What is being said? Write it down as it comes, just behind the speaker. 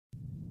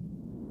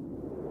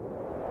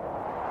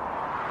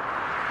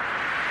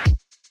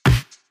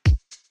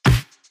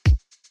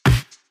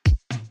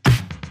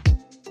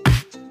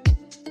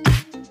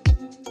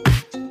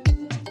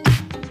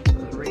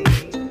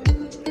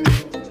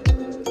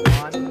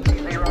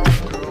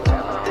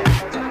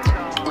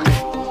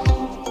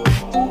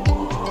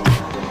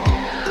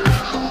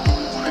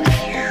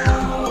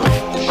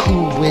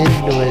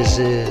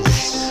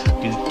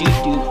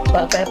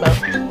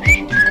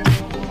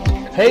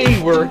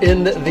Hey, we're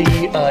in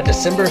the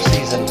December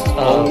season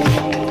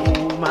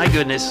My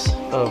goodness.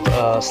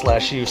 of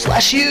Slash U.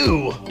 Slash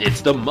U!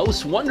 It's the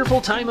most wonderful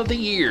time of the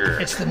year.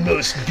 It's the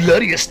most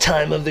bloodiest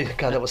time of the...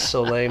 God, that was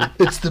so lame.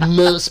 It's the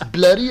most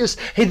bloodiest...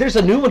 Hey, there's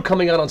a new one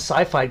coming out on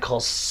Sci-Fi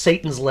called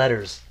Satan's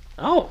Letters.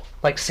 Oh.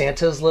 Like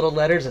Santa's little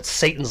letters, it's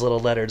Satan's little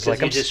letters. Like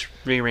you just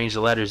rearrange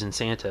the letters in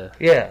Santa.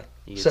 Yeah.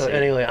 You So can say.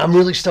 anyway, I'm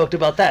really stoked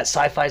about that.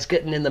 Sci-Fi's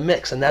getting in the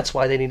mix, and that's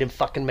why they need to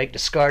fucking make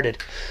Discarded.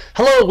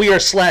 Hello, we are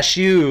Slash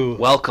U.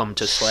 Welcome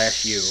to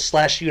Slash U.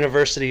 Slash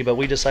University, but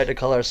we decided to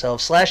call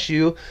ourselves Slash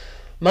U.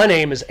 My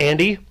name is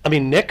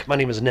Nick. My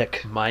name is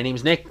Nick. My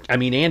name's Nick.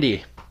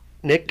 Andy.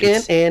 Nick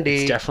and Andy.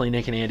 It's definitely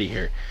Nick and Andy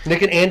here.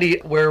 Nick and Andy,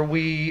 where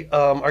we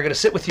are going to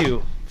sit with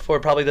you for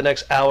probably the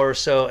next hour or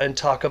so and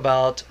talk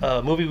about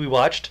a movie we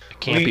watched. A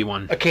campy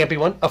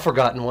one, a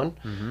forgotten one,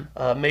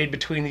 made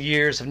between the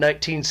years of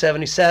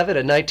 1977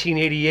 and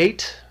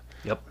 1988.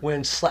 Yep.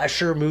 When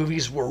slasher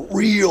movies were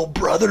real,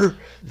 brother.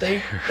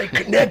 They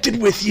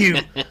connected with you.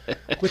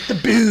 With the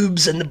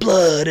boobs and the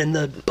blood and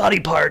the body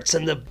parts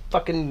and the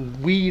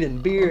fucking weed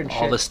and beer and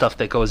shit. All the stuff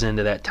that goes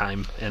into that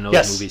time and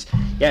those movies.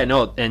 Yeah,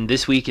 no, and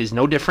this week is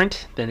no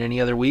different than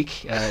any other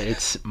week.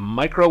 It's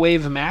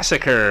Microwave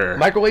Massacre.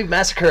 Microwave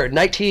Massacre,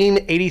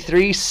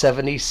 1983,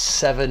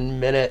 77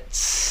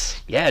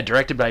 minutes. Yeah,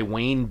 directed by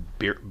Wayne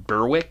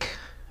Berwick.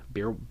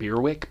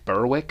 Berwick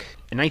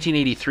in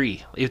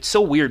 1983. It's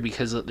so weird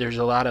because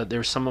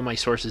there's some of my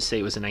sources say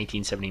it was in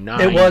 1979.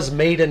 It was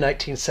made in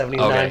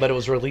 1979, Okay. But it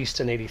was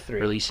released in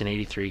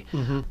 83.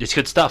 It's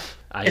good stuff.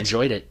 I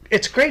enjoyed it.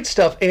 It's great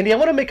stuff. Andy, I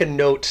want to make a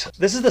note.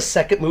 This is the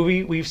second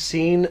movie we've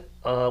seen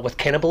with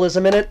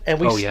cannibalism in it, and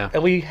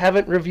we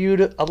haven't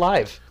reviewed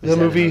Alive. The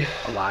movie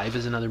Alive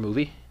is another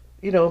movie?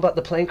 You know, about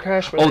the plane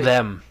crash?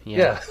 Them.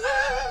 Yeah.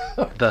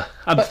 Yeah.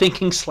 I'm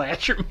thinking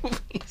slasher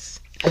movies.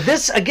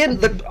 This, again,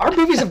 our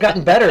movies have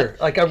gotten better.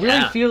 Like, I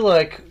really feel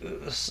like,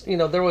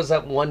 there was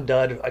that one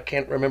dud, I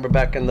can't remember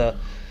back in the...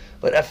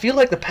 But I feel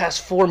like the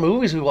past 4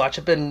 movies we watch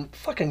have been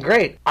fucking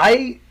great.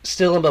 I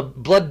still am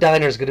Blood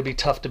Diner is going to be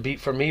tough to beat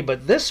for me,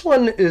 but this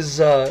one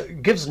is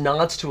gives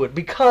nods to it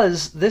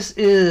because this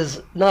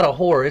is not a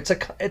horror. It's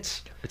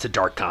a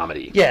dark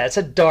comedy. Yeah, it's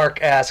a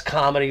dark ass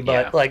comedy,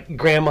 but like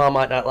Grandma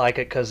might not like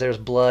it because there's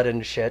blood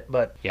and shit.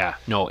 But yeah,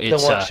 no,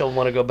 she'll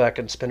want to go back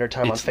and spend her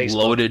time on Facebook.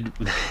 Loaded.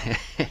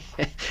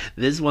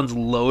 This one's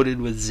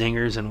loaded with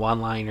zingers and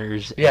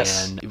one-liners.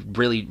 Yes, and it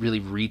really, really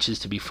reaches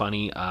to be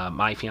funny.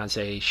 My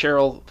fiance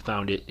Cheryl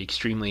found it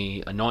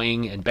extremely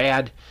annoying and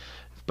bad,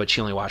 but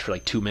she only watched for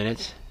like 2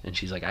 minutes, and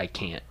she's like, I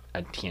can't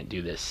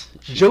do this.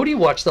 Jody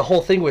watched the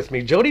whole thing with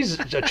me. Jody's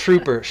a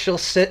trooper. She'll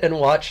sit and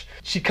watch.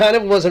 She kind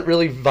of wasn't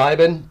really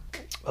vibing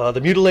The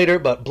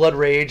Mutilator, but Blood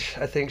Rage,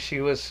 I think she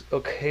was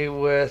okay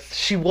with.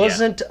 She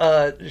wasn't,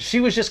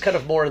 she was just kind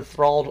of more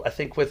enthralled, I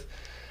think, with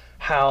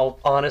how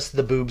honest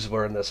the boobs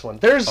were in this one.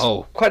 There's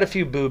quite a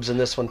few boobs in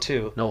this one,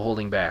 too. No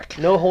holding back.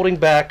 No holding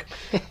back.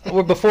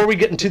 Before we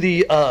get into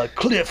the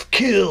Cliff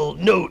Kill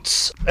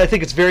notes, I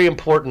think it's very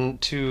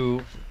important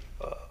to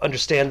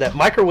understand that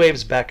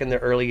microwaves back in the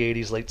early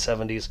 80s, late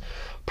 70s,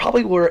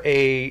 probably were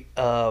a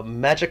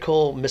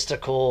magical,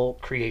 mystical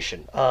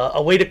creation.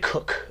 A way to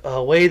cook.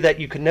 A way that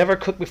you could never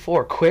cook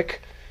before.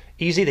 Quick,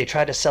 easy. They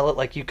tried to sell it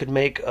like you could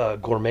make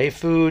gourmet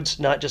foods,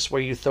 not just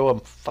where you throw a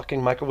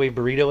fucking microwave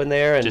burrito in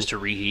there. And just to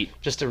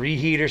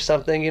reheat or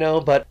something,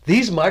 But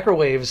these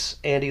microwaves,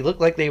 Andy, look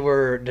like they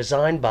were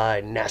designed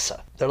by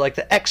NASA. They're like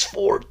the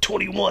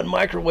X421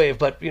 microwave,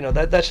 but,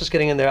 that's just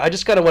getting in there. I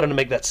just kind of wanted to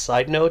make that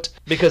side note,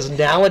 because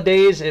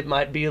nowadays it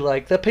might be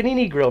like the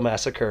Panini Grill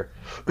Massacre.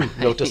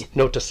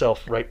 Note to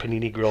self, right?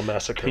 Panini Grill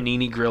Massacre.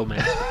 Panini Grill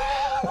Massacre.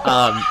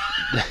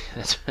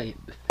 That's right.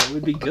 That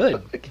would be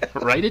good.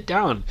 Write it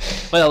down.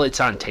 Well, it's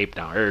on tape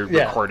now, or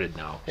recorded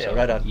now. So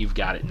right on. You've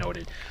got it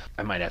noted.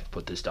 I might have to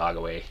put this dog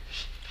away.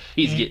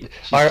 She's getting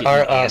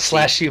our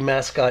Slash U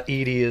mascot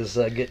Edie is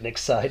getting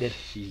excited.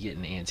 She's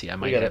getting antsy. I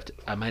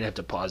might have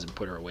to pause and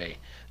put her away.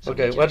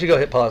 Okay, why don't you go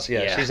hit pause?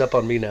 Yeah, she's up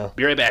on me now.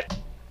 Be right back.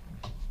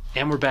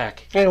 And we're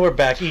back.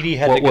 Edie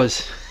had to go.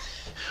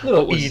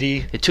 Little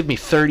Edie. It took me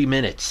 30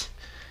 minutes.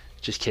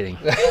 Just kidding.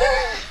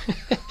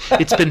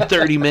 It's been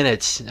 30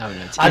 minutes. No,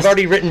 I've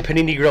already written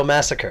Panini Grill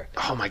Massacre.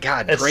 Oh my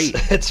God, great.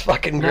 It's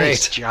fucking great.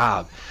 Nice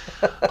job.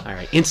 All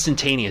right,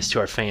 instantaneous to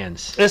our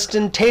fans.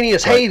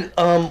 Instantaneous. Hey,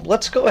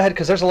 let's go ahead,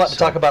 because there's a lot to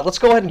talk about. Let's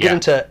go ahead and get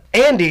into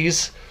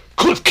Andy's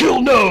Cliff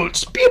Kill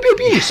Notes.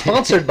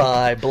 Sponsored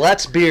by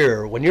Blatz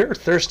Beer. When you're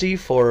thirsty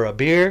for a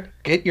beer,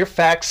 get your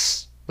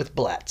facts with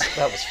Blatz.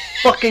 That was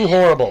fucking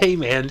horrible. Hey,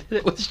 man,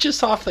 it was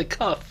just off the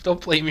cuff. Don't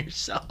blame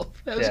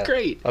yourself. That was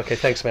great. Okay,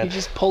 thanks, man. You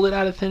just pulled it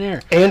out of thin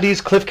air. Andy's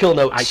Cliff Kill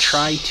Notes.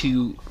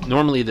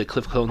 Normally the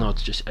Cliff Kill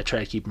Notes, I try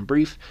to keep them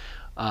brief.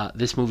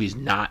 This movie's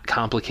not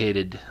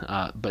complicated,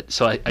 but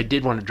so I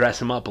did want to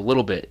dress him up a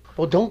little bit.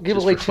 Well, don't give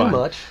away too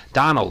much.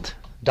 Donald,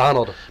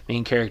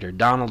 main character.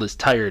 Donald is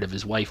tired of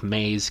his wife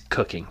May's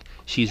cooking.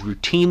 She's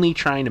routinely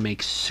trying to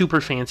make super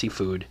fancy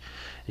food.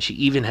 And she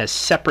even has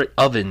separate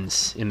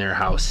ovens in their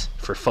house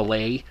for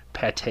filet,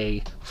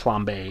 pate,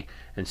 flambe,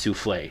 and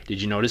souffle.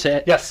 Did you notice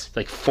that? Yes. It's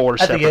like 4 At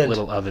the separate end.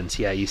 little ovens.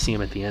 Yeah, you see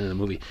them at the end of the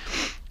movie.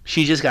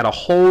 She just got a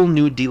whole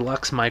new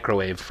deluxe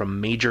microwave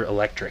from Major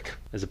Electric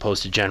as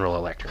opposed to General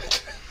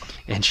Electric.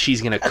 And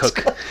she's going to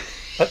cook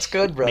That's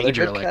good, brother.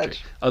 Major Good Electric.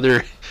 catch.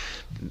 Other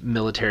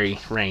military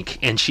rank.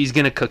 And she's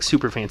going to cook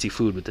super fancy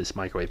food with this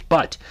microwave.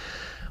 But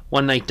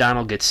one night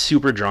Donald gets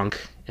super drunk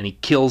and he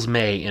kills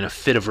May in a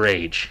fit of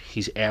rage.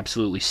 He's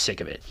absolutely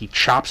sick of it. He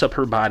chops up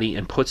her body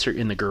and puts her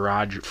in the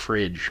garage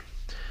fridge.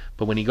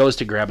 But when he goes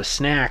to grab a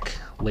snack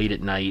late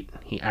at night,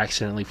 he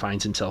accidentally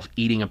finds himself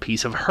eating a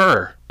piece of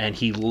her, and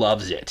he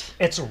loves it.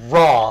 It's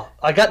raw.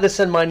 I got this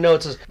in my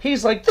notes.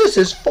 He's like, "This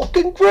is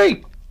fucking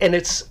great," and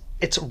it's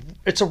a raw.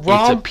 It's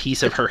a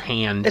piece of her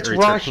hand. It's or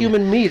raw her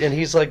human meat, and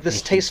he's like,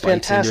 "This hand. He tastes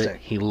bites into it,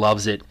 fantastic." He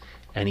loves it,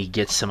 and he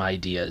gets some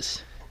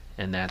ideas,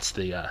 and that's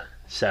the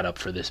setup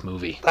for this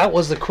movie. That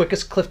was the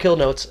quickest Cliff Kill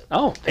notes.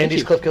 Oh, thank Andy's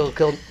you. Cliff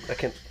Kill. I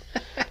can't.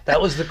 That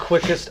was the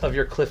quickest of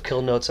your Cliff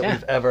Kill notes that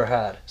we've ever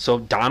had. So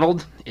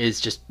Donald is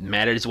just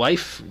mad at his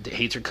wife,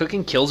 hates her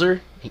cooking, kills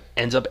her. He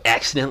ends up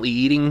accidentally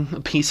eating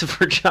a piece of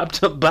her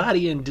chopped up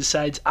body and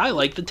decides, I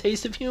like the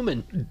taste of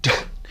human.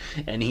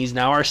 And he's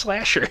now our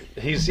slasher.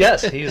 He's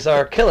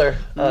our killer.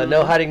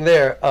 No hiding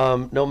there.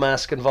 No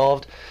mask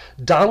involved.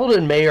 Donald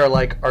and May are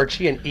like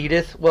Archie and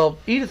Edith. Well,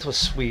 Edith was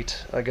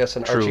sweet, I guess,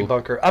 and Archie True.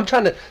 Bunker.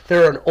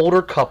 They're an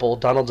older couple.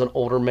 Donald's an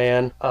older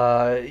man.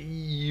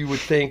 You would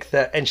think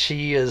that, and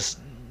she is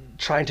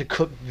trying to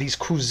cook these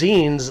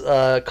cuisines,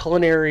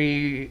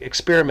 culinary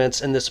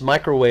experiments in this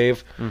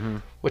microwave,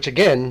 which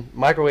again,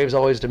 microwaves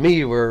always to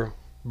me were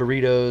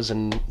burritos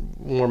and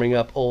warming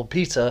up old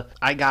pizza.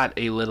 I got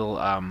a little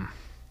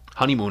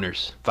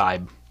honeymooners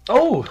vibe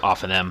Oh,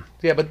 off of them.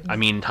 yeah, but I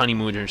mean,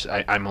 honeymooners,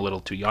 I'm a little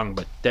too young,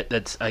 but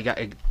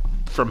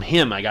from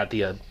him, I got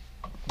the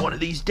one of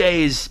these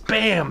days,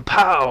 bam,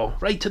 pow,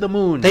 right to the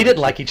moon. they didn't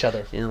like each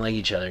other. They didn't like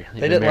each other. They've They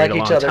been didn't married like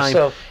a each long other, time.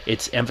 so-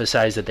 It's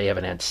emphasized that they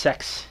haven't had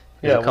sex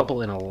as Yeah, a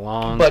couple in a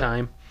long but-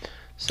 time.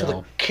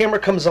 So Camera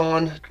comes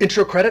on,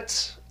 intro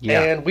credits,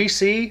 Yeah. and we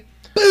see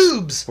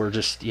boobs. we're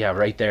just,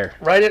 right there.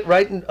 Right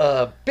in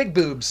big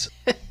boobs.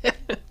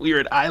 We were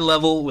at eye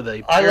level with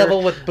a Eye pair-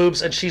 level with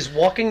boobs, and she's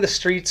walking the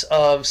streets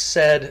of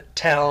said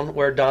town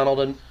where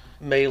Donald and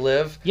May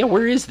live. Yeah,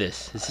 where is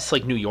this? Is this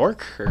like New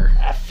York or?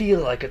 I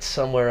feel like it's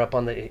somewhere up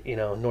on the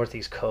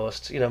northeast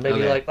coast. Maybe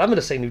Okay. like I'm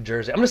gonna say New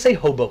Jersey. I'm gonna say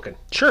Hoboken.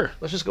 Sure.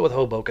 Let's just go with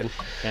Hoboken.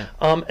 Yeah.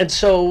 And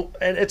it's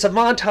a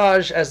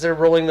montage as they're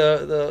rolling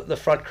the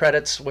front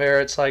credits where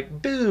it's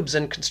like boobs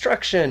and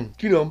construction,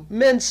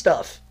 men's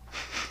stuff.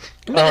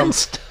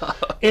 Stuff.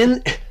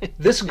 In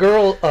this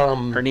girl,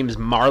 Her name is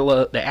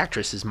Marla. The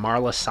actress is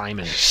Marla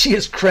Simon. she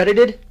is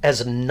credited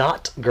as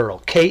Knot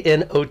Girl,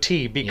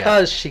 Knot,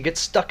 because she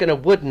gets stuck in a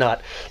wood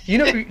knot.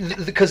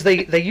 Because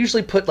they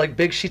usually put like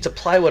big sheets of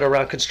plywood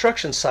around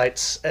construction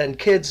sites, and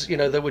kids,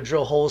 they would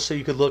drill holes so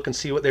you could look and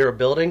see what they were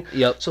building.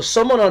 Yep. So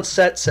someone on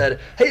set said,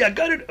 "Hey, I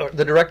got it." Or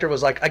the director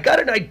was like, "I got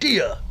an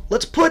idea.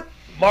 Let's put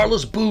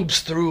Marla's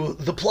boobs through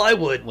the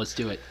plywood." Let's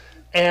do it.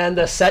 And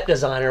the set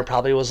designer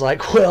probably was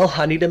like, "Well,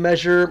 I need to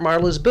measure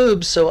Marla's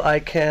boobs so I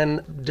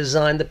can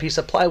design the piece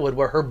of plywood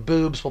where her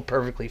boobs will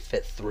perfectly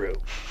fit through."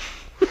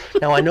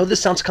 Now, I know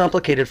this sounds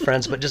complicated,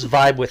 friends, but just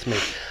vibe with me.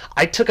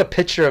 I took a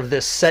picture of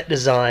this set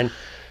design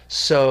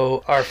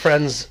so our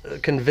friends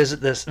can visit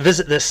this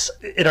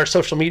in our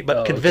social media,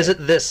 but can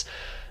visit this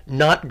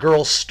Not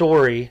Girl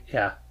story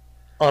Yeah.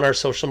 on our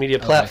social media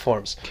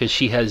platforms. Because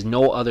she has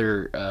no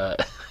other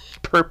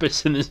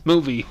purpose in this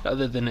movie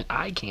other than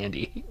eye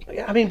candy.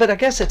 Yeah, I mean, but I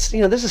guess it's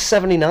this is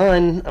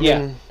 '79. I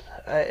mean,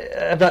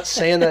 I'm not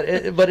saying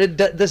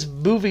that, this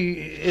movie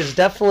is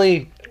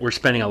definitely. We're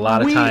spending a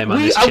lot of time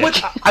on this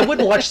chick. I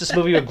wouldn't watch this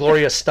movie with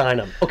Gloria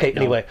Steinem. Okay,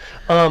 anyway,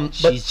 but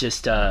She's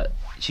just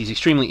she's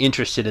extremely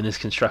interested in this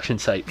construction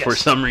site for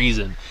some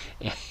reason.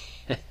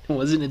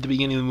 Wasn't at the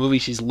beginning of the movie.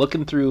 She's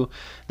looking through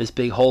this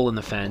big hole in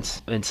the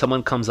fence, and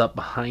someone comes up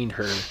behind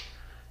her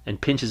and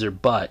pinches her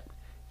butt,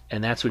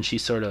 and that's when she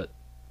sort of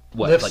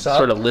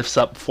lifts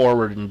up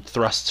forward and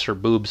thrusts her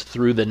boobs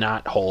through the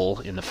knot hole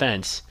in the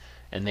fence,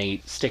 and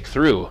they stick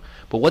through.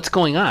 But what's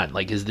going on?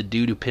 Like, is the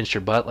dude who pinched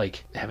her butt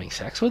like having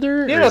sex with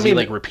her? Yeah, or is I mean, he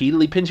like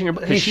repeatedly pinching her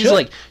butt? Because she's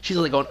like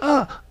going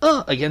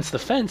against the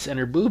fence, and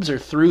her boobs are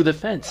through the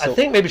fence. So, I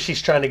think maybe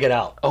she's trying to get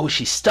out. oh,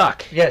 she's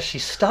stuck. Yeah,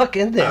 she's stuck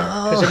in there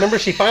because remember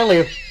she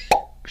finally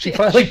She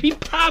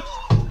pops.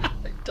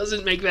 It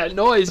doesn't make that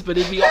noise, but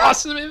it'd be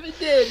awesome if it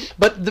did.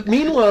 But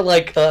meanwhile,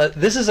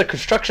 this is a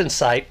construction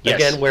site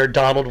again where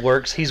Donald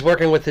works. He's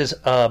working with his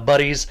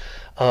buddies,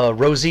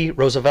 Rosie,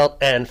 Roosevelt,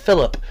 and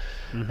Philip.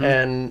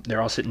 And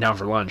They're all sitting down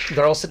for lunch.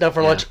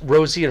 lunch.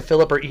 Rosie and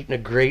Philip are eating a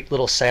great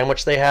little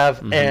sandwich they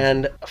have,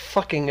 and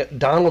fucking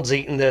Donald's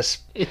eating this.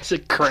 It's a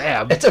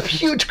crab. It's a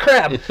huge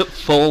crab.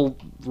 Full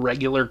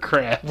regular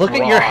crab. Look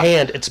at your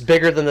hand. It's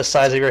bigger than the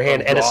size of your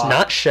hand, and it's raw.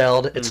 not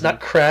shelled. It's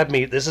not crab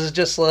meat. This is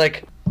just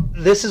like.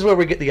 This is where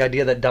we get the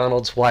idea that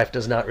Donald's wife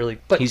does not really.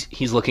 But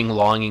He's looking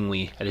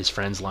longingly at his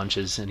friends'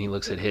 lunches, and he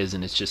looks at his,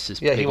 and it's just this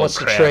big he old wants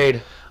to crab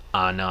trade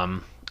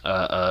on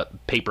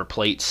paper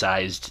plate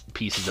sized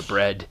pieces of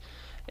bread,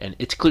 and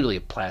it's clearly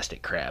a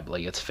plastic crab,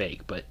 like it's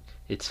fake, but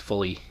it's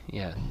fully,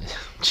 it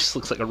just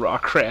looks like a raw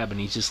crab, and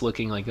he's just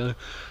looking like, you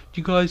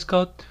guys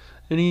got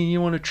any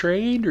you want to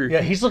trade? Or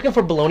yeah, he's looking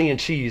for bologna and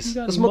cheese. You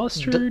got any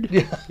mustard?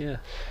 Yeah.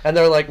 And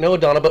they're like, no,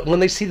 Donna, but when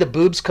they see the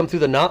boobs come through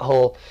the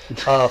knothole,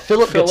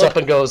 Philip gets up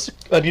and goes,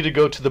 I need to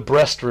go to the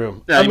breast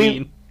room. I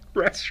mean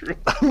restroom.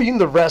 I mean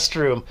the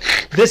restroom.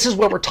 This is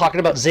what we're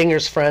talking about,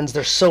 zingers, friends.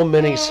 There's so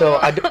many. So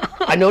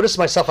I noticed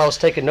myself, I was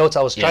taking notes.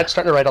 I was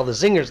starting to write all the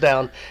zingers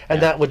down,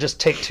 and that would just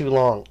take too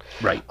long.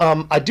 Right.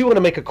 I do want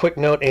to make a quick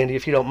note, Andy,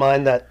 if you don't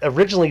mind, that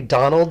originally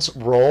Donald's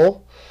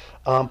role,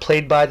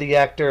 played by the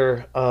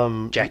actor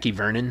Jackie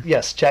Vernon.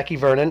 Yes, Jackie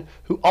Vernon,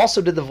 who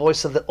also did the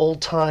voice of the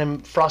old-time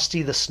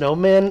Frosty the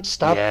Snowman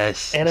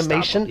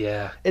animation.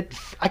 I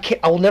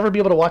will never be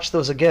able to watch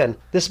those again.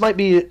 This might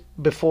be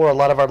before a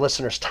lot of our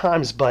listeners'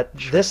 times, but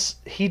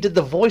he did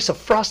the voice of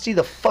Frosty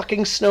the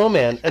fucking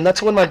Snowman, and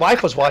that's when my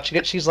wife was watching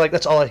it. She's like,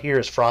 "That's all I hear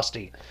is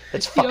Frosty.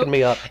 It's fucking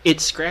me up."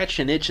 It scratched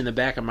an itch in the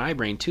back of my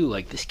brain too.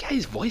 Like, this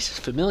guy's voice is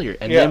familiar,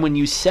 and then when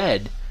you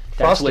said that's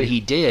Frosty. what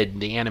he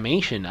did, the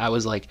animation, I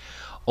was like,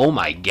 oh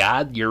my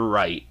God, you're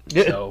right.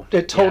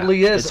 It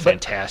totally is. It's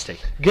fantastic.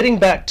 Getting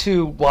back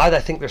to why I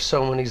think there's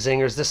so many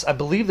zingers, I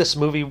believe this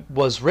movie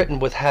was written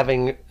with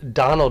having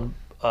Donald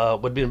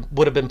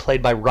would have been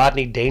played by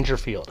Rodney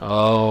Dangerfield.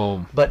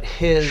 Oh, but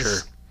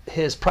his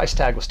price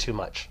tag was too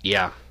much.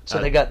 Yeah. So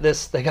they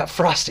got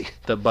Frosty.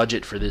 The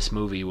budget for this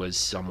movie was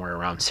somewhere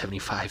around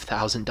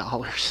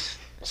 $75,000.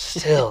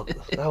 Still,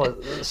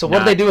 so what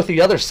did they do with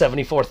the other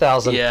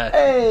 $74,000?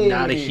 Yeah,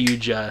 not a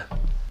huge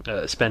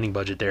spending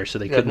budget there, so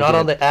they couldn't. Not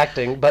on the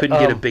acting, but couldn't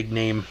get a big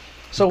name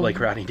like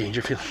Rodney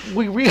Dangerfield.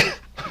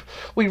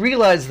 We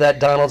realize that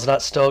Donald's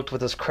not stoked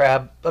with his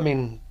crab. I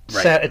mean,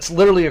 it's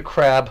literally a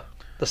crab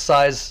the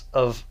size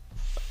of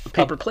a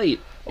paper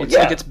plate. It's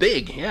like it's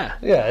big. Yeah,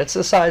 it's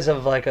the size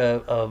of like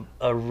a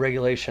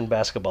regulation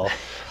basketball.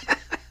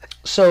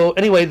 So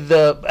anyway,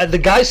 the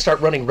guys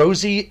start running.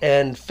 Rosie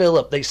and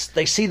Philip, they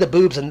see the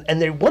boobs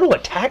and they want to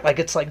attack. Like,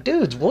 it's like,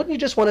 dudes, wouldn't you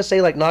just want to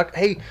say, like,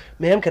 hey,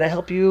 ma'am, can I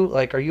help you?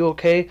 Like, are you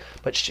okay?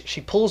 But she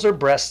pulls her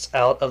breasts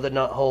out of the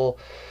nut hole,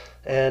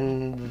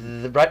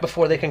 and right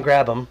before they can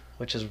grab them,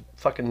 which is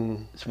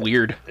fucking... It's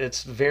weird.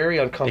 It's very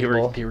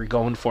uncomfortable. They were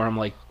going for him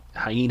like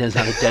hyenas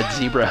on a dead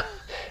zebra.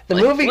 The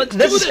movie... Let's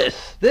do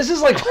this. This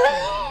is like...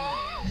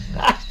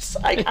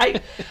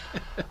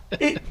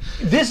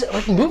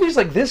 movies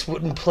like this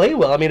wouldn't play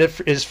well. I mean, it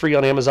is free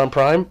on Amazon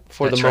Prime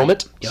for the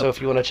moment. Yep. So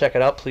if you want to check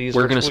it out, please.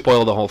 We're going to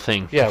spoil the whole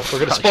thing. Yeah, we're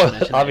going to spoil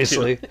it,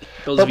 obviously.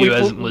 Those of you who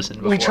hasn't listened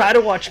before. We try to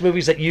watch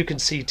movies that you can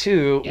see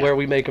too, where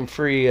we make them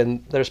free,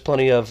 and there's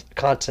plenty of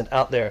content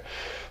out there.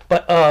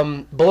 But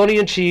bologna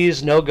and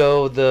cheese, no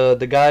go.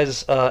 The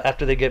guys,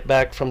 after they get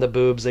back from the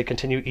boobs, they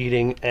continue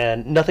eating,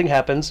 and nothing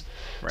happens.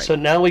 Right. So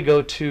now we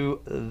go to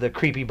the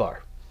creepy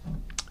bar.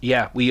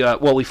 Yeah,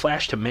 we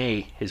flash to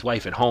May, his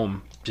wife, at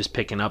home, just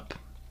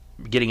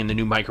getting in the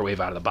new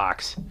microwave out of the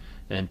box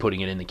and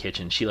putting it in the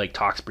kitchen. She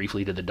talks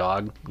briefly to the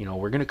dog.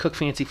 We're gonna cook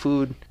fancy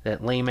food.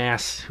 That lame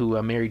ass who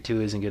I'm married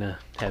to isn't gonna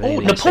have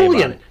anything to say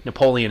about it.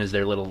 Napoleon is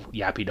their little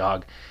yappy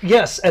dog.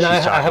 Yes, and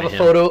I have a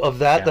photo of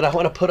that I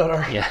want to put on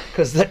our... Yeah.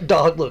 Because that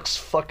dog looks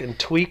fucking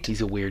tweaked.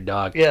 He's a weird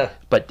dog. Yeah.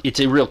 But it's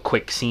a real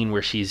quick scene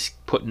where you see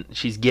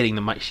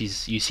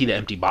the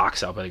empty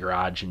box out by the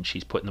garage, and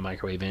she's putting the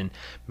microwave in,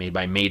 made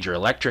by Major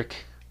Electric,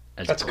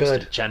 as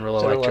opposed to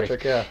General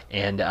Electric. Yeah.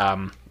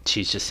 And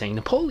she's just saying,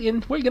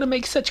 Napoleon, we're going to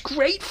make such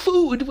great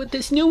food with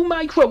this new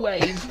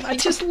microwave. I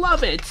just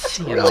love it. That's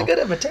a really good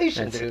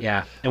imitation, dude.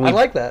 Yeah. And I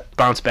like that.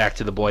 Bounce back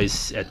to the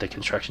boys at the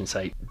construction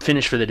site.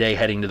 Finish for the day,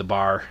 heading to the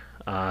bar.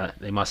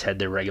 They must head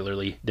there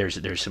regularly.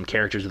 There's some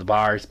characters at the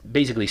bar. It's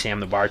basically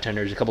Sam the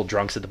bartender. There's a couple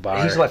drunks at the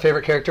bar. He's my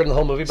favorite character in the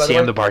whole movie, by the way.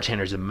 Sam the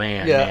bartender's a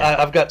man. Yeah, man.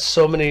 I've got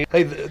so many...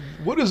 Hey,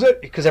 what is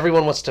it? Because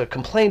everyone wants to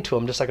complain to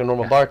him, just like a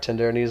normal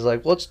bartender. And he's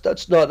like,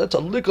 that's a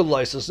liquor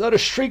license, not a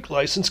shrink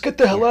license. Get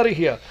the hell out of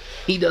here.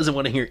 He doesn't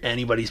want to hear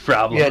anybody's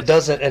problems. Yeah, it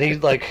doesn't. And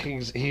he's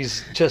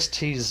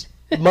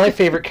my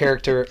favorite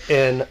character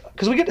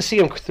because we get to see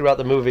him throughout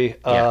the movie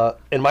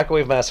in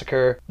Microwave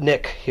Massacre.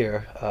 Nick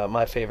here,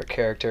 my favorite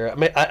character. I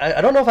mean,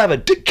 I don't know if I have a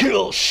dick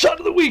kill shot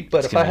of the week,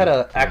 but if I had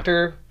an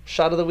actor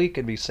shot of the week,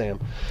 it'd be Sam.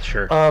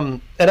 Sure.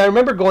 And I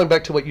remember going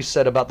back to what you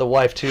said about the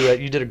wife too.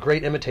 You did a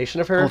great imitation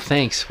of her. Oh,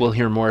 thanks. We'll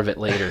hear more of it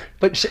later.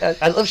 But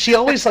she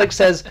always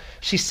says,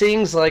 she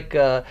sings like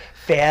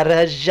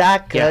Faire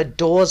Jacques,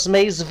 Dos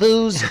mes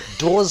vues,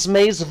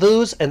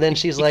 and then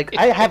she's like,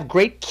 I have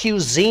great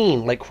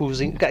cuisine, like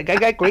cuisine. I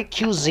got great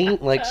cuisine,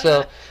 like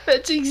so.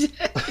 That's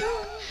exactly.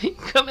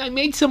 Come, I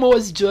made some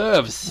hors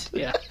d'oeuvres.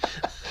 Yeah.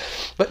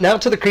 But now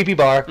to the creepy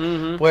bar,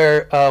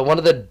 where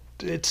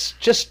it's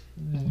just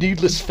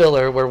needless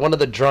filler, where one of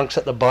the drunks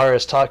at the bar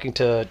is talking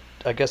to,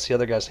 I guess the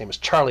other guy's name is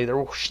Charlie.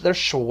 They're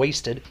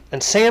wasted,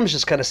 and Sam's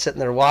just kind of sitting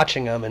there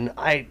watching them, and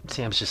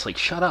Sam's just like,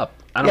 shut up.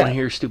 I don't want to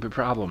hear your stupid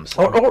problems.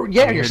 Or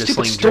your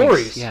stupid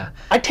stories. Drinks. Yeah.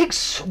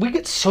 We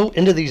get so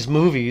into these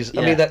movies.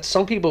 I mean, that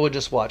some people would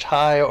just watch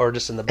high or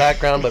just in the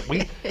background, but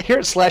we here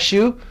at Slash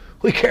U,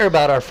 We care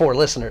about our 4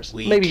 listeners.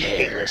 We Maybe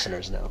care. 8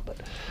 listeners now, but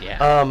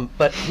Yeah.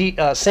 but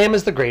Sam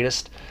is the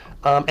greatest,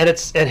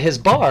 and his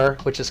bar,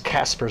 which is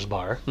Casper's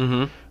Bar,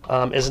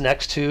 is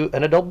next to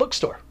an adult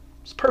bookstore.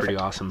 It's perfect.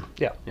 Pretty awesome.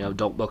 Yeah.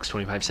 Adult books,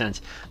 25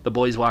 cents. The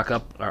boys walk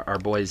up, our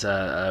boys,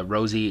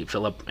 Rosie,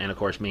 Philip, and of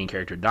course, main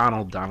character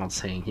Donald. Donald's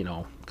saying,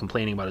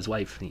 complaining about his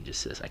wife, and he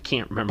just says, I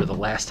can't remember the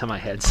last time I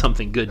had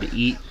something good to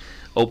eat.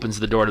 Opens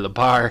the door to the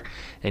bar,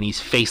 and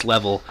he's face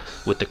level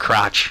with the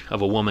crotch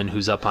of a woman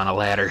who's up on a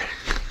ladder.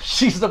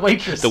 She's the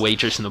waitress. The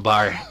waitress in the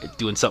bar,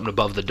 doing something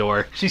above the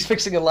door. She's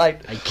fixing a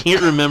light. I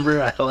can't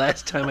remember the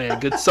last time I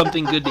had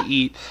something good to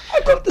eat.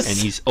 And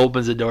he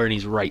opens the door, and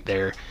he's right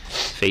there,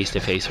 face to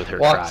face with her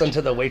Walks crotch.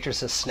 into the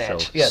waitress's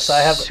snatch. So, yes, I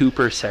have.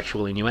 Super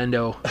sexual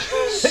innuendo.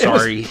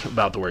 Sorry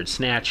about the word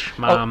snatch,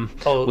 Mom.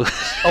 Oh,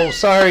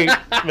 sorry,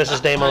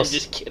 Mrs. Damos. I'm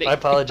just kidding. I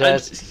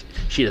apologize.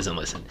 She doesn't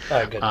listen. All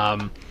right,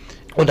 good.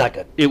 Well, not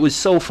good. It was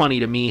so funny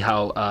to me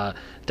how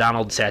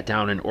Donald sat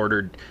down and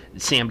ordered.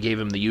 Sam gave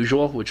him the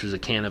usual, which was a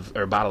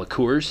bottle of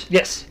Coors.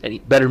 Yes. And he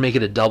better make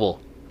it a double.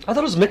 I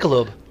thought it was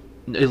Michelob.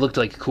 It looked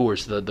like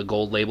Coors, the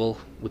gold label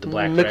with the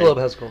black Michelob thread.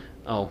 has gold.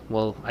 Oh,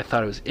 well, I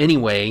thought it was...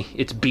 Anyway,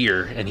 it's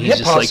beer, and he's Hit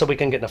just pause like, so we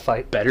can get in a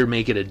fight. better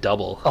make it a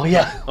double. Oh,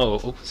 yeah.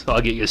 Oh, so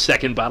I'll get you a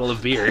second bottle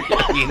of beer.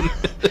 I mean...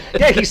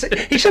 Yeah, he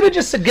should have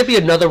just said, give me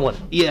another one.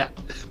 Yeah.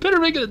 Better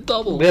make it a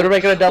double. Better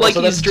make it a double, Like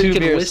so he's that's 2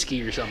 drinking beers.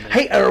 whiskey or something.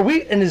 Hey, are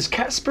we... And is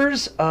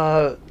Casper's,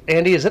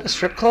 Andy, is it a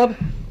strip club?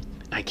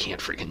 I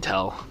can't freaking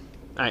tell.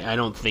 I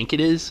don't think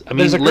it is. I mean,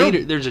 There's a girl-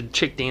 later there's a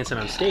chick dancing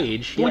on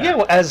stage. Well,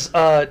 yeah, as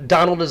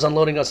Donald is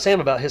unloading on Sam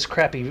about his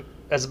crappy...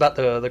 As about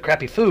the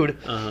crappy food...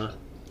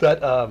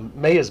 that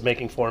May is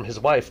making for him, his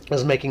wife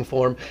is making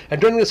for him.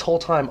 And during this whole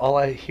time, all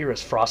I hear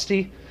is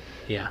Frosty.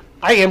 Yeah.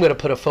 I am going to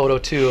put a photo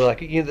too, like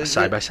the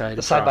Side by side.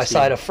 the side by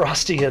side of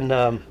Frosty and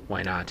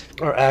Why not?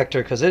 our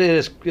actor, because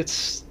it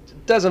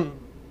doesn't.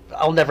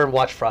 I'll never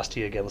watch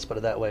Frosty again. Let's put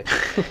it that way.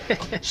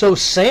 So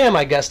Sam,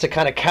 I guess, to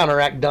kind of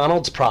counteract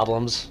Donald's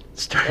problems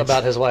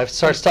about his wife,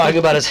 starts talking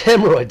about his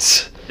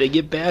hemorrhoids. They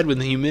get bad when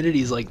the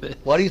humidity's like this.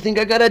 Why do you think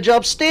I got a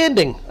job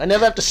standing? I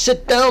never have to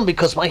sit down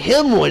because my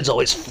hemorrhoids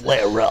always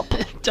flare up.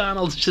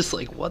 Donald's just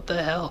like, what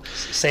the hell?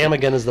 Sam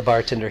again is the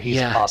bartender. He's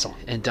awesome.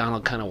 And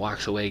Donald kind of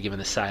walks away, giving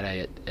the side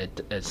eye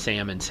at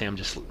Sam, and Sam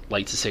just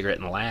lights a cigarette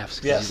and laughs.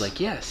 'Cause he's like,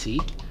 yeah,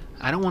 see,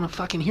 I don't want to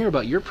fucking hear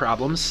about your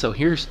problems, so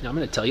I'm going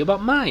to tell you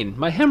about mine,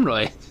 my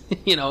hemorrhoid.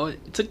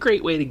 It's a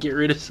great way to get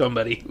rid of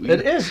somebody.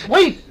 It is.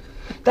 Wait,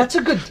 that's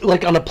a good,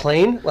 like on a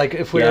plane, like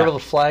if we were able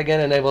to fly again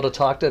and able to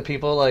talk to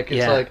people, like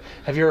it's like,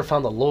 have you ever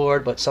found the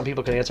Lord? But some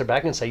people can answer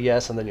back and say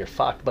yes, and then you're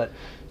fucked. But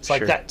it's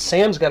like that.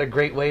 Sam's got a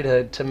great way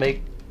to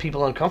make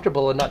people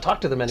uncomfortable and not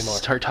talk to them anymore.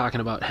 Start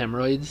talking about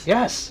hemorrhoids?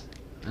 Yes.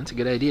 That's a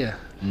good idea.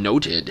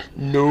 Noted.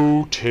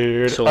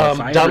 So if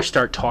I ever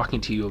start talking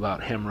to you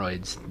about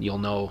hemorrhoids, you'll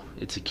know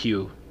it's a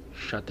cue.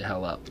 Shut the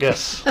hell up.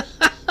 Yes.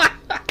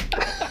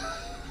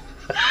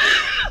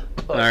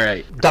 All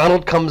right.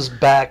 Donald comes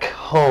back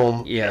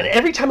home. Yeah. And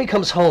every time he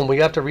comes home, we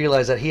have to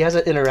realize that he has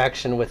an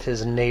interaction with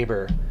his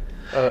neighbor.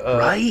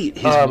 Right.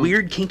 His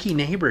weird, kinky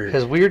neighbor.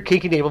 His weird,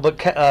 kinky neighbor.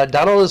 But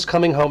Donald is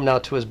coming home now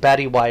to his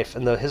batty wife,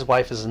 and his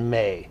wife is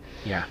May.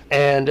 Yeah.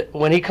 And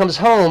when he comes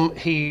home,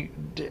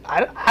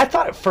 I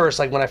thought at first,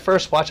 like when I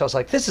first watched, I was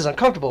like, this is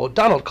uncomfortable.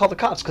 Donald, call the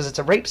cops, because it's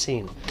a rape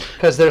scene.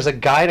 Because there's a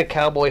guy in a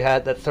cowboy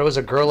hat that throws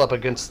a girl up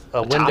against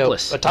a window.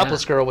 A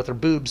topless girl with her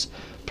boobs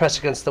pressed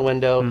against the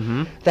window.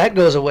 Mm-hmm. That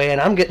goes away,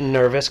 and I'm getting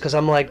nervous, because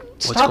I'm like,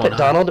 stop it,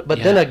 Donald.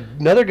 But then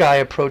another guy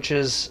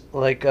approaches,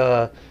 like...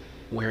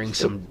 wearing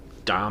some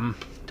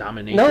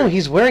dominator. No,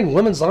 he's wearing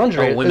women's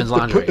lingerie. Oh, women's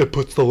lingerie. It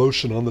puts the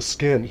lotion on the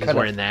skin. He's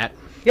wearing that?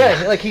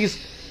 Yeah, like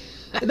he's...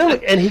 No,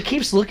 and he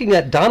keeps looking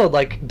at Donald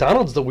like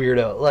Donald's the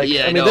weirdo. Like,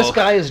 I mean, this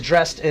guy is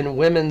dressed in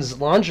women's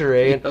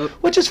lingerie,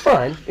 which is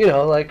fine.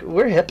 Like,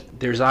 we're hip.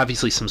 There's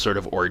obviously some sort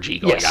of orgy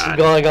going on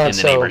in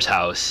the neighbor's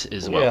house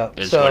is what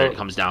it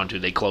comes down to.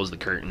 They close the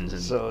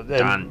curtains,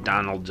 and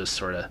Donald just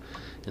sort of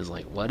is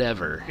like,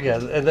 whatever.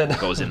 Yeah, and then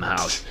goes in the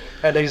house.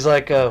 And he's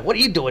like, what are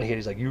you doing here?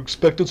 He's like, you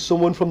expected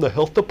someone from the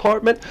health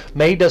department?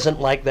 May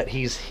doesn't like that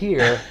he's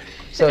here.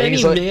 So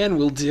any man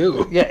will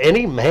do. Yeah,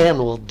 any man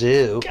will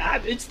do.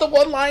 God, it's the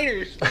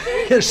one-liners.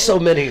 There's so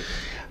many.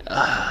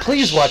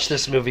 Please watch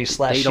this movie /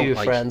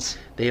 friends.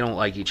 They don't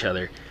like each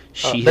other.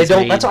 They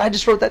don't. That's why I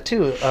just wrote that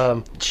too.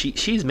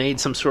 She's made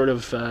some sort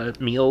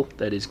of meal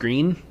that is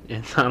green,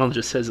 and Donald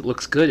just says it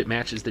looks good. It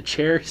matches the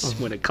chairs.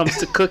 When it comes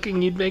to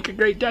cooking, you'd make a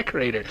great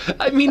decorator.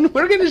 I mean,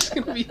 we're just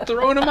gonna be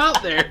throwing them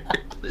out there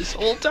this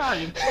whole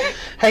time.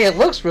 Hey, it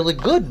looks really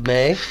good,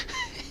 May.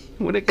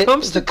 When it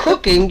comes to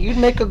cooking, you'd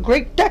make a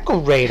great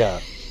decorator.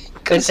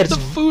 Because the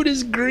food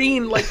is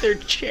green like their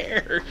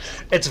chair.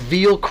 It's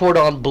veal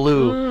cordon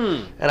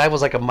bleu. And I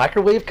was like, a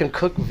microwave can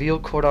cook veal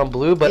cordon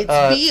bleu? But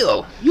it's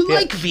veal. You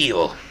like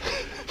veal.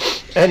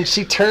 And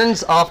she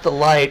turns off the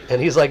light,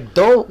 and he's like,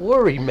 don't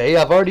worry, May,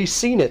 I've already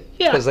seen it.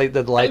 Yeah. Because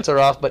the lights are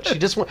off, but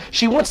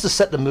she wants to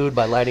set the mood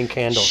by lighting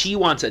candles. She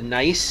wants a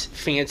nice,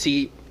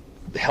 fancy,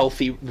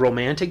 healthy,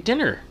 romantic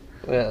dinner.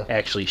 Yeah.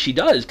 Actually, she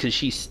does, because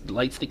she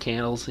lights the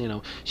candles.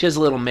 She has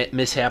a little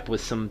mishap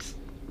with some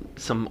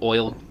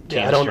oil canister.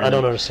 Yeah, I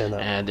don't understand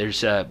that. And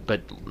there's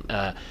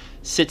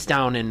sits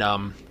down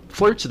and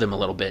flirts with him a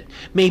little bit.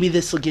 Maybe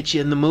this will get you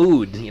in the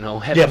mood.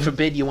 Heaven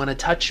forbid you want to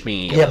touch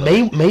me. Yeah,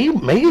 May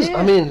is. Yeah.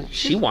 I mean,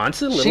 she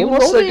wants a little. She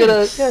wants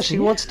romance. to get she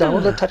wants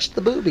Donald to touch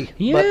the boobie.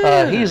 Yeah.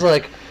 But he's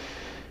like,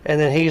 and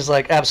then he's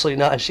like, absolutely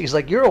not. And she's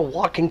like, you're a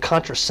walking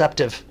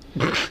contraceptive.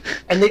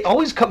 And they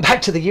always come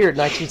back to the year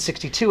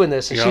 1962 in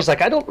this, and she's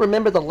like, I don't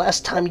remember the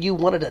last time you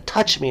wanted to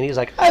touch me. And he's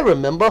like, I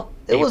remember.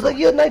 It was the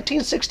year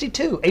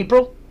 1962.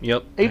 April?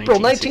 Yep. April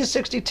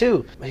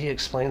 1962. He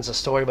explains the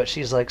story, but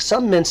she's like,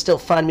 some men still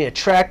find me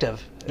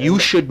attractive. You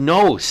should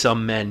know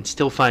some men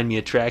still find me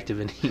attractive.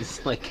 And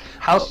he's like,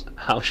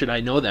 how should I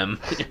know them?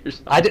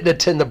 I didn't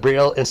attend the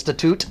Braille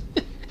Institute.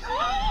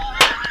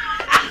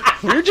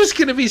 We're just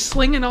going to be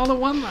slinging all the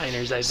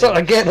one-liners, I think. So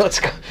again, let's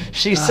go.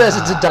 She says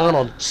it to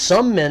Donald,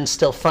 some men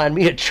still find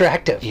me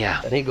attractive.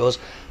 Yeah. And he goes,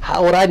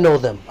 how would I know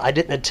them? I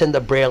didn't attend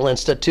the Braille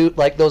Institute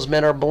like those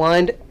men are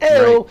blind.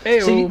 Ew. Right.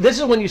 Ew. See, this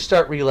is when you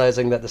start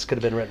realizing that this could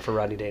have been written for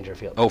Rodney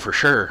Dangerfield. Oh, for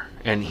sure.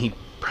 And he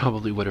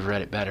probably would have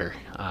read it better.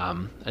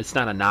 It's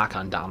not a knock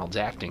on Donald's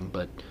acting,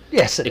 but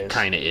yes, it is. It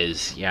kind of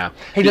is, yeah.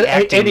 Hey,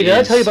 Andy, did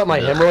I tell you about my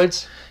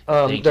hemorrhoids?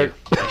 Thank you.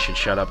 I should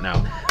shut up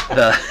now.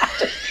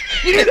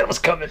 You knew that was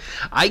coming.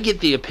 I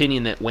get the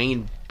opinion that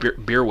Wayne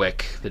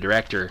Bierwick, the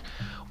director,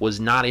 was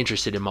not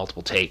interested in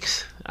multiple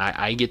takes.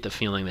 I get the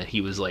feeling that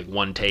he was like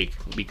one take,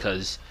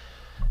 because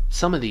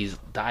some of these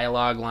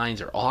dialogue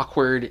lines are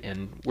awkward,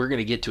 and we're going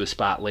to get to a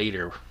spot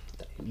later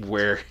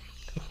where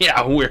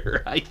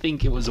I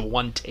think it was a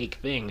one take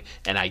thing,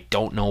 and I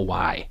don't know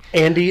why.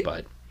 Andy,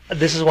 but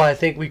this is why I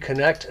think we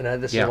connect,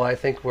 and this is why I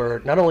think we're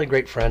not only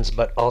great friends,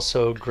 but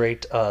also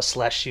great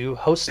 /you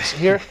hosts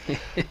here.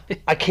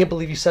 I can't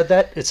believe you said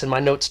that. It's in my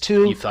notes,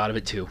 too. You thought of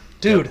it, too.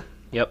 Dude.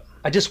 Yep.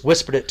 I just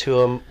whispered it to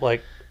him,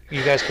 like,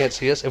 you guys can't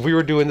see us. If we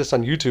were doing this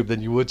on YouTube,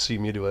 then you would see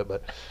me do it,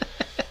 but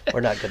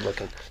we're not good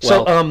looking.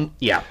 Well, so,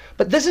 yeah.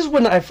 But this is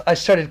when I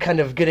started kind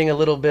of getting a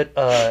little bit,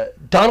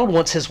 Donald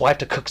wants his wife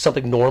to cook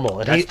something normal.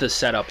 And that's the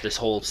setup, this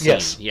whole scene.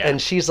 Yes. Yeah.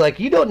 And she's like,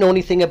 you don't know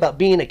anything about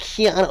being a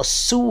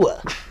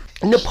connoisseur.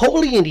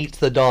 Napoleon eats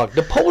the dog.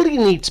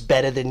 Napoleon eats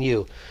better than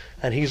you.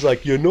 And he's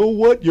like, you know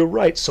what? You're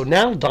right. So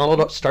now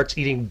Donald starts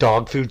eating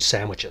dog food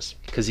sandwiches.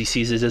 Because he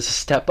sees it as a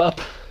step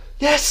up.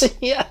 Yes.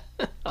 Yeah.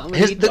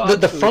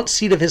 The front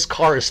seat of his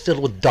car is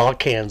filled with dog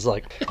cans.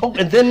 Like, oh,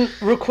 and then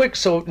real quick,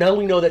 so now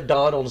we know that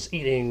Donald's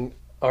eating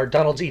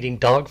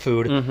dog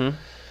food. Mm-hmm.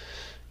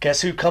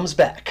 Guess who comes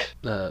back?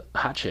 The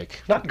hot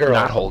chick. Not girl.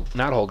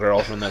 Not whole girl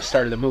from the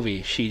start of the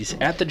movie. She's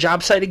at the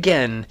job site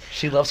again.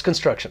 She loves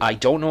construction. I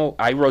don't know.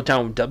 I wrote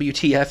down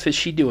WTF is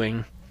she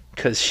doing?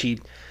 Because she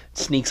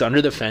sneaks under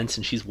the fence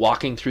and she's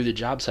walking through the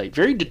job site.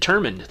 Very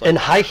determined. Like, and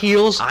high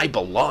heels. I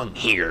belong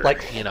here.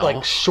 Like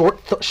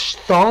short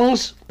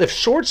thongs. If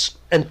shorts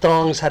and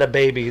thongs had a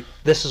baby,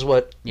 this is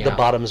what the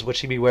bottoms would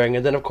she be wearing.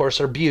 And then, of course,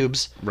 her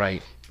pubes.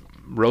 Right.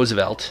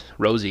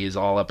 Rosie is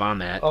all up on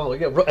that. Oh,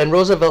 yeah. And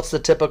Roosevelt's the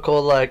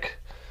typical, like...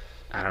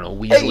 I don't know,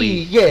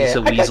 Weasley. Hey, he's a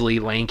Weasley,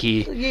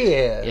 lanky.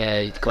 Yeah.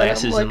 Yeah,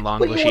 glasses and long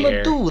bushy hair. What do you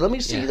want to do? Let me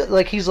see that.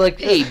 Like, he's like...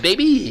 Hey,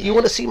 baby. You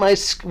want to see my...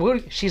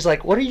 She's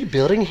like, what are you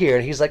building here?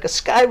 And he's like, a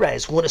sky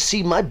rise. Want to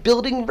see my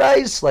building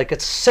rise? Like,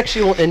 it's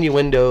sexual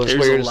innuendos.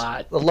 There's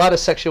a lot of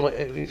sexual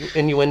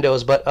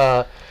innuendos,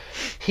 but...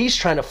 he's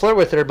trying to flirt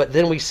with her, but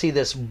then we see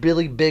this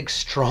really big,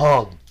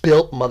 strong,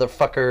 built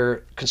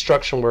motherfucker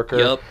construction worker.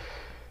 Yep.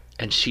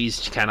 And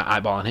she's kind of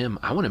eyeballing him.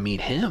 I want to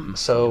meet him.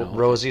 So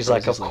Rosie's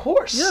like, of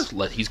course.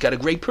 Yeah, he's got a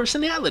great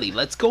personality.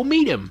 Let's go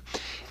meet him.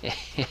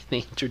 And they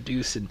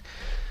introduce, and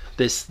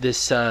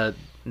this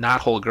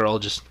not whole girl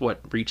just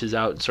reaches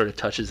out and sort of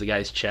touches the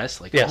guy's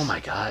chest. Like, oh my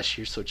gosh,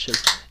 you're so chill.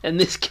 And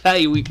this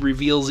guy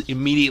reveals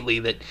immediately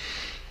that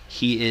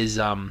he is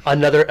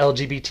another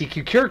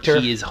LGBTQ character.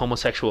 He is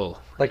homosexual,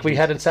 like we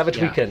had in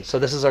Savage Weekend. So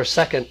this is our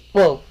second.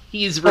 Well,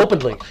 he's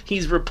openly.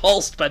 He's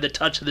repulsed by the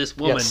touch of this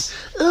woman. Yes.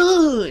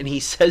 Ugh, and he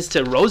says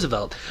to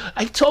Roosevelt,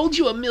 "I've told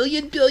you a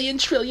million, billion,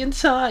 trillion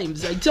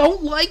times. I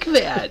don't like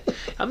that.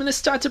 I'm gonna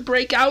start to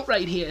break out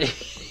right here.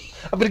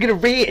 I'm gonna get a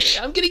rash.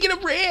 I'm gonna get a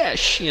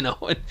rash.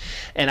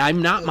 And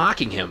I'm not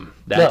mocking him.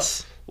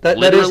 That's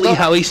literally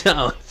how he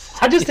sounds."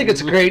 I just think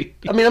it's great.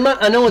 I mean,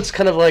 I know it's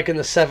kind of like in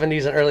the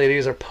 70s and early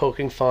 80s are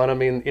poking fun. I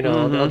mean, the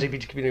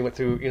LGBT community went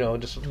through,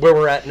 just where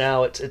we're at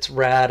now. It's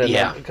rad, and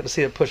I'm going to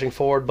see it pushing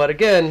forward. But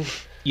again,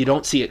 you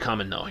don't see it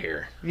coming though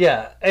here.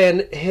 Yeah,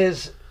 and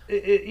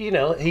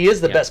he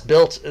is the best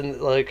built, and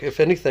like if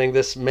anything,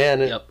 this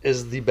man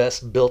is the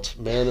best built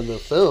man in the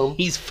film.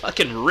 He's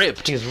fucking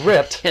ripped. He's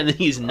ripped, and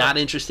he's not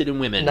interested in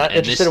women. Not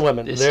interested in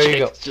women. There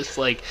you go. Just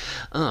like,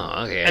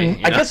 oh, okay.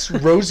 And I guess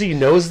Rosie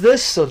knows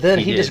this, so then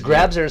he just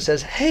grabs her and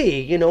says,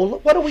 "Hey,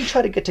 why don't we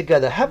try to get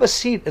together? Have a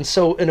seat." And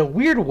so, in a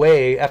weird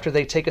way, after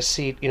they take a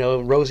seat,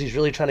 Rosie's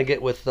really trying to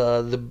get with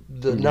the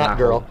not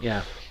girl.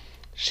 Yeah.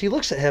 She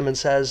looks at him and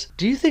says,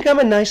 "Do you think I'm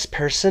a nice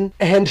person?"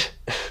 And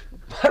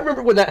I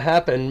remember when that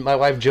happened, my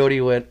wife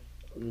Jody went,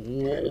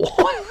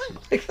 "What?"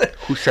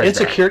 Who said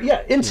insecurity?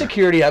 Yeah,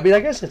 insecurity. Yeah. I mean, I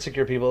guess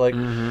insecure people like.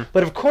 Mm-hmm.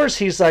 But of course,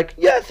 he's like,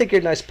 yeah, I think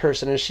you're a nice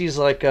person, and she's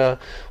like, well,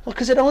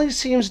 because it only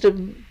seems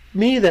to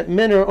me that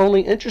men are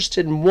only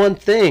interested in one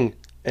thing,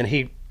 and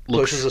he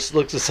looks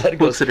aside, and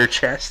goes, looks at her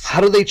chest.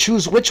 How do they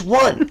choose which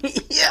one?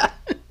 Yeah.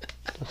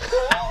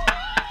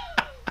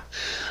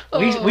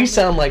 We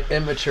sound like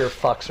immature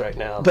fucks right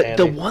now. But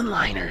Andy. the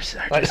one-liners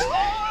are just...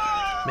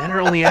 Men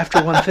are only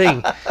after one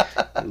thing.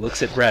 He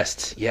looks at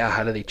breasts. Yeah,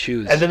 how do they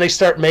choose? And then they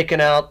start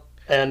making out,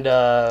 and...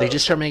 they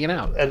just start making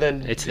out. And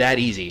then... It's that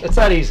easy. It's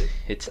that easy.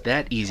 It's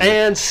that easy.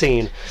 And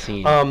scene.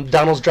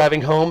 Donald's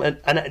driving home, and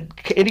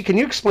Andy, can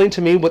you explain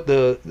to me what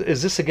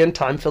is this again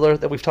time filler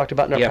that we've talked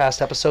about in our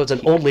past episodes? An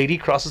old lady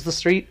crosses the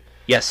street?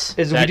 Yes.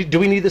 Do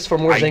we need this for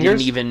more zingers? I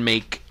didn't even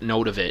make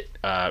note of it,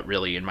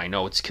 really, in my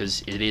notes,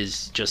 because it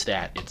is just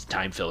that. It's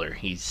time filler.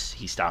 He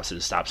stops at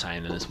a stop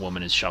sign, and this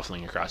woman is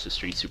shuffling across the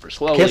street super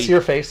slowly. Can't see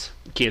her face.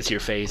 Can't see her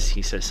face.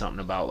 He says something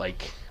about,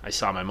 like, I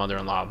saw my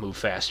mother-in-law move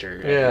faster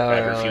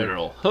at her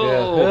funeral.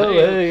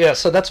 Yeah,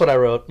 so that's what I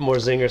wrote, more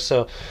zingers.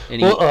 So,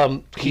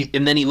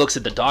 and then he looks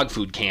at the dog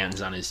food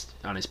cans on his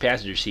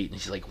passenger seat, and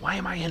he's like, why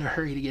am I in a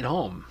hurry to get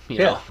home? You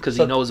know, because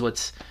he knows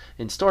what's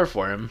in store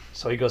for him.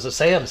 So he goes to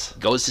Sam's.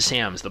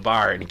 The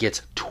bar, and he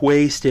gets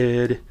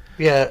twisted.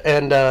 Yeah,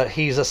 and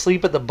he's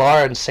asleep at the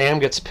bar, and Sam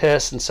gets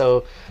pissed, and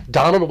so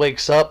Donald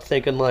wakes up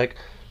thinking like,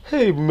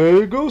 hey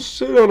man, go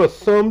sit on a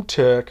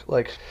thumbtack.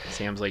 Like,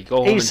 Sam's like, go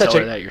home and tell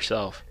her that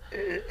yourself.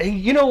 Hey,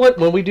 you know what?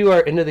 When we do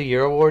our end of the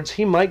year awards,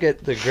 he might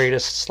get the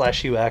greatest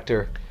 /you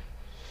actor.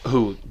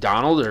 Who,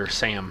 Donald or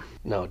Sam?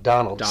 No,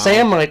 Donald.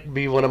 Sam might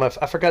be one of my...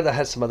 I forgot that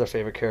has some other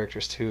favorite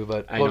characters too,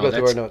 but we'll go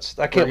through our notes.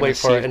 I can't wait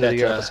for our end of the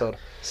year episode.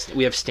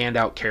 We have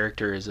standout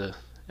character as a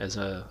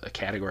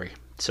category.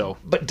 So,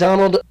 but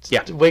Donald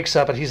wakes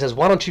up and he says,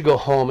 why don't you go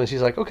home? And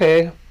she's like,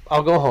 okay,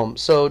 I'll go home.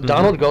 So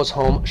Donald goes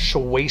home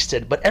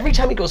wasted. But every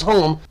time he goes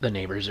home, the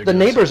neighbors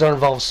are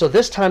involved. So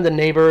this time the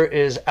neighbor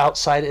is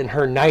outside in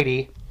her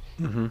nightie,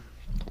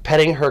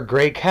 petting her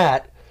gray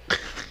cat.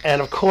 And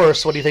of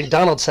course, what do you think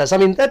Donald says? I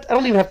mean, I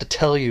don't even have to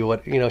tell you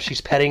what, she's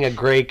petting a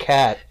gray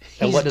cat.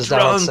 And what does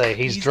Donald say?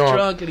 He's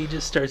drunk. And he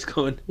just starts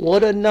going,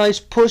 what a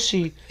nice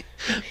pussy.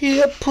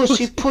 Yeah,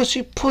 pussy,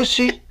 pussy,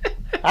 pussy.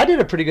 I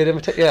did a pretty good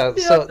imitation. Yeah,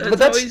 so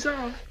that's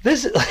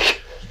this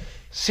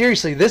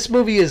seriously, this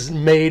movie is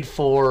made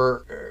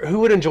for who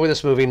would enjoy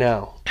this movie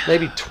now?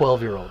 Maybe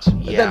 12-year-olds.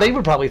 Yeah. They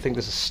would probably think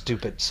this is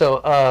stupid. So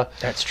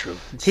that's true.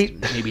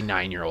 Maybe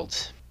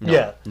 9-year-olds.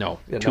 No,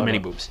 too many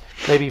boobs.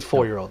 Maybe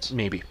 4-year-olds.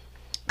 Maybe.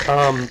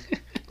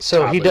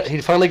 So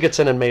he finally gets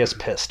in and May is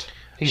pissed.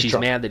 She's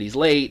mad that he's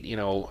late.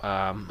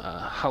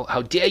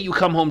 How dare you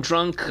come home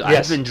drunk?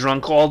 I've been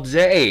drunk all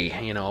day.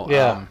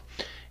 Yeah.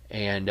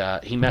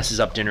 And he messes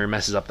up dinner,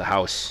 messes up the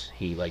house.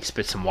 He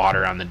spits some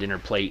water on the dinner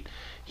plate.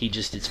 He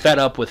just is fed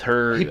up with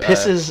her. He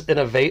pisses in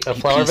a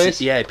flower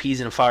vase? Yeah, he pees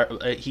in a flower.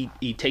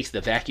 He takes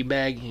the vacuum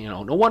bag.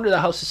 No wonder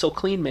the house is so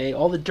clean, May.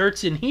 All the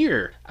dirt's in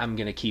here. I'm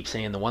going to keep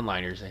saying the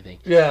one-liners, I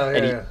think. Yeah.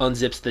 And he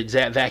unzips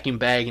the vacuum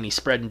bag, and he's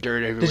spreading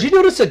dirt everywhere. Did you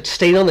notice a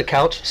stain on the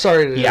couch?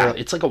 Sorry.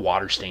 It's like a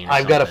water stain or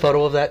I've got a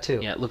photo of that,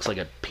 too. Yeah, it looks like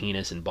a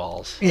penis and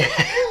balls. Yeah.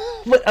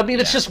 But, I mean,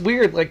 it's just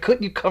weird.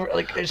 Couldn't you cover...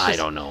 it's just, I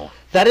don't know.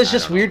 That is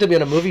just weird to be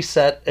on a movie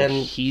set, and...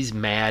 He's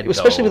mad,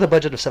 especially with a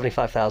budget of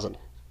 $75,000.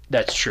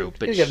 That's true,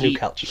 but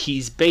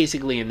he's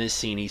basically in this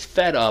scene, he's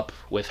fed up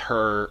with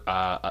her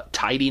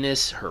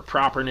tidiness, her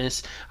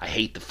properness. I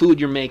hate the food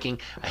you're making.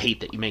 I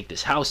hate that you make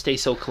this house stay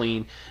so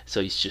clean. So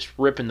he's just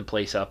ripping the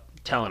place up,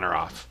 telling her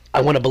off.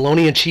 I want a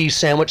bologna and cheese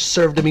sandwich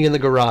served to me in the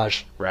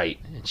garage. Right,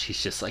 and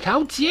she's just like,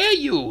 how dare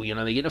you?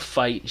 They get in a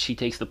fight, and she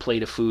takes the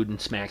plate of food and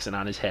smacks it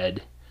on his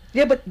head.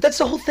 Yeah, but that's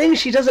the whole thing.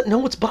 She doesn't know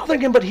what's bothering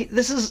him, but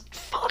this is...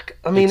 Fuck.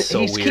 I mean,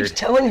 he keeps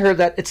telling her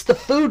that it's the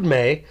food,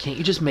 May. Can't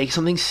you just make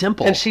something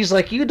simple? And she's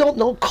like, you don't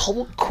know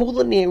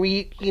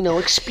culinary,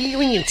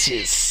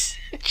 experiences.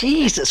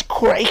 Jesus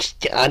Christ,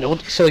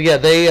 Donald. So, yeah,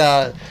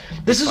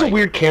 this is a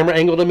weird camera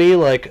angle to me.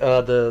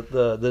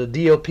 The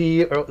DOP,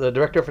 or the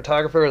director of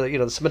photography, or the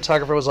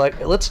cinematographer was like,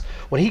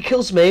 when he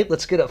kills May,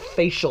 let's get a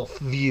facial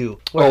view.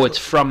 It's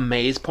from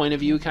May's point of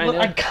view, kind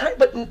of?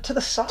 But to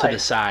the side. To the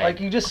side.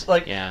 You just,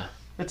 Yeah.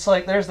 It's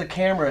like there's the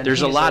camera. And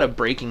there's a lot of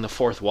breaking the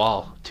fourth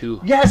wall too.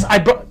 Yes,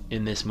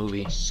 in this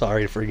movie.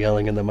 Sorry for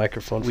yelling in the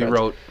microphone. We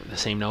wrote the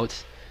same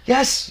notes.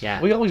 Yes.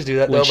 Yeah. We always do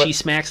that. When she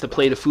smacks the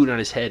plate of food on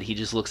his head, he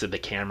just looks at the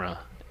camera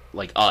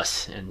like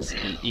us, and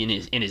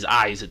in his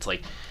eyes, it's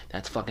like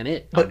that's fucking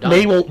it. But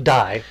May won't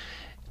die.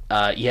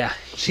 Yeah.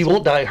 She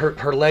won't die.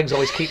 Her legs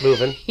always keep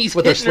moving. He's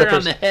with her slippers. Her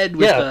on the head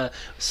with a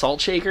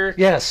salt shaker.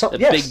 Yeah,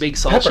 big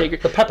salt shaker.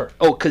 The pepper.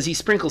 Oh, because he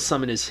sprinkles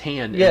some in his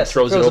hand and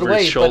throws it over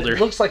his shoulder. But it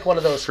looks like one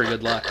of those for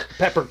good luck.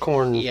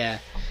 Peppercorn. Yeah.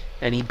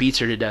 And he beats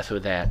her to death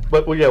with that.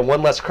 But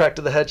one last crack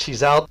to the head.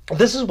 She's out.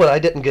 This is what I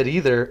didn't get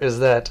either, is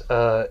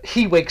that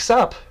he wakes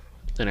up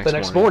the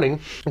next morning,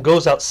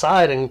 goes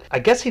outside, and I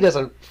guess he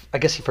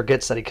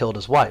forgets that he killed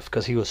his wife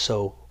because he was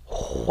so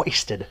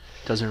wasted.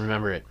 Doesn't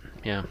remember it.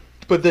 Yeah.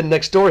 But then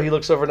he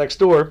looks over next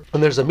door,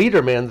 and there's a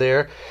meter man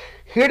there.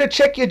 here to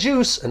check your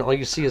juice. And all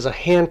you see is a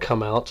hand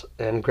come out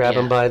and grab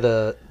him by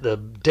the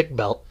dick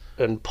belt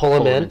and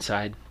pull him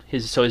inside.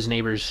 His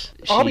neighbors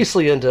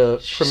obviously into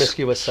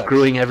promiscuous sex.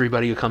 Screwing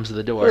everybody who comes to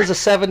the door. It was a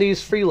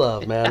 70s free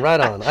love, man. Right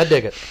on. I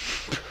dig it.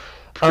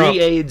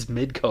 Pre-AIDS,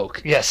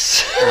 mid-coke.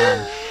 Yes.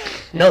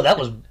 No, that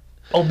was...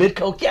 Oh,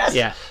 mid-coke, yes.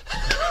 Yeah.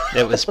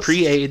 It was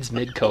pre-AIDS,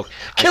 mid-coke.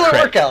 Killer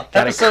workout,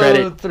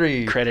 episode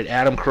 3. Credit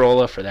Adam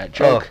Carolla for that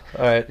joke.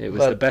 Oh, all right. It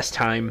was the best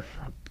time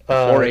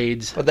before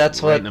AIDS, but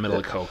that's right in the middle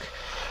of coke.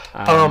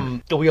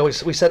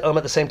 We said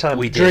at the same time.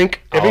 We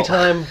drink every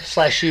time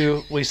 /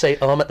 you. We say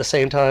at the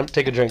same time.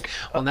 Take a drink.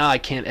 Well, now I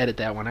can't edit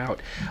that one out.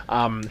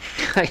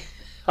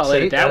 I'll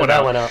edit that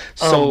one out.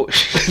 So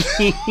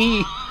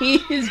he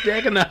is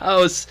back in the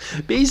house,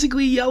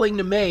 basically yelling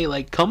to May,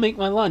 like, "Come make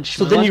my lunch."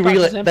 So then you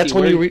realize that's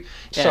when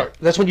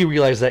that's when you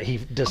realize that he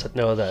doesn't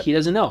know that. He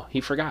doesn't know.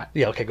 He forgot.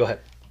 Yeah. Okay. Go ahead.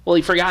 Well,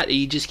 he forgot.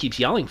 He just keeps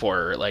yelling for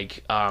her,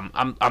 like,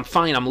 "I'm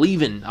fine. I'm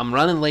leaving. I'm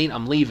running late.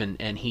 I'm leaving."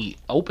 And he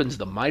opens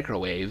the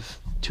microwave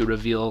to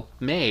reveal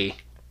May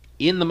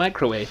in the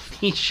microwave.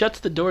 He shuts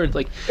the door and,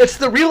 like, it's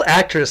the real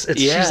actress.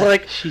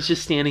 She's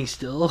just standing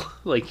still,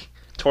 like,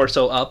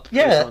 torso up.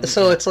 Yeah.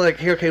 So it's like,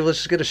 here, okay, let's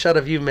just get a shot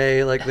of you,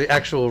 May, like the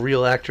actual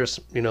real actress.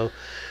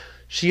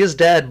 She is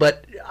dead,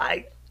 but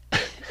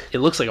it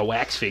looks like a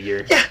wax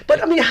figure. Yeah,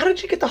 but I mean, how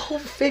did you get the whole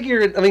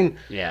figure? I mean,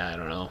 yeah, I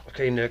don't know.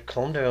 Okay, Nick,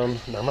 calm down.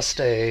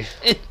 Namaste.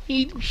 And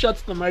he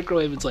shuts the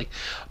microwave. It's like,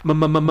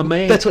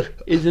 May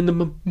is in the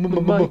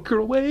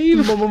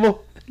microwave.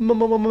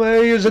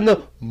 May is in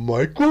the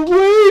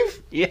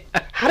microwave. Yeah.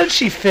 How did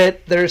she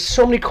fit? There's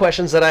so many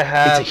questions that I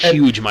have. It's a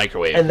huge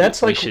microwave, and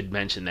that's we should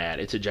mention that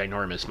it's a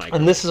ginormous microwave.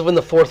 And this is when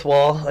the fourth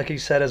wall, like you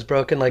said, is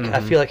broken. Like I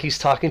feel like he's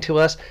talking to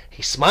us.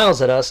 He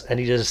smiles at us, and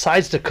he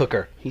decides to cook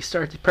her. He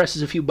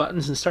presses a few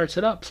buttons and starts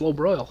it up, slow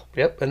broil.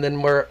 Yep, and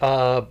then we're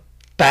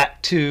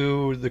back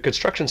to the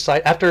construction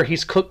site after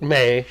he's cooked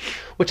May,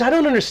 which I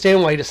don't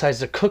understand why he decides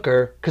to cook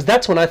her, because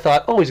that's when I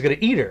thought, oh, he's gonna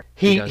eat her.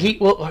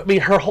 Well, I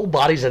mean, her whole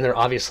body's in there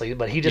obviously,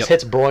 but he just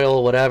hits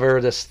broil, whatever,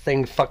 this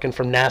thing fucking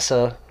from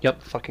NASA.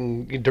 Yep.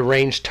 Fucking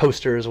deranged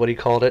toaster is what he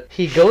called it.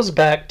 He goes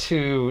back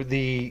to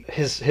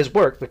his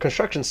work, the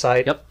construction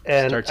site. Yep.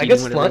 And starts I eating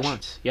guess whatever lunch. He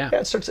wants. Yeah. Yeah.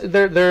 It starts.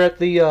 They're at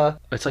the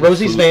it's like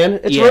Rosie's van.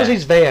 It's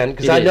Rosie's van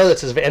because I know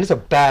that's his van. It's a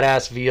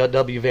badass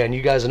VW van.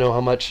 You guys know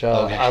how much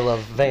I love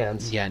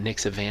vans. Yeah,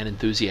 Nick's a van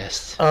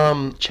enthusiast.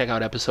 Check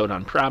out episode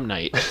on prom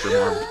night for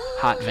more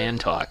hot van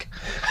talk.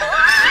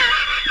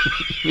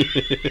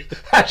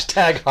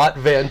 Hashtag hot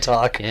van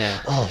talk.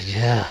 Yeah. Oh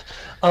yeah.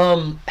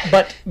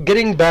 But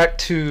getting back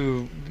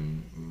to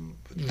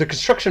the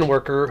construction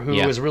worker who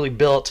is really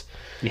built,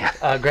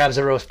 grabs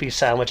a roast beef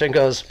sandwich and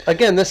goes,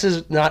 again, this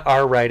is not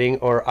our writing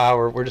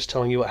or we're just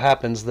telling you what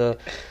happens.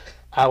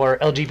 Our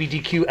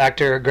LGBTQ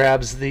actor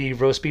grabs the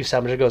roast beef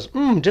sandwich and goes,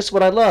 just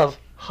what I love.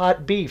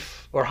 Hot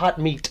beef or hot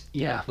meat.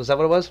 Yeah. Was that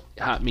what it was?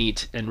 Hot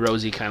meat. And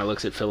Rosie kind of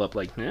looks at Philip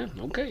like,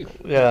 okay.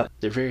 Yeah.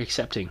 They're very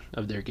accepting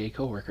of their gay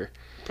coworker.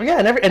 Yeah,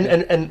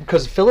 and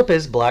because Philip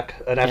is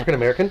black, an African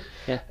American.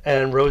 Yeah.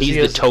 And Rosie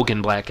is the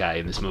token black guy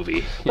in this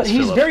movie. But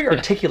he's very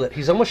articulate.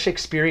 He's almost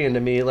Shakespearean to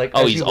me. Like,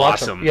 he's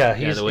awesome. Yeah,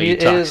 he's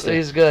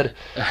good.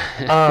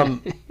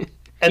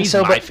 And he's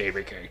my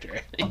favorite character,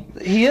 I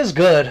think. He is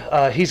good.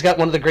 He's got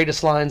one of the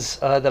greatest lines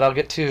that I'll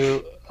get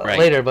to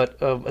later, but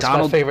it's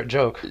my favorite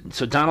joke.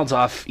 So Donald's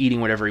off eating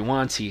whatever he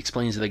wants. He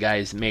explains to the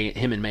guys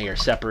him and May are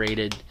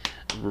separated.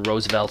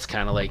 Roosevelt's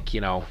kind of like,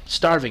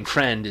 starving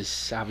friend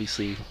is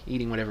obviously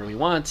eating whatever he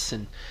wants.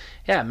 And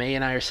yeah, May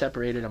and I are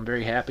separated. I'm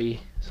very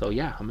happy. So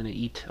yeah, I'm going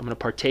to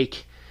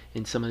partake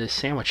in some of this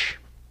sandwich.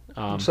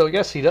 So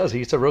yes, he does.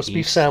 He eats a roast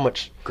beef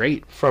sandwich.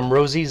 Great. From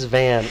Rosie's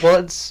van. Well,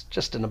 it's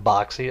just in a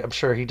box. I'm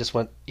sure he just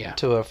went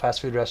to a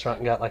fast food restaurant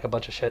and got like a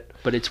bunch of shit.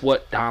 But it's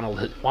what Donald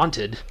had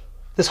wanted.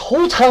 This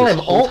whole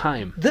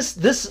time. This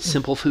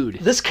simple food.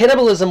 This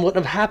cannibalism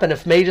wouldn't have happened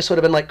if May just would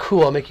have been like,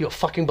 cool, I'll make you a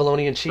fucking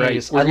bologna and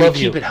cheese. Right. I love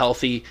you. Keep it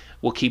healthy.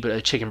 We'll keep it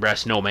a chicken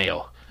breast, no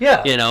mayo.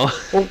 Yeah.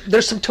 Well,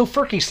 there's some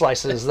tofurkey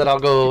slices that I'll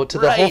go to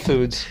the Whole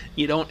Foods.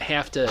 You don't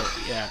have to,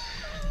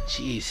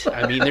 Jeez.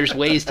 I mean, there's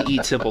ways to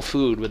eat simple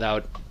food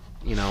without,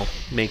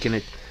 making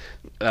it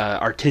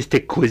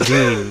artistic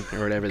cuisine or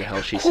whatever the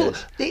hell she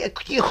says.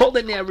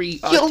 Culinary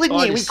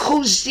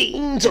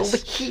cuisines over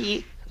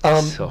here.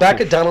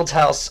 Back at Donald's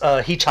house,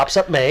 he chops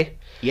up May.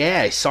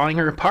 Yeah, he's sawing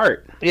her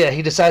apart. Yeah,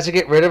 he decides to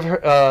get rid of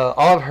her,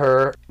 all of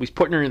her. He's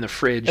putting her in the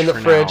fridge.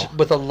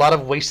 With a lot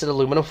of wasted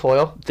aluminum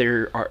foil.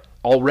 There are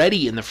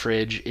already in the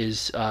fridge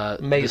is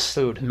May's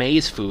food.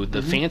 May's food,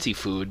 the fancy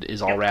food,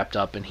 is all wrapped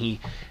up, and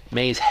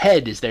May's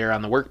head is there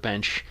on the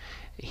workbench.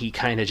 He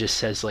kind of just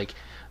says like,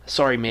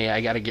 "Sorry, May, I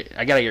gotta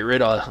get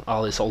rid of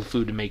all this old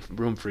food to make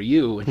room for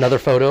you." Another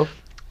photo.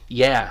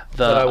 Yeah,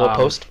 that I will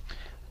post.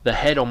 The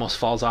head almost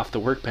falls off the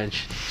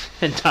workbench,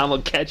 and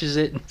Donald catches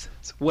it and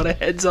says, "What a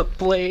heads-up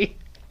play!"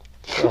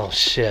 Oh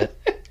shit!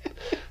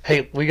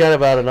 Hey, we got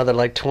about another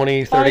like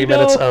 20, 30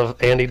 minutes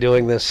of Andy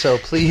doing this, so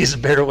please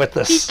bear with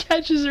us. He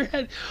catches her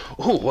head.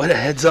 Oh, what a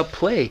heads-up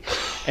play.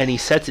 And he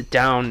sets it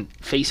down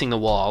facing the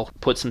wall,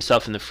 puts some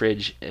stuff in the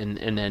fridge, and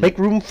then... Make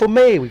room for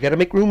May. We got to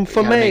make room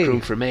for May. Make room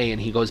for May, and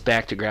he goes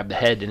back to grab the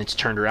head, and it's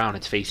turned around.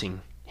 It's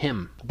facing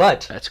him.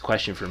 But... That's a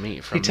question for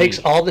me. He takes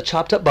all the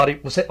chopped up body...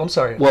 I'm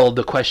sorry. Well,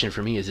 the question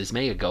for me is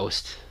May a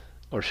ghost?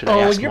 Or should I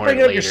ask you're more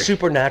bringing later? up your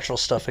supernatural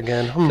stuff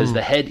again. Because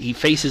the head, he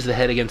faces the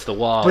head against the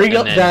wall. Bring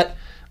up that...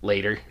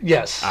 Later?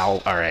 Yes.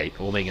 All right.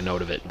 We'll make a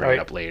note of it. Bring it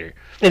up later.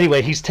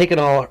 Anyway, he's taken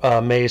all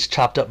May's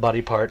chopped up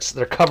body parts.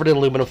 They're covered in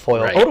aluminum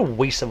foil. Right. What a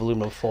waste of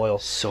aluminum foil.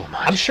 So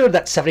much. I'm sure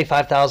that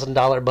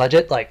 $75,000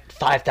 budget, like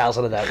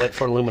 $5,000 of that went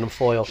for aluminum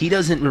foil. He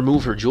doesn't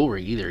remove her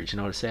jewelry either. Did you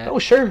notice that? Oh,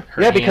 sure.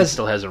 Her hand because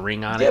still has a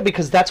ring on it. Yeah,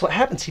 because that's what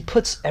happens. He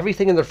puts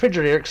everything in the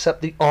refrigerator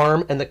except the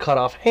arm and the cut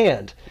off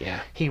hand.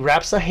 Yeah. He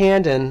wraps the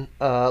hand in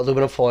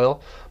aluminum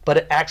foil, but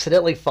it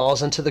accidentally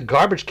falls into the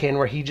garbage can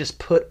where he just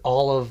put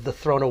all of the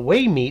thrown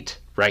away meat.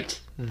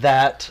 Right.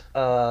 That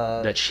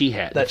she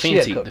had. That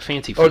the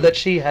fancy food. Or that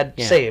she had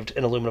saved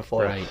in aluminum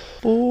foil. Right.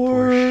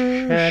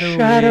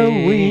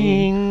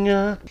 Foreshadowing.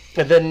 And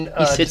then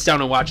he sits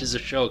down and watches a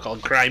show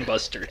called Crime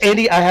Busters.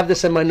 Andy, I have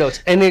this in my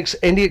notes. Andy,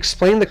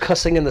 explain the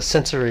cussing and the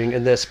censoring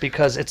in this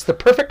because it's the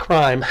perfect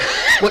crime.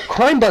 What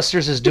Crime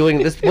Busters is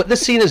doing, what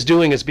this scene is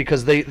doing is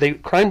because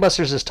Crime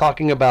Busters is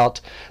talking about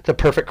the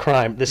perfect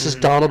crime. This is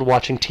Donald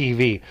watching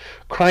TV.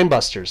 Crime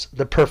Busters,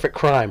 the perfect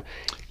crime.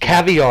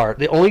 Caviar.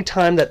 The only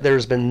time that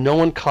there's been no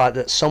one caught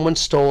that someone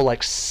stole like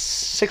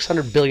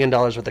 $600 billion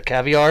worth of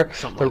caviar.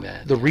 Something like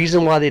that. The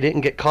reason why they didn't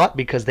get caught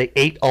because they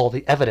ate all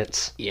the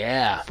evidence.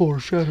 Yeah.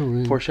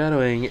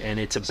 Foreshadowing. And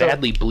it's a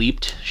badly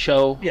bleeped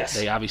show. Yes.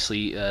 They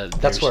obviously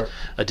That's there's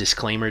a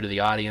disclaimer to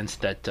the audience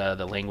that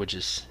the language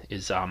is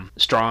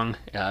strong,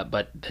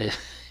 but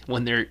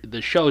when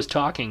the show is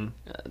talking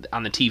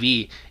on the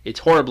TV, it's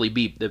horribly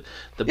beeped. The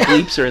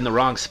bleeps are in the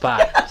wrong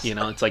spot. You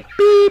know, it's like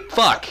beep,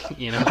 fuck.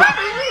 You know,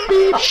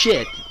 beep,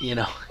 shit. You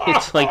know,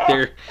 it's like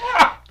they're.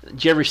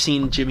 Did you ever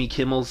seen Jimmy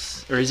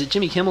Kimmel's, or is it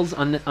Jimmy Kimmel's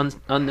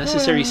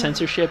unnecessary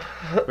censorship,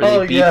 where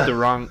they beep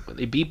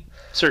they beep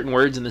certain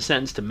words in the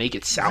sentence to make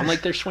it sound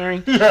like they're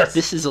swearing? Yes.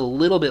 This is a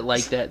little bit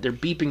like that. They're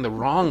beeping the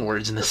wrong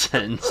words in the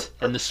sentence,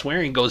 and the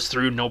swearing goes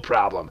through no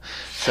problem.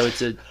 So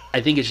I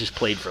think it's just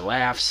played for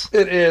laughs.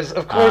 It is.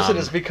 Of course it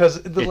is,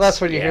 because the last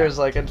one you hear is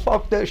like, and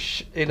fuck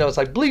this it's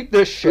like, bleep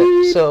this shit.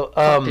 Beep, so,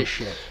 fuck this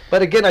shit.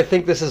 But again, I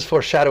think this is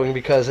foreshadowing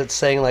because it's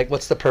saying, like,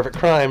 what's the perfect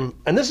crime?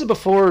 And this is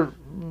before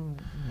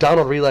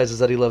Donald realizes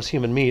that he loves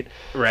human meat.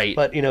 Right.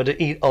 But,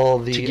 to eat all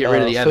the to get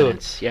rid of the food.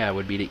 evidence. Yeah, it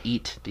would be to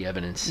eat the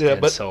evidence. Yeah,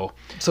 and but so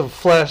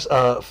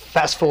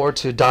fast forward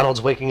to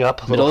Donald's waking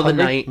up. Middle of the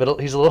night.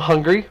 He's a little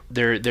hungry.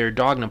 Their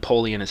dog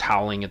Napoleon is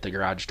howling at the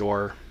garage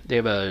door. They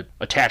have a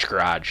attached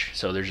garage,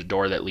 so there's a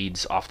door that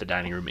leads off the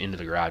dining room into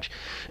the garage.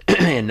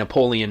 And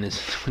Napoleon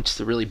is just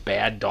a really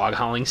bad dog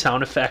howling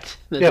sound effect.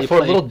 Yeah, for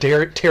a little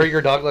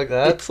terrier dog like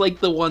that. It's like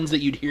the ones that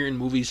you'd hear in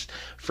movies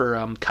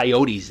for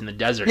coyotes in the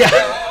desert. Yeah.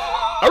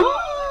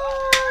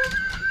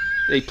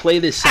 They play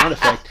this sound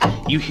effect.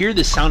 You hear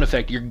this sound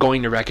effect, you're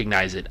going to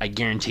recognize it. I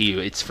guarantee you.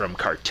 It's from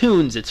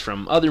cartoons. It's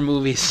from other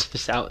movies.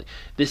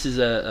 This is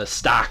a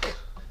stock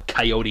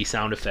coyote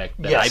sound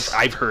effect that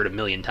I've heard a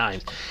million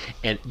times.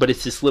 But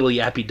it's this little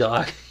yappy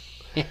dog.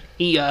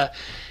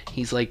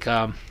 He's like,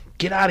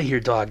 get out of here,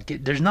 dog.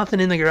 There's nothing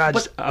in the garage.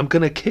 But I'm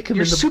gonna kick him.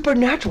 You're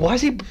supernatural. Why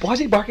is he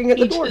barking at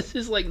the door? This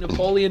is like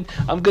Napoleon.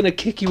 I'm gonna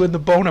kick you in the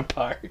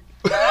Bonaparte.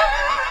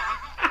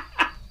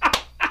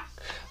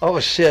 Oh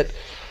shit.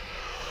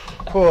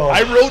 Oh.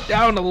 I wrote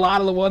down a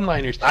lot of the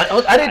one-liners.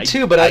 I did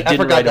too, but I didn't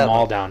forgot write that them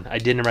all down. I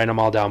didn't write them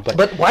all down.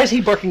 But why is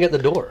he barking at the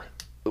door?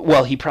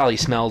 Well, he probably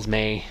smells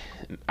May.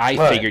 I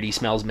figured he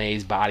smells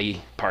May's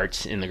body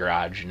parts in the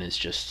garage, and it's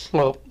just.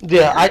 Well,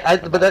 yeah,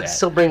 but that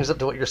still brings up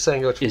to what you're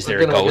saying. Which is there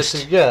a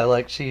ghost? Yeah,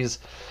 like she's.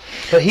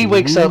 But he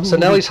wakes up, so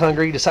now he's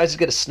hungry. He decides to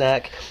get a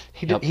snack.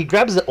 He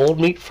grabs the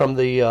old meat from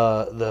the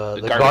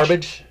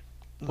garbage.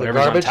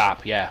 Whatever's on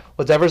top, yeah.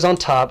 Whatever's on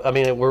top. I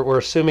mean, we're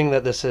assuming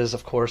that this is,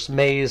 of course,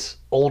 May's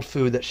old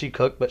food that she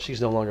cooked, but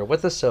she's no longer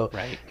with us. So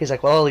he's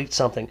like, well, I'll eat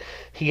something.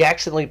 He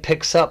accidentally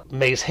picks up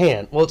May's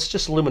hand. Well, it's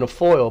just aluminum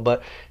foil,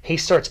 but he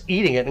starts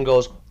eating it and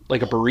goes...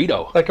 Like a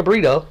burrito. Like a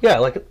burrito. Yeah,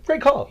 like a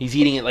great call. He's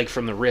eating it like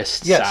from the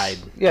wrist side.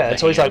 Yeah, and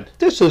so he's like,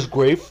 this is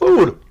great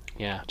food.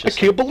 Yeah. I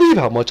can't believe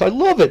how much I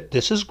love it.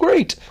 This is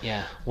great.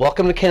 Yeah.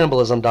 Welcome to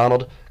cannibalism,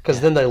 Donald. Because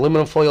then the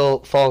aluminum foil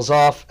falls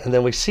off, and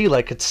then we see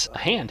like it's a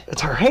hand.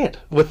 It's her hand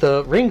with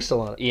the ring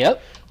still on it.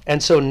 Yep.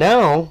 And so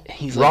now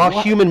raw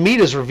human meat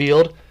is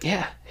revealed.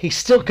 Yeah. He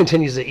still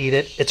continues to eat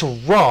it. It's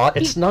raw.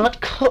 It's not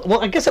cooked.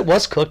 Well, I guess it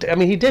was cooked. I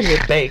mean, he did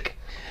hit bake.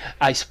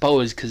 I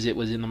suppose because it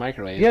was in the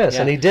microwave. Yes,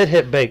 and he did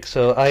hit bake.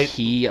 So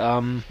he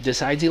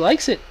decides he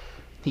likes it.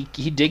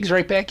 He digs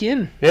right back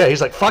in. Yeah, he's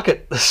like, fuck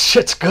it. This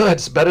shit's good.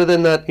 It's better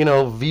than that,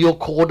 veal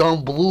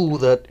cordon bleu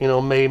that,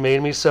 May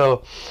made me.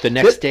 So the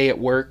next day at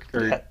work,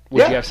 or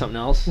would you have something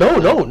else? No.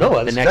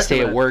 The next day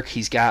at work,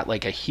 he's got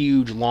like a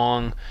huge,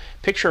 long,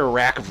 picture a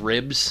rack of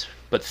ribs,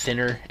 but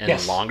thinner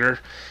and longer.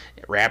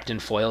 wrapped in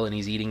foil, and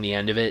he's eating the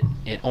end of it.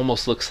 It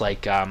almost looks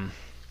like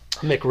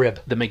McRib.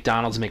 the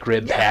McDonald's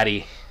McRib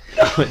patty,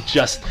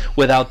 just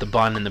without the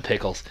bun and the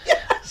pickles.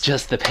 Yes.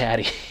 Just the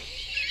patty.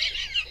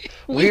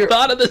 We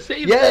thought of the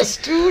same thing. Yes,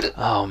 dude.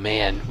 Oh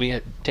man, we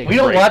had to take. We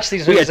a break. don't watch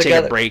these. We had to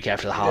together. take a break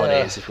after the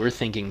holidays if we're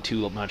thinking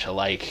too much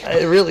alike.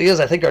 It really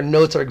is. I think our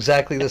notes are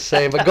exactly the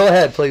same. But go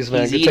ahead, please,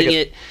 man. He's eating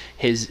it.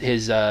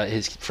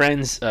 His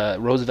friends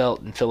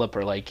Roosevelt and Philip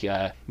are like,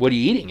 "What are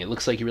you eating? It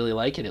looks like you really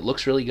like it. It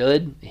looks really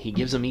good." He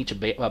gives them each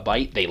a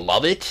bite. They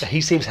love it.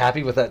 He seems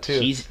happy with that too.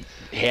 He's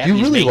happy. You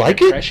He's really making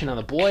like an it? impression on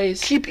the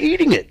boys. Keep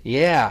eating it.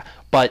 Yeah.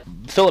 But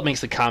Philip makes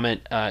the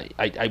comment,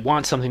 I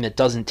want something that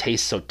doesn't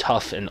taste so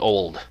tough and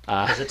old.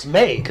 Because it's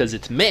May. Because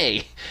it's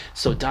May.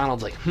 So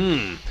Donald's like,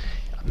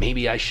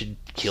 maybe I should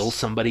kill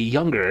somebody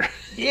younger.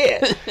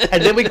 Yeah.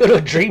 And then we go to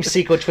a dream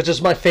sequence, which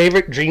is my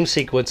favorite dream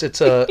sequence. It's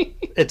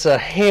a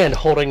hand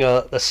holding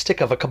a stick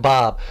of a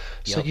kebab.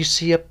 So you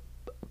see a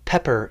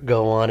pepper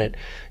go on it.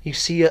 You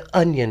see an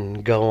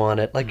onion go on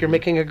it, like you're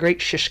making a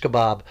great shish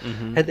kebab.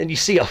 And then you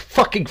see a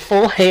fucking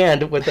full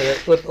hand with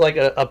like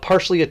a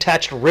partially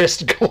attached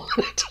wrist go on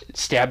it. It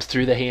stabs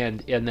through the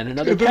hand, and then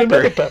another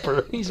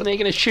pepper. He's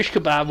making a shish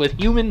kebab with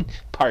human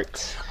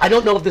parts. I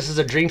don't know if this is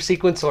a dream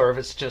sequence or if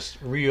it's just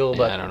real,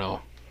 but I don't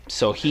know.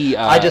 So he...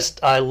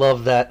 I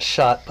love that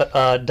shot.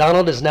 But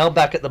Donald is now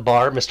back at the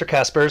bar, Mr.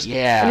 Casper's.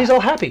 Yeah. And he's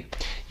all happy.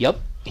 Yep.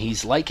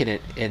 He's liking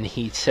it, and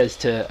he says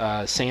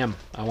to Sam,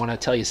 I want to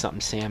tell you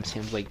something, Sam.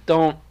 Sam's like,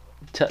 don't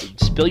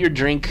spill your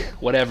drink,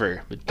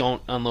 whatever, but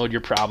don't unload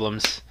your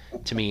problems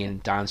to me.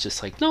 And Don's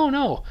just like, no,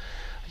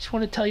 I just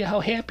want to tell you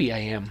how happy I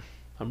am.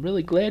 I'm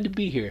really glad to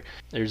be here.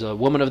 There's a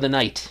woman of the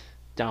night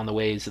down the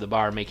ways of the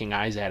bar making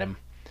eyes at him,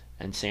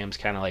 and Sam's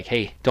kind of like,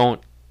 hey,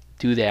 don't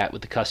do that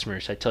with the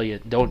customers. I tell you,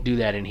 don't do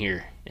that in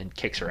here, and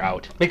kicks her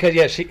out.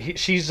 Because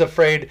she's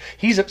afraid.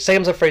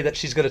 Sam's afraid that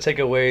she's going to take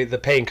away the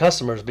paying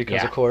customers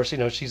because of course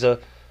she's a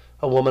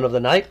woman of the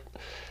night.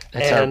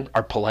 That's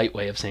our polite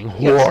way of saying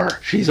whore. Yes.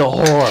 She's a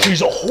whore.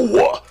 She's a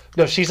whore.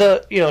 No,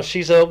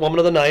 she's a woman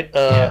of the night.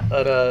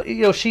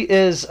 She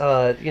is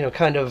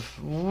kind of.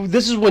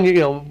 This is when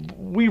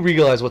we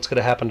realize what's going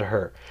to happen to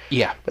her.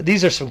 Yeah. But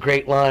these are some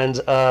great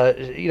lines.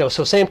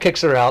 So Sam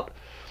kicks her out.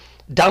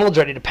 Donald's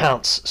ready to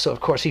pounce, so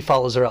of course he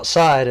follows her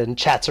outside and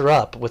chats her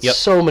up with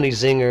so many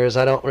zingers.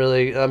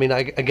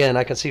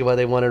 I can see why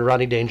they wanted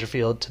Rodney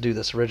Dangerfield to do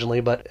this originally,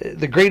 but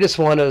the greatest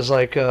one is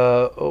like,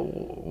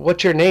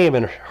 what's your name?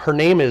 And her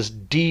name is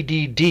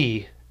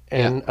DDD,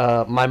 and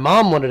my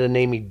mom wanted to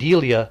name me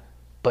Delia,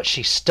 but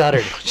she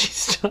stuttered.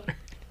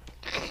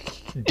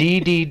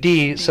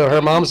 DDD, so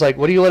her mom's like,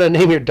 what do you want to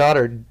name your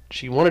daughter?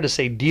 She wanted to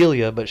say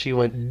Delia, but she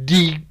went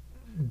D.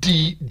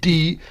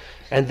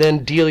 And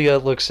then Delia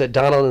looks at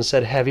Donald and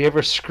said, have you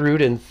ever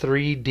screwed in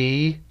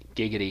 3D?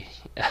 Giggity.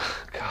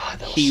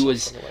 God,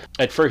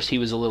 at first he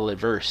was a little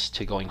adverse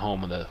to going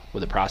home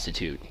with a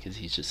prostitute because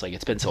he's just like,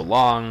 it's been so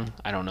long,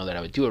 I don't know that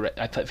I would do it.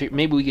 I thought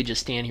maybe we could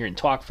just stand here and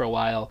talk for a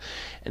while.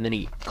 And then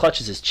he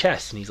clutches his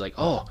chest and he's like,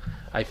 oh,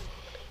 I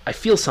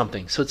feel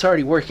something, so it's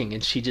already working.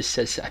 And she just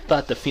says, I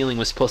thought the feeling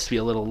was supposed to be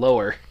a little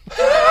lower.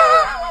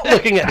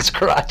 Looking at his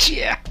crotch.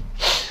 Yeah.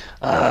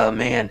 Oh,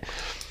 man.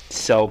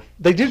 So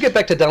they do get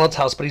back to Donald's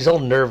house, but he's all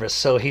nervous,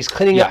 so he's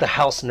cleaning up the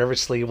house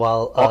nervously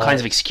while all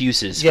kinds of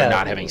excuses for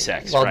not having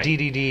sex. While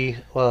DDD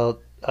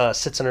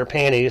sits in her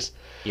panties.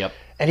 Yep.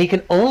 And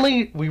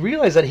we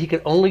realize that he can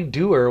only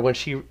do her when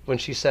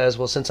she says,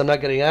 well, since I'm not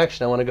getting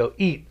action, I want to go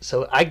eat.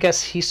 So I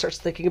guess he starts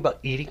thinking about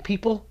eating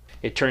people.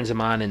 It turns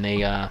him on, and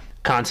they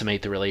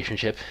consummate the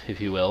relationship,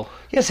 if you will.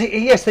 Yes,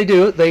 they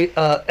do.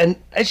 And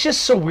it's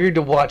just so weird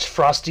to watch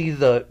Frosty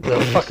the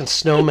fucking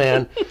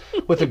snowman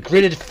with a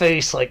gritted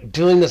face, like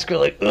doing this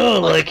girl,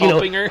 like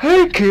her.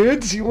 Hey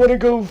kids, you want to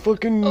go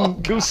fucking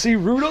go see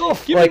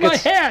Rudolph? Give me my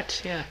hat.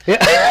 Yeah.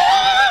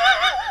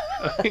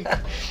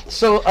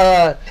 So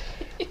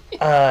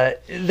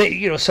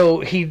so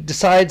he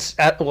decides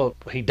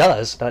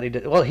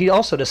he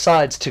also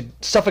decides to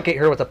suffocate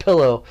her with a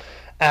pillow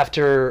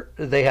after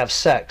they have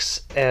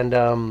sex, and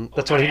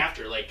that's what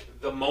after, like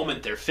the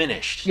moment they're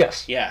finished.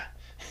 Yes. Yeah.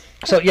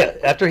 So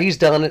after he's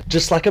done it,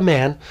 just like a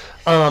man,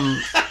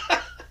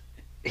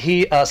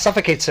 he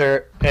suffocates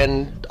her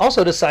and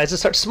also decides to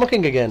start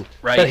smoking again.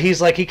 Right. But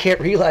he's like, he can't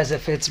realize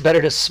if it's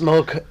better to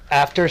smoke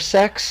after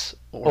sex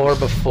or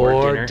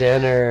before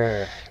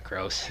dinner.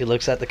 Gross. He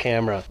looks at the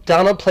camera.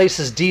 Donald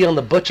places D on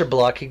the butcher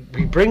block. He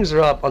brings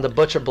her up on the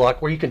butcher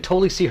block where you can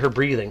totally see her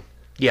breathing.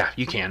 Yeah,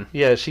 you can.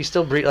 Yeah, she's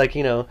still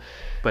breathing,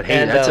 But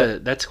hey,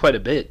 that's quite a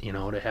bit,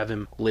 to have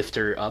him lift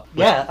her up.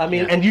 Yeah,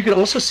 and you can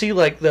also see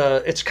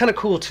it's kind of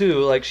cool too.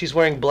 Like she's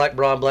wearing black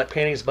bra and black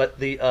panties, but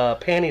the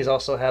panties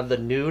also have the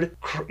nude,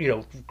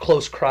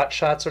 close crotch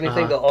shots or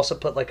anything. They'll also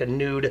put like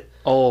another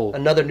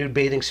nude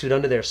bathing suit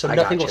under there, so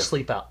nothing will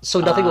sleep out. So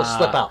nothing will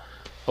slip out.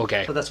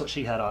 Okay. So that's what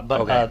she had on.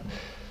 But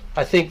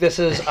I think this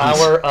is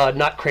our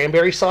not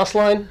cranberry sauce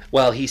line.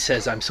 Well, he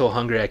says, "I'm so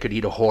hungry I could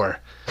eat a whore."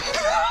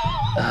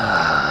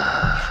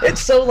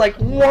 It's so like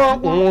wah,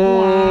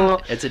 wah.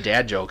 It's a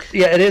dad joke.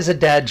 Yeah, it is a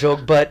dad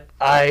joke, but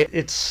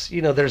it's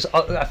there's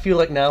I feel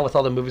like now with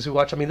all the movies we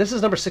watch, I mean, this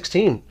is number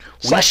 16.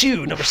 Slash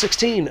you, number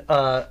 16.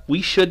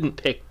 We shouldn't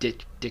pick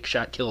Dick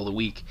Shot Kill of the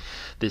Week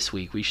this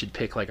week. We should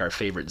pick like our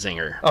favorite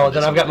zinger. Oh,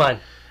 then I've got mine.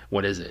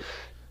 What is it?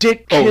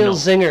 Dick Kill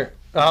Zinger.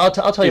 I'll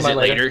tell you is mine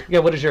it later. Yeah,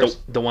 what is yours?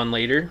 The one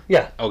later?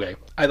 Yeah. Okay.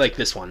 I like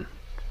this one.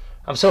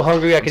 I'm so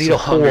hungry I could eat a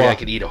whore. I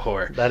could eat a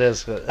whore. That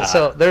is good.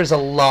 So there's a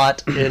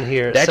lot in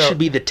here. That should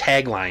be the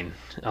tagline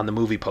on the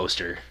movie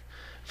poster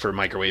for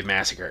Microwave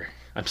Massacre.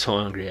 I'm so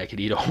hungry I could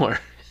eat a whore.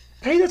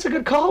 Hey, that's a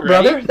good call,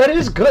 brother. Right? That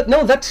is good.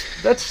 No, that's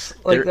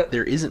like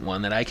there isn't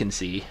one that I can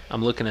see.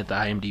 I'm looking at the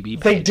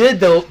IMDb page. They did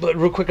though, but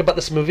real quick about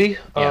this movie.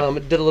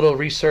 Did a little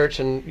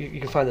research, and you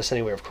can find this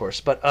anywhere, of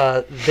course. But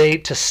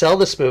to sell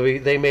this movie,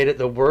 they made it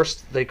the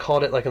worst. They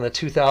called it like in the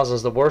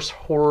 2000s the worst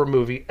horror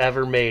movie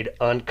ever made,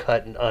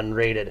 uncut and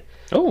unrated.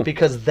 Oh,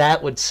 because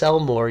that would sell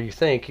more. You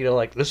think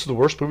like this is the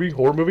worst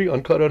horror movie,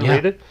 uncut,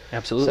 unrated. Yeah,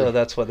 absolutely. So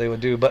that's what they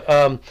would do. But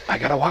I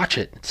gotta watch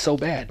it. It's so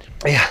bad.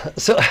 Yeah.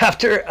 So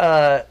after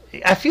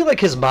I feel like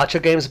his macho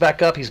game's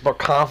back up. He's more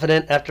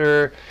confident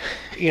after,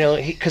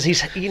 because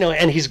he's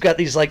and he's got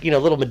these like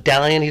little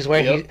medallion he's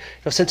wearing.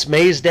 Yep. Since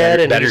May's dead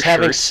and he's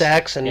having shirts.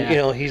 sex and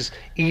he's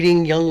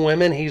eating young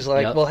women. He's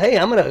like, well, hey,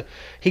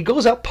 He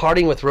goes out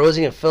partying with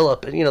Rosie and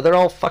Philip, and they're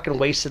all fucking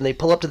wasted. And they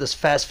pull up to this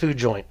fast food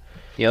joint.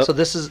 Yep.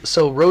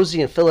 So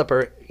Rosie and Philip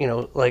are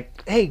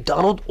like, hey,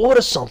 Donald,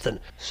 order something.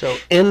 So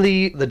in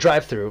the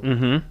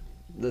drive-through,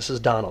 this is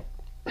Donald.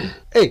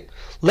 Hey,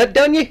 let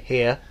down your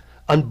hair,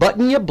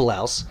 unbutton your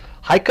blouse,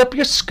 hike up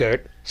your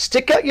skirt,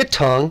 stick out your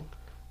tongue,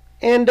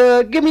 and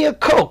give me a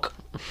Coke.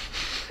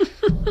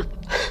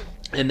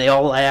 And they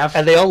all laugh.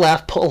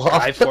 Pull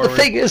off. But the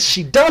thing is,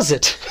 she does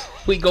it.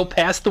 We go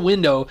past the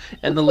window,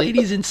 and the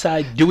lady's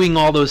inside doing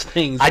all those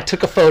things. I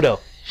took a photo.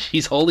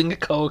 She's holding a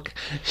Coke.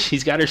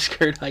 She's got her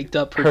skirt hiked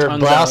up. Her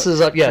blouse is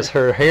up. Yes,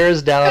 her hair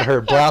is down.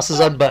 Her blouse is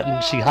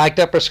unbuttoned. She hiked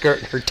up her skirt.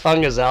 Her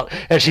tongue is out,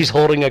 and she's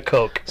holding a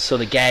Coke. So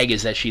the gag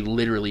is that she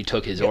literally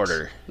took his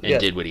order and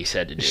did what he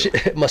said to do.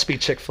 It must be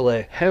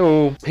Chick-fil-A.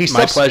 Hello.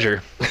 My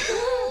pleasure.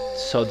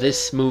 So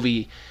this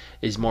movie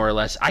is more or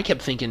less... I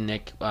kept thinking,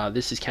 Nick,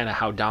 this is kind of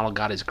how Donald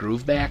got his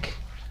groove back.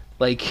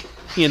 Like,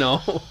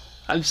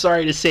 I'm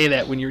sorry to say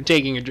that when you're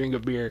taking a drink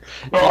of beer.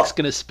 Nick's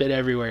going to spit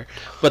everywhere.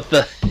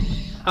 But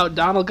how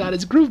Donald got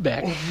his groove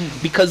back,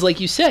 because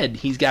like you said,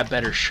 he's got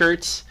better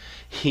shirts,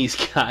 he's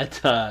got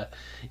the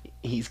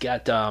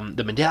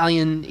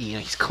medallion,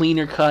 he's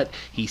cleaner cut,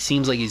 he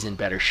seems like he's in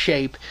better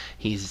shape,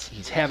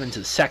 he's having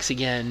some sex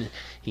again,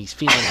 he's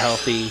feeling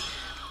healthy.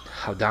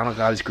 How Donald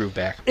got his groove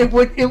back. It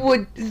would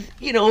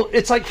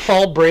it's like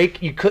Fall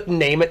Break. You couldn't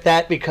name it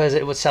that because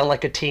it would sound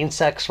like a teen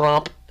sex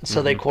romp,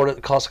 so they called it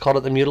the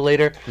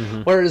Mutilator.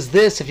 Whereas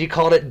this, if you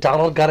called it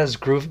Donald Got His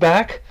Groove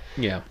Back,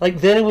 like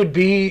then it would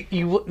be,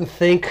 you wouldn't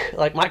think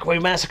like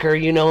Microwave Massacre,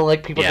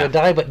 like people are gonna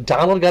die, but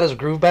Donald Got His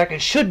Groove Back.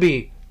 It should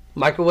be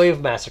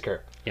Microwave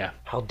Massacre. Yeah.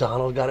 How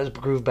Donald got his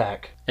groove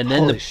back. And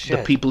then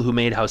the people who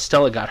made How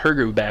Stella Got Her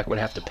Groove Back would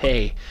have to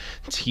pay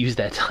to use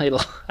that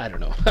title. I don't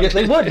know. Yeah,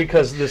 they would,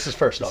 because this is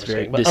first. This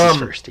is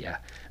first, yeah.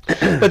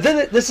 But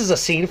then this is a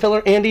scene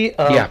filler, Andy.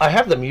 I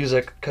have the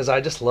music because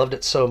I just loved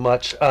it so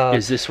much.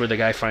 Is this where the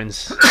guy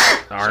finds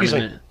arm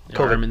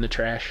in the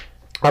trash?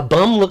 A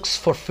bum looks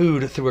for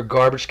food through a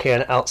garbage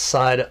can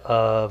outside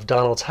of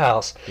Donald's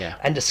house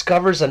and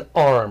discovers an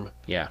arm.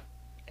 Yeah.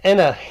 And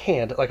a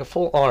hand, like a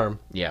full arm.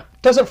 Yeah.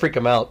 Doesn't freak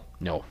him out.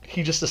 No.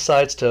 He just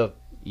decides to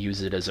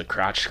use it as a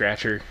crotch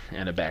scratcher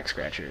and a back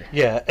scratcher.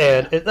 Yeah,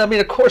 and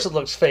of course it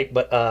looks fake,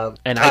 but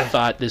and I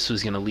thought this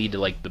was going to lead to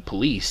like the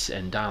police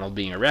and Donald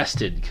being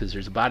arrested because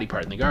there's a body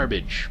part in the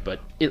garbage, but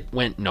it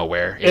went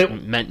nowhere.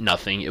 It meant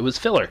nothing. It was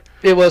filler.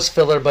 It was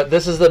filler, but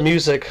this is the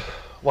music.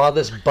 While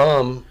this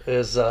bum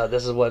is,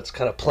 this is what's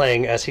kind of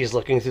playing as he's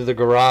looking through the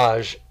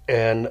garage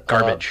and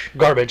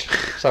garbage.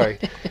 Sorry,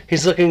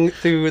 he's looking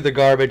through the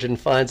garbage and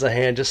finds a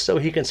hand just so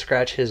he can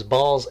scratch his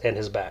balls and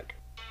his back.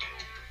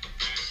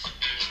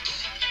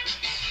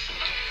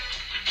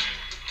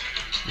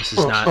 This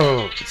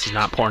is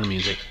not porn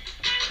music.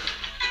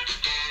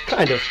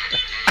 Kind of.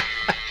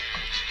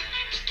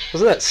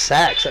 Wasn't that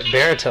sax, that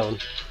baritone?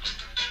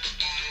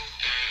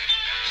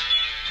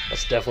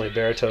 That's definitely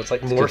baritone. It's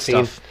like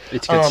morphine.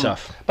 It's good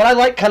stuff. But I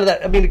like kind of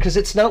that. I mean, because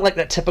it's not like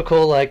that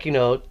typical, like,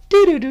 do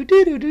do do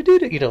do do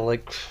do do,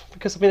 like,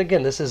 because I mean,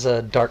 again, this is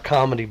a dark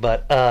comedy.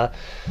 But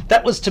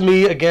that was, to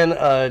me,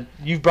 again,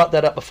 you've brought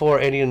that up before,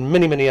 Andy, in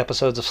many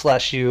episodes of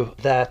Slash U.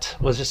 That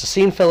was just a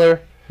scene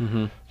filler.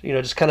 Mm-hmm.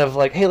 Just kind of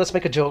like, hey, let's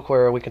make a joke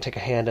where we can take a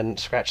hand and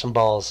scratch some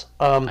balls.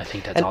 I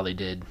think that's all they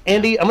did.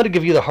 Andy, I'm going to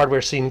give you the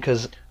hardware scene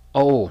because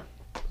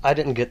I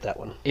didn't get that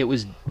one.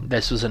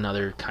 This was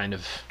another kind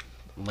of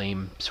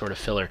lame sort of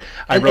filler.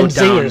 I wrote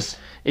down zingers.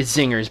 It's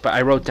zingers, but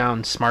I wrote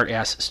down smart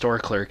ass store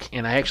clerk,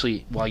 and I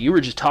actually, while you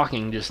were just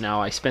talking just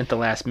now, I spent the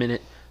last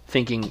minute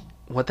thinking,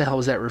 what the hell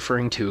was that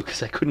referring to?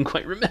 Because I couldn't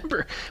quite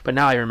remember. But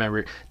now I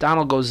remember.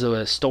 Donald goes to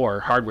a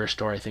hardware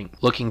store, I think,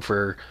 looking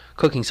for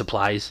cooking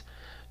supplies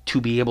to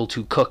be able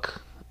to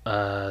cook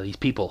these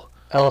people.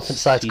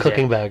 Elephant-sized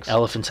cooking bags.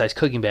 Elephant-sized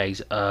cooking bags.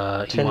 He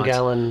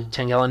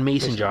 10-gallon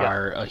mason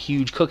jar, a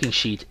huge cooking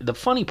sheet. The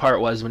funny part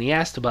was when he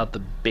asked about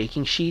the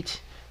baking sheet,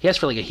 he asked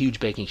for like a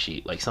huge baking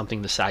sheet, like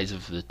something the size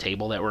of the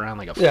table that we're on,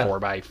 like a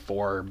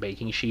 4x4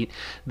 baking sheet.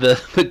 The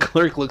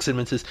clerk looks at him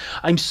and says,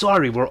 "I'm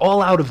sorry, we're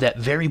all out of that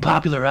very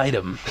popular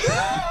item."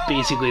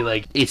 Basically,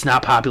 like, it's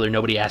not popular.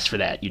 Nobody asked for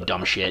that, you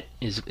dumb shit,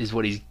 is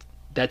what he's...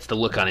 That's the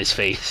look on his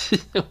face.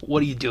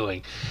 What are you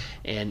doing?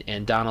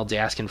 And Donald's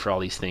asking for all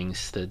these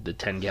things, the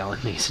 10-gallon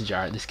mason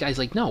jar. And this guy's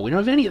like, "No, we don't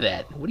have any of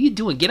that. What are you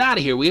doing? Get out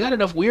of here. We got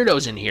enough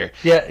weirdos in here."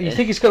 Yeah, you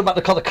think he's about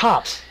to call the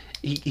cops.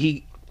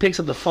 He picks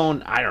up the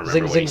phone. I don't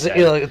remember what he said.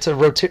 It's a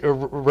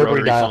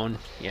rotary dial. Phone.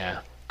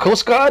 Yeah.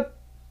 Coast Guard?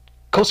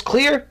 Coast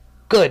clear?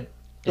 Good.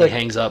 And he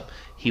hangs up.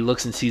 He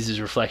looks and sees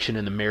his reflection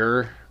in the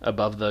mirror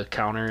above the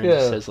counter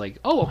and says, like,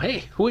 "Oh,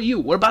 hey, who are you?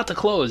 We're about to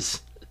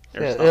close."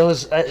 It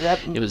was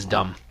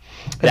dumb.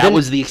 That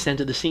was the extent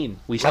of the scene.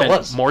 We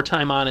spent more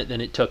time on it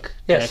than it took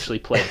to actually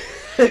play.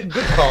 Good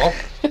call.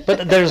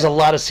 But there's a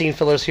lot of scene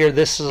fillers here.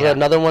 This is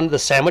another one, the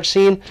sandwich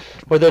scene,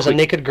 where there's a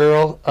naked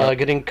girl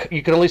getting...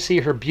 You can only see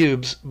her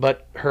pubes,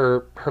 but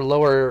her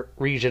lower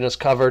region is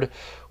covered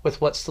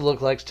with what's to look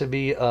like to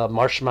be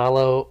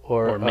marshmallow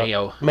or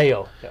mayo.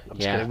 Mayo. Yeah, I'm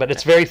just kidding. But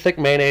it's very thick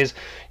mayonnaise.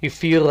 You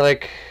feel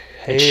like...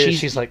 Hey,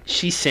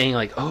 she's saying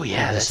like, "Oh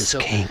yeah, this is so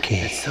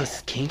kinky. That's so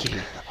kinky."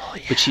 Yes.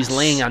 But she's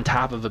laying on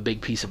top of a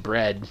big piece of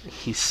bread.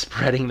 He's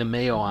spreading the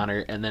mayo on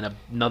her, and then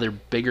another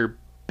big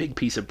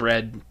piece of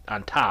bread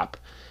on top,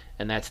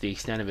 and that's the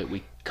extent of it.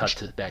 We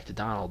cut back to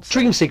Donald's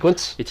dream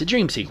sequence. It's a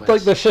dream sequence,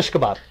 like the shish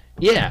kebab.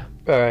 Yeah.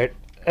 All right,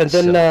 and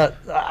then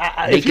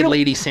naked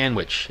lady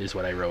sandwich is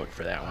what I wrote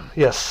for that one.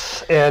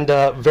 Yes, and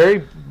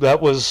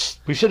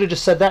we should have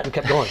just said that and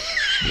kept going.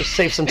 Just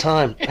save some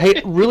time.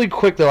 Hey, really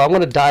quick though, I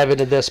want to dive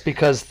into this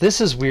because this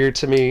is weird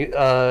to me.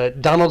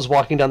 Donald's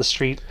walking down the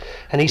street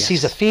and he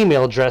sees a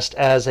female dressed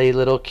as a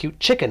little cute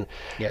chicken.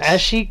 Yes.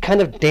 As she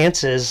kind of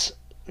dances,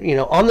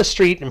 on the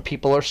street and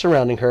people are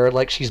surrounding her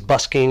like she's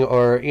busking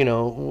or,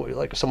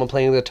 like someone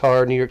playing the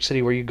guitar in New York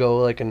City where you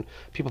go and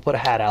people put a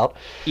hat out.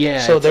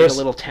 Yeah, so there's like a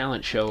little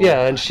talent show.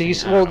 Yeah, and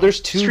she's,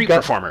 there's two... Street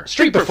performer.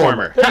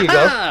 There you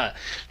go.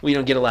 We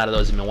don't get a lot of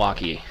those in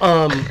Milwaukee.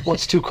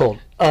 What's too cold?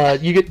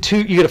 You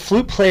get a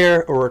flute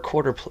player or a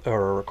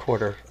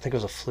recorder. I think it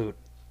was a flute.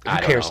 Who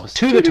cares?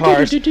 Two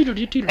guitars. And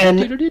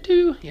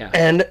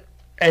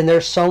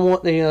there's someone,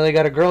 they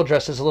got a girl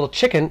dressed as a little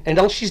chicken, and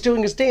all she's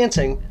doing is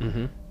dancing.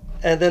 Mm-hmm.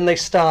 And then they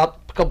stop.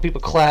 A couple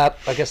people clap.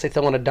 I guess they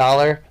throw in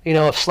 $1.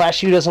 If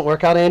Slash U doesn't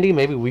work out, Andy,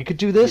 maybe we could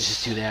do this.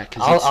 Just do that.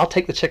 I'll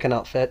take the chicken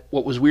outfit.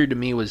 What was weird to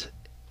me was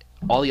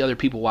all the other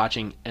people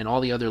watching and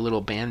all the other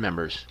little band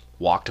members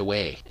walked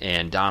away.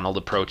 And Donald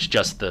approached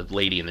just the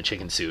lady in the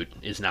chicken suit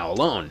is now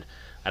alone.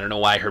 I don't know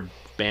why her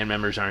band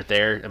members aren't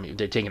there. I mean,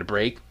 they're taking a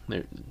break.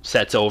 Their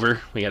set's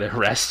over. We got to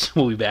rest.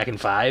 We'll be back in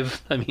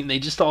 5. I mean, they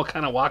just all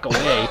kind of walk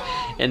away.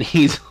 And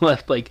he's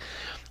left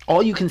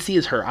all you can see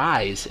is her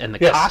eyes and the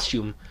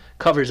costume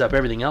covers up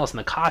everything else, and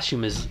the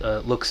costume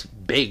looks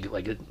big,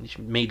 like it's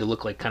made to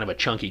look like kind of a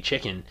chunky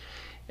chicken,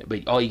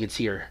 but all you can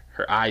see are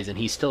her eyes, and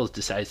he still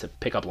decides to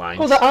pick up lines.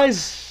 Well, the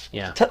eyes,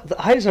 the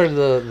eyes are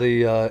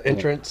the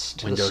entrance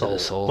to the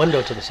soul.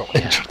 Window to the soul.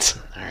 Yeah. Entrance.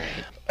 All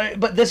right.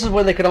 But this is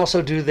when they can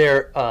also do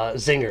their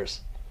zingers.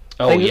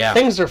 Oh,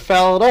 things are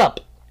fouled up.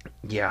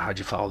 Yeah, how'd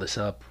you foul this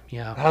up?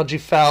 Yeah. How'd you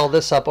foul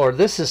this up? Or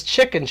this is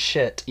chicken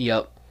shit.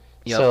 Yep.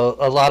 So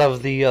a lot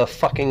of the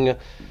fucking...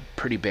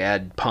 pretty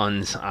bad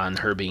puns on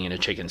her being in a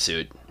chicken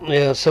suit.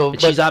 Yeah,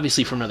 but she's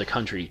obviously from another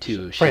country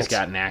too. She's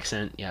got an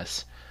accent,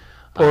 yes.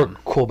 Or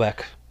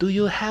Quebec. Do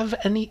you have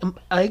any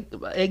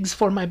eggs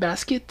for my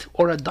basket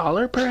or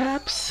 $1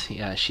 perhaps?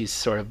 Yeah, she's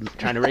sort of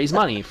trying to raise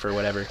money for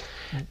whatever.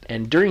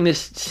 And during this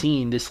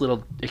scene, this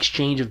little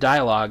exchange of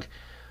dialogue,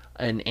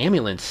 an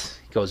ambulance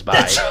goes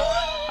by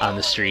on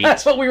the street.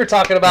 That's what we were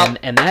talking about.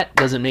 And that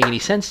doesn't make any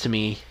sense to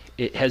me.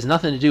 It has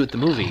nothing to do with the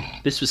movie.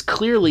 This was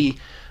clearly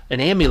an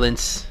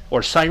ambulance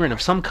or siren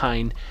of some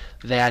kind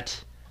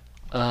that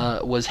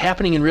was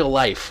happening in real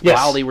life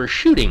while they were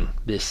shooting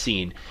this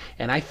scene.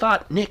 And I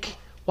thought, Nick,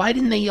 why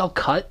didn't they yell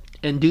cut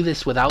and do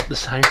this without the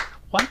siren?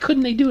 Why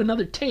couldn't they do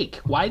another take?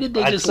 Why did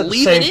they just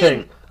leave it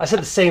in? I said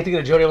the same thing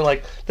to Jody. I'm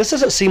like, this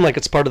doesn't seem like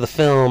it's part of the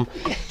film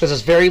because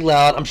it's very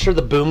loud. I'm sure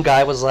the boom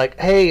guy was like,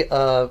 hey,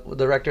 the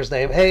director's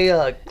name, hey,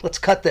 let's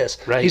cut this.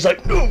 Right. He's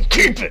like, no,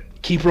 keep it.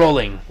 Keep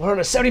rolling. We're on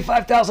a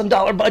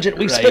 $75,000 budget.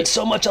 We spent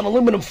so much on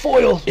aluminum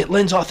foil. It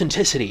lends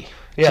authenticity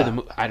to the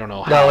movie. I don't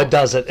know how. No, it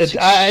doesn't. It's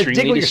I dig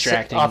extremely what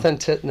distracting. You're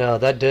authentic. No,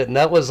 that didn't.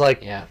 That was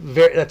like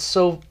that's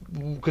so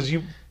because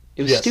you.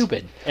 It was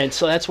stupid. And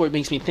so that's what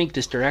makes me think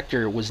this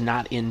director was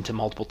not into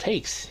multiple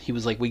takes. He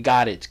was like, we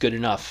got it. It's good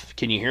enough.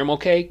 Can you hear him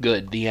okay?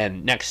 Good. The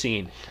end. Next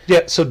scene.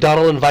 Yeah, so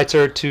Donald invites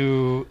her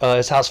to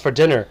his house for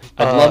dinner.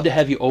 I'd love to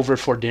have you over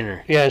for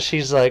dinner. Yeah, and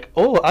she's like,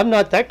 oh, I'm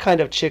not that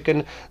kind of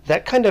chicken,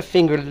 that kind of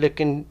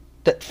finger-licking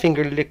That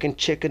finger-licking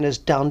chicken is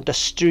down the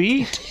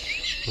street.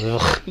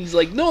 He's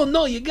like,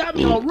 no, you got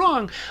me all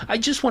wrong. I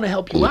just want to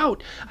help you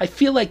out. I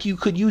feel like you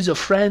could use a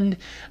friend,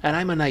 and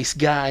I'm a nice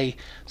guy,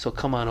 so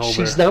come on over.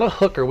 She's not a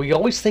hooker. We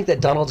always think that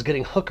Donald's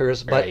getting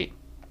hookers, but... Right.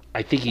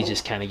 I think he's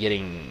just kind of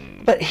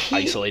getting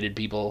isolated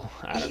people.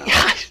 I don't know.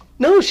 Yeah,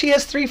 no, she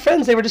has 3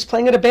 friends. They were just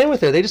playing in a band with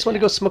her. They just want to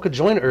go smoke a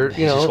joint or,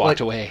 you know. Just walked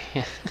away.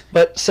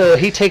 But so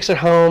he takes her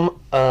home.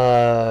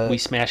 We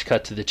smash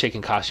cut to the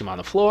chicken costume on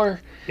the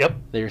floor. Yep.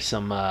 There's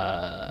some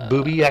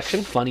booby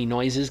action. Funny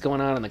noises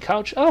going on the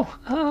couch. Oh,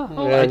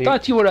 Yeah, I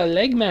thought you were a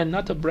leg man,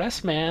 not a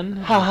breast man.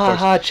 Ha ha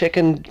ha!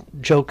 Chicken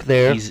joke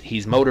there.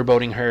 He's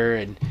motorboating her,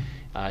 and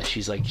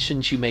she's like,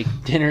 shouldn't you make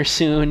dinner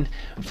soon?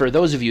 For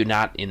those of you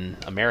not in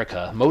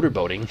America,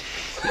 motorboating,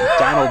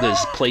 Donald is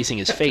placing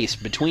his face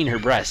between her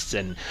breasts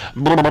and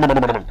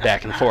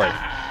back and forth.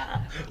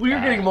 We are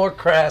getting more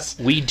crass.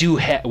 We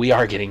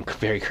are getting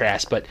very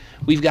crass, but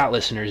we've got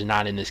listeners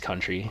not in this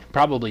country,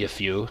 probably a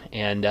few,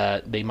 and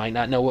they might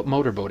not know what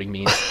motorboating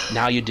means.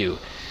 Now you do.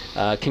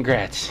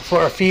 Congrats. For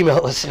our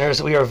female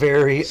listeners, we are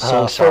very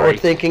sorry.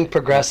 forward-thinking,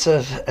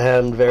 progressive,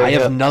 and very... I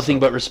have nothing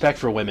but respect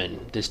for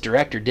women. This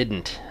director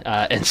didn't,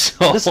 and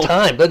so... This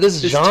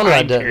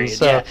genre didn't.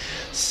 So, yeah.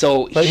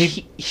 So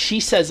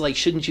she says, like,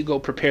 shouldn't you go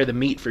prepare the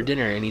meat for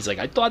dinner? And he's like,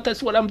 I thought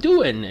that's what I'm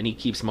doing. And he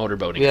keeps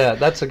motorboating. Yeah,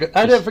 that's a good...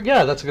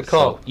 that's a good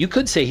call. So you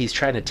could say he's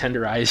trying to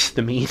tenderize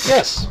the meat.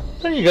 Yes.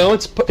 There you go.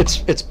 It's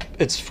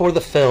for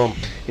the film.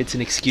 It's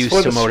an excuse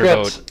to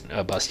motorboat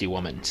a busty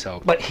woman.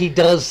 So, but he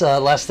does.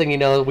 Last thing you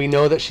know, we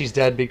know that she's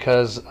dead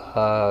because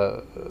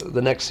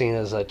the next scene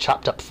is a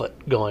chopped up foot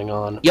going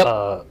on. Yep.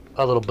 A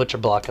little butcher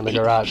block in the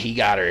garage. He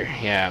got her.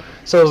 Yeah.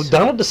 So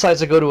Donald decides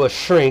to go to a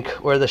shrink,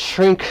 where the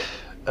shrink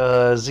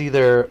is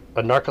either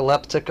a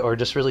narcoleptic or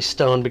just really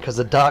stoned because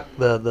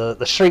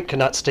the shrink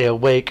cannot stay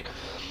awake.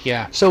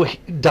 Yeah. So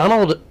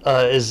Donald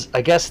is,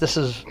 I guess this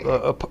is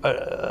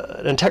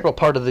an integral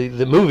part of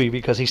the movie,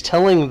 because he's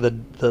telling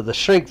the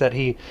shrink that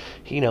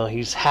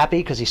he's happy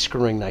because he's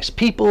screwing nice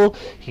people,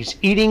 he's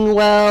eating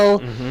well,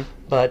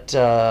 but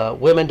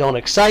women don't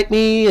excite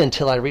me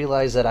until I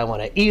realize that I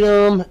want to eat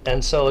them.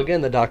 And so again,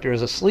 the doctor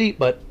is asleep,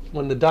 but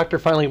when the doctor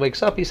finally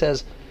wakes up, he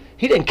says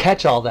he didn't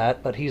catch all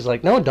that, but he's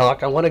like, no,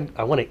 doc, I want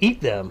to eat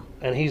them.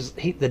 And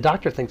the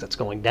doctor thinks it's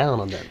going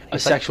down on them. A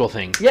sexual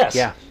thing. Yes.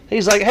 Yeah.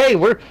 He's like, hey,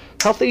 we're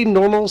healthy,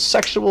 normal,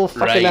 sexual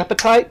fucking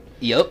appetite.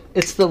 Yep.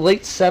 It's the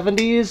late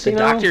 70s, The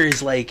doctor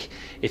is like,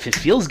 if it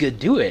feels good,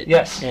 do it.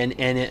 Yes. And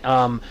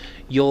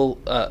you'll,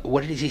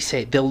 what did he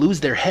say? They'll lose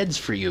their heads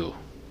for you.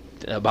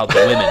 About the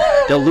women.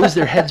 They'll lose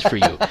their heads for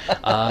you.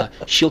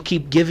 She'll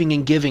keep giving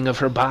and giving of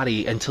her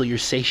body until you're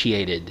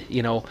satiated,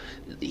 you know.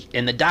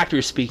 And the doctor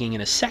is speaking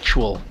in a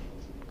sexual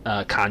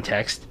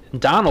context.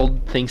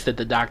 Donald thinks that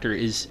the doctor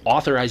is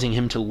authorizing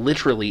him to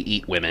literally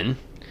eat women,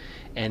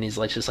 and he's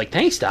like, just like,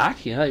 thanks,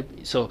 doc. Yeah.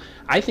 So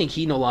I think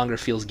he no longer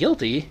feels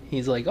guilty.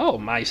 He's like, oh,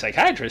 my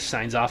psychiatrist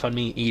signs off on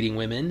me eating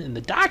women, and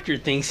the doctor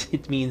thinks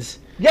it means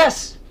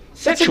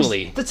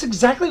sexually. That's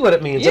exactly what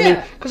it means. Yeah. I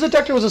mean, because the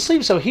doctor was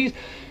asleep, so the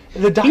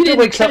doctor he didn't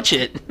wakes catch up.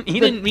 it. He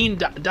didn't mean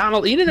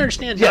Donald. He didn't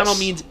understand Donald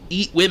means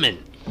eat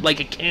women like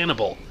a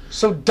cannibal.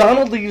 So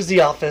Donald leaves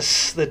the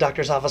office, the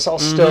doctor's office, all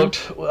stoked.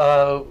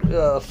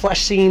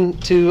 Flash scene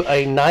to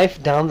a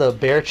knife down the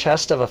bare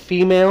chest of a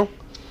female.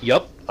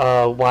 Yep.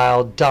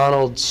 While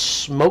Donald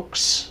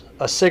smokes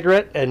a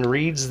cigarette and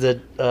reads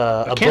a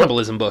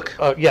cannibalism book.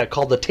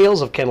 Called The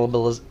Tales of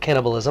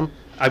Cannibalism.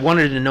 I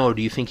wanted to know,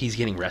 do you think he's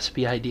getting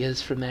recipe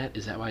ideas from that?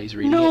 Is that why he's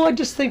reading it? No, I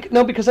just think,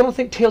 because I don't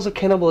think Tales of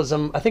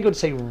Cannibalism, I think it would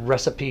say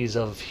recipes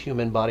of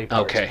human body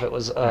parts. Okay. If it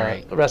was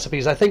right.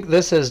 recipes. I think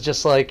this is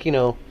just like,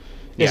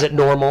 is it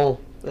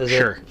normal? Is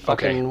it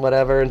fucking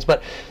whatever?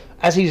 But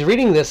as he's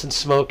reading this and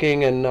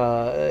smoking, and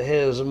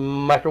his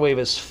microwave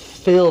is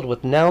filled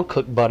with now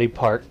cooked body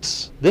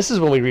parts, this is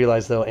when we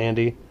realize, though,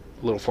 Andy,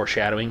 a little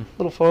foreshadowing,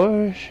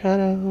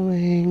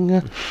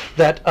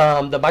 that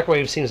the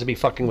microwave seems to be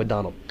fucking with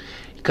Donald.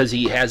 Because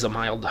he has a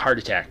mild heart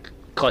attack,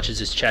 clutches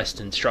his chest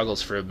and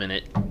struggles for a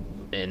minute,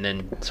 and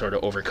then sort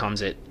of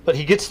overcomes it. But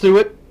he gets through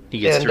it.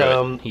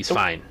 He's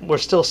fine. We're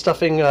still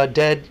stuffing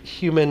dead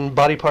human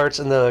body parts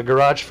in the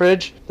garage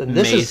fridge. Then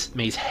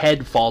May's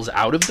head falls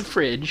out of the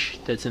fridge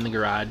that's in the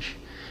garage.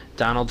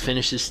 Donald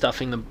finishes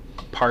stuffing the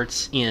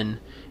parts in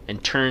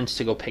and turns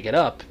to go pick it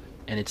up,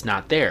 and it's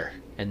not there.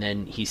 And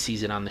then he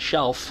sees it on the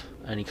shelf,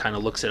 and he kind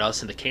of looks at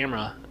us in the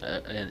camera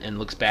and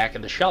looks back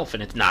at the shelf,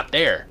 and it's not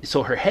there.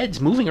 So her head's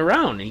moving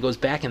around, and he goes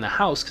back in the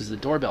house because the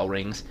doorbell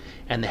rings,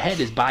 and the head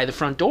is by the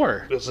front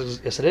door. Yes,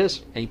 it is.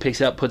 And he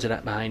picks it up, puts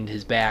it behind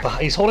his back.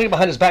 He's holding it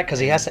behind his back because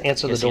he has to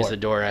answer the door. The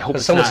door. I hope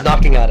someone's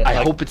knocking at it. I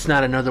hope it's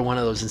not another one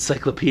of those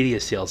encyclopedia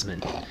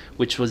salesmen,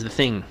 which was the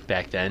thing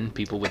back then.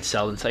 People would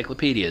sell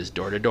encyclopedias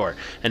door to door.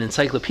 An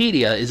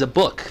encyclopedia is a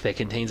book that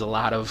contains a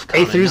lot of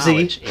common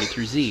knowledge, A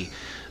through Z.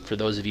 For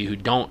those of you who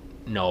don't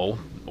know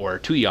or are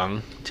too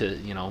young to,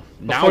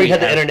 before you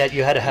had the internet,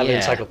 you had to have an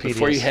encyclopedia.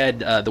 Before you had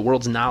the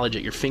world's knowledge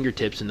at your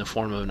fingertips in the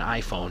form of an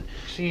iPhone,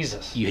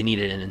 Jesus, you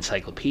needed an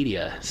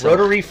encyclopedia. So.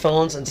 Rotary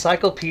phones,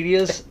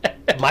 encyclopedias.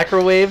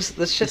 Microwaves.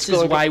 This shit's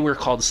This is why we're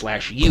called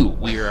 /U.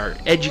 We are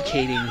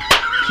educating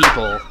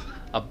people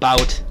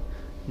about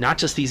not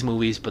just these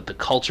movies, but the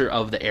culture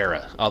of the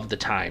era, of the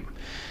time.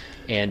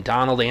 And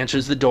Donald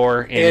answers the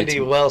door. And Andy,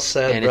 well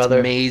said, and brother.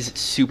 And it's May's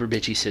super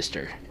bitchy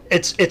sister.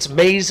 It's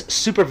May's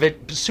super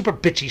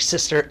bitchy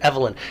sister,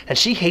 Evelyn. And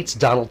she hates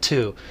Donald,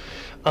 too.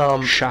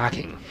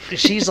 Shocking.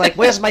 She's like,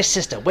 where's my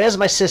sister? Where's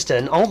my sister?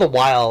 And all the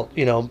while,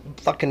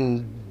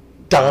 fucking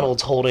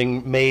Donald's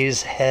holding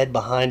May's head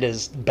behind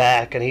his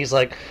back. And he's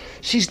like,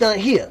 she's not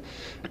here.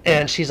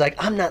 And she's like,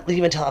 I'm not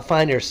leaving until I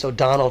find her. So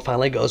Donald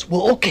finally goes,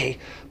 well, okay.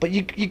 But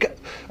you got...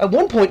 At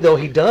one point, though,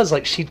 he does,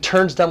 like, she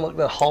turns down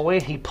the hallway.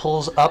 He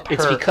pulls up her...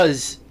 It's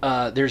because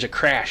there's a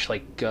crash,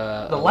 like...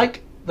 the light...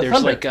 The there's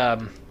thunder.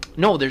 Like...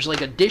 No, there's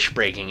like a dish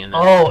breaking in the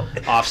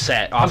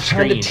offset, I'm off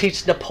screen. trying to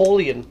teach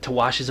Napoleon to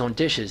wash his own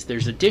dishes.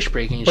 There's a dish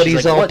breaking, and but she's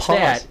he's like, all "What's paused.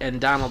 that?"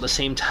 And Donald, at the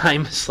same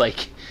time, is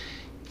like,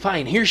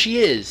 "Fine, here she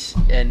is."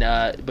 And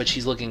but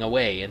she's looking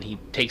away, and he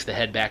takes the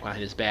head back behind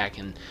his back,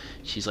 and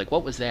she's like,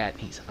 "What was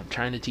that?" And I'm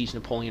trying to teach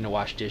Napoleon to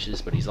wash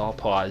dishes, but he's all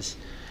paused.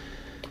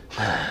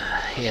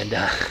 And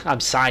I'm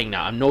sighing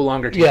now. I'm no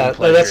longer taking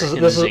pleasure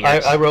in the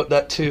zingers. I wrote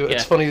that too. Yeah.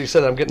 It's funny you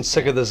said that. I'm getting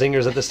sick of the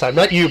zingers at this time.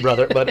 Not you,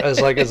 brother, but as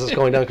it's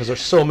going down, because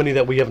there's so many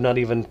that we have not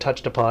even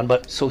touched upon.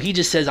 But so he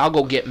just says, "I'll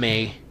go get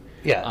May."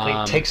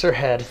 Yeah, he takes her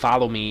head.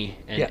 Follow me,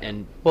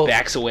 and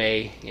backs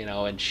away,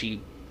 and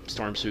she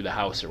storms through the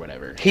house or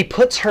whatever. He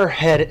puts her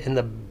head in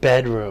the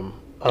bedroom.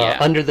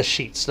 Under the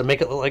sheets to make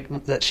it look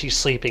like that she's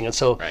sleeping, and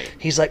so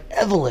he's like,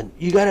 Evelyn,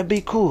 you gotta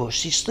be cool,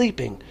 she's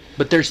sleeping.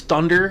 But there's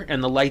thunder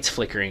and the lights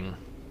flickering.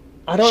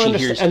 I don't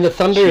understand. And the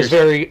thunder is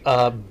very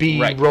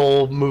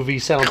B-roll movie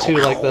sound too,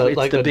 like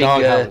the big,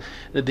 dog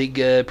the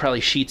big probably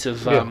sheets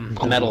of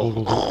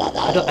metal.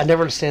 I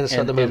never understand this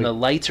about the movie. And the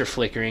lights are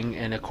flickering,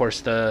 and of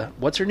course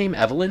what's her name,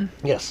 Evelyn?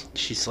 Yes.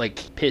 She's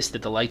like pissed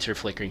that the lights are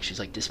flickering. She's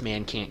like, this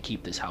man can't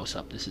keep this house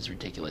up. This is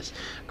ridiculous,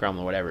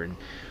 Grumble, whatever. And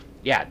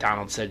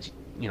Donald said,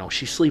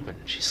 she's sleeping.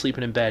 She's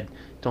sleeping in bed.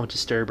 Don't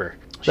disturb her.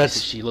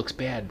 She looks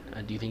bad.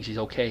 Do you think she's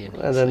okay?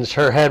 And then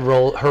her head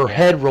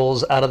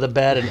rolls out of the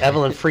bed, and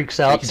Evelyn freaks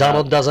out.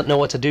 Donald doesn't know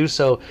what to do,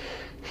 so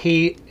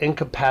he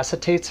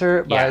incapacitates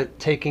her by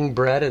taking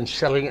bread and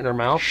shoving it in her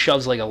mouth.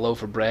 Shoves like a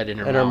loaf of bread in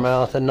her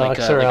mouth and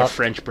knocks her out. Like a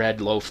French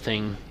bread loaf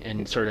thing,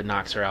 and sort of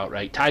knocks her out.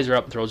 Right, ties her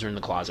up and throws her in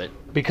the closet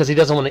because he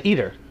doesn't want to eat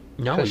her.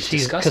 No, he's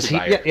disgusted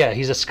by her. Yeah,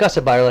 he's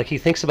disgusted by her. Like, he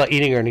thinks about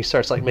eating her, and he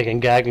starts like making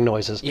gagging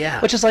noises. Yeah,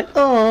 which is like,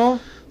 oh.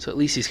 So at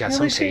least he's got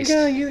some taste.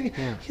 You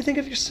think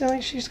if you're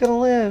selling, she's gonna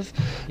live.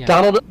 Yeah.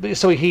 Donald.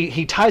 So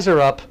he ties her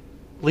up,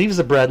 leaves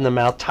the bread in the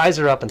mouth, ties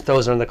her up, and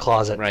throws her in the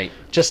closet. Right.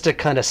 Just to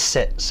kind of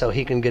sit, so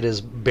he can get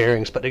his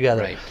bearings put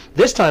together. Right.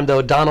 This time,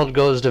 though, Donald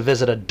goes to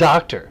visit a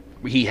doctor.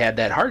 He had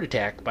that heart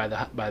attack by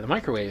the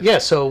microwave. Yeah,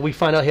 so we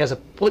find out he has a...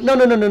 Well, no.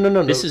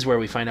 This is where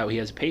we find out he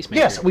has a pacemaker.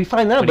 Yes, we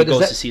find out. But he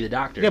goes to see the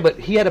doctor. Yeah, but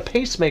he had a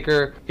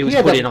pacemaker. It was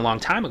put in a long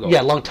time ago.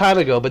 Yeah, a long time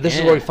ago, but this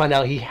is where we find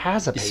out he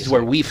has a pacemaker. This is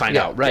where we find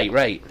out.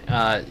 Right.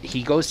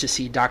 He goes to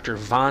see Dr.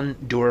 Von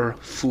der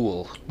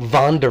Fool.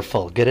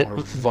 Wonderful, get it?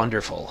 Or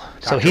Wonderful.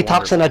 So he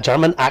talks in a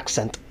German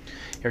accent.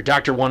 Or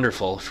Dr.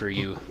 Wonderful for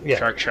you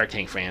Shark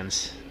Tank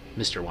fans.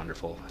 Mr.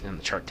 Wonderful in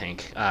the Shark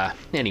Tank.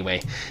 Anyway,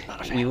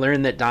 we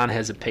learn that Don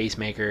has a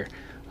pacemaker.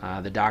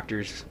 The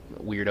doctor's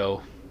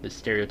weirdo, the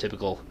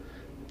stereotypical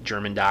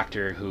German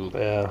doctor who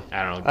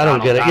I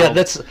don't get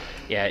it.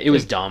 It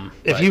was dumb.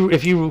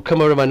 If you come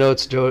over to my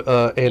notes,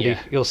 Andy,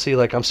 you'll see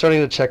like I'm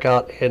starting to check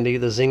out Andy.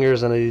 The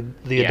zingers and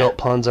the adult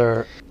puns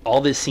are. All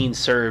this scene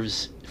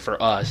serves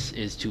for us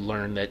is to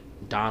learn that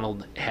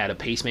Donald had a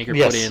pacemaker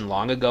put in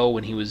long ago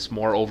when he was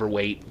more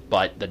overweight,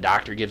 but the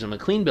doctor gives him a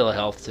clean bill of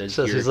health. Says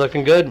he's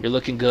looking good. You're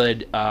looking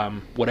good.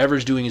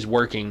 Whatever's doing is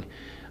working.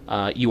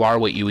 You are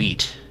what you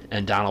eat.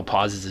 And Donald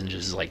pauses and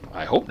just is like,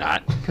 I hope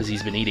not, because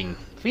he's been eating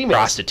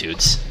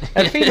prostitutes.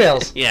 And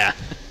females. Yeah.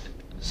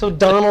 So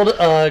Donald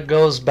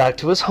goes back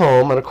to his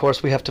home, and of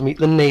course we have to meet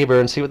the neighbor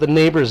and see what the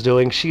neighbor is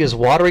doing. She is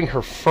watering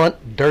her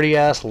front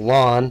dirty-ass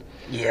lawn.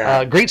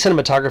 Yeah. Great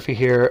cinematography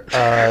here,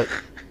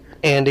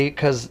 Andy,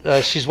 because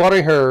she's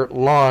watering her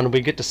lawn. We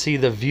get to see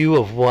the view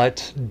of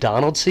what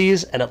Donald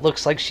sees, and it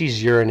looks like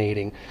she's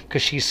urinating,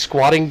 because she's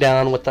squatting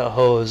down with the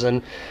hose.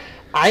 And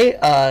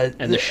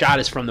the shot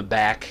is from the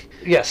back.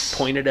 Yes.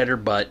 Pointed at her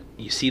butt.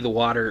 You see the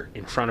water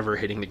in front of her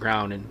hitting the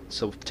ground, and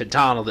so to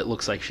Donald it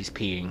looks like she's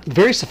peeing.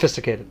 Very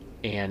sophisticated.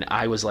 And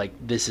I was like,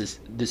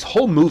 this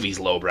whole movie's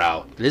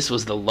lowbrow. This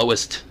was the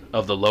lowest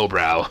of the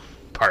lowbrow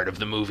part of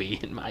the movie,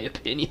 in my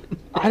opinion.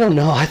 I don't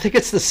know. I think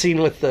it's the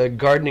scene with the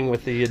gardening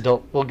with the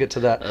adult. We'll get to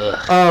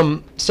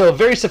that. So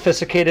very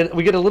sophisticated.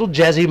 We get a little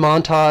jazzy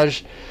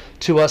montage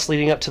to us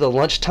leading up to the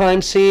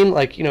lunchtime scene.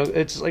 Like,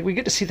 it's like we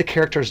get to see the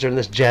characters during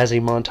this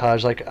jazzy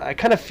montage. Like, I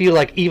kind of feel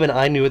like even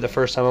I knew it the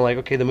first time. I'm like,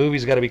 okay, the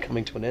movie's got to be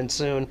coming to an end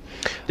soon.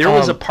 There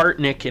was a part,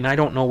 Nick, and I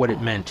don't know what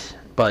it meant,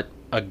 but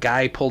a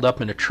guy pulled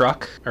up in a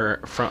truck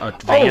or a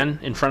van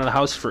in front of the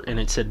house and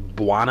it said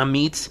Buana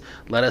Meats.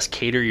 Let us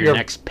cater your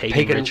next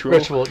pagan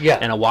ritual. Yeah.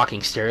 And a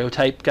walking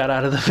stereotype got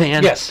out of the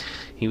van. Yes.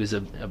 He was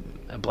a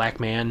black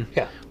man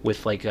Yeah.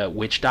 with like a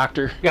witch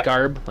doctor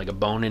garb, like a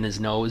bone in his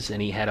nose,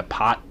 and he had a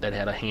pot that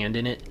had a hand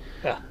in it.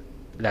 Yeah.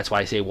 That's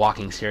why I say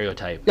walking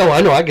stereotype. Oh,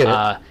 I know, I get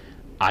it.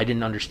 I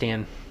didn't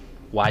understand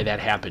why that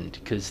happened,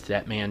 because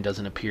that man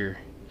doesn't appear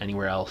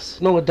anywhere else.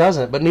 No, it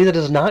doesn't, but neither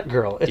does Not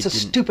Girl. It's a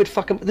stupid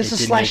fucking... This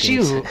is Slash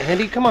You,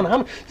 Andy. Come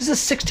on. This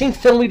is the 16th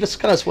film we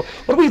discussed. What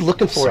are we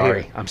looking for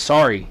here? I'm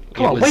sorry.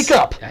 Come on, wake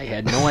up. I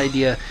had no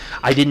idea.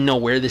 I didn't know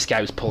where this guy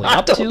was pulling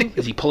up to.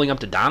 Is he pulling up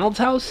to Donald's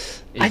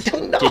house? I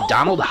don't know. Did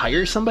Donald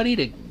hire somebody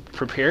to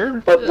prepare?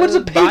 But what's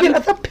a pagan? I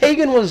thought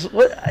pagan was...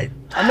 What?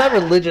 I'm not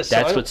religious.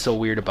 That's what's so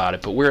weird about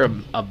it. But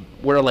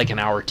we're like an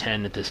hour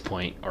 10 at this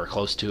point, or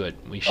close to it.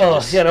 We should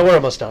we're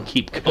almost done.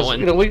 Keep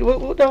going.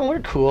 We're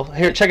cool.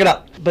 Here, check it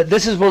out. But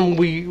this is when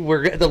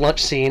we're at the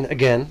lunch scene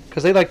again,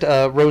 because they liked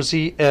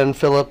Rosie and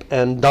Philip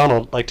and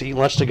Donald like to eat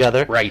lunch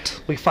together.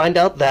 Right. We find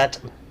out that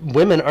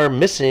women are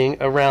missing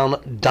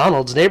around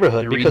Donald's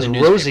neighborhood because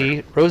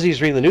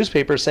Rosie's reading the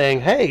newspaper saying,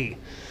 "Hey,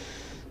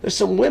 there's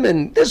some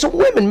women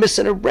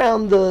missing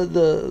around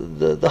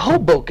the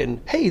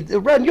Hoboken. Hey,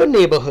 around your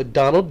neighborhood,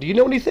 Donald. Do you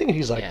know anything?" And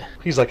he's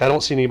like, "I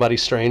don't see anybody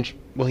strange."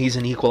 Well, he's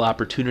an equal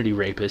opportunity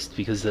rapist,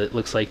 because it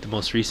looks like the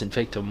most recent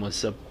victim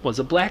was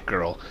a black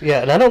girl.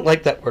 Yeah, and I don't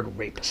like that word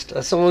rapist.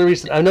 That's the only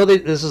reason. I know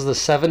this is the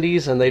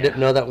 70s and they didn't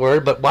know that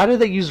word, but why do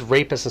they use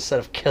rapist instead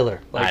of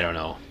killer? I don't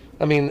know.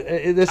 I mean,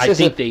 I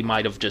think they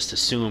might have just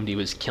assumed he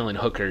was killing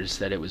hookers,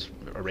 that it was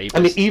a rapist. I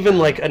mean, even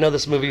like, I know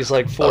this movie is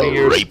like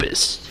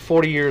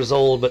 40 years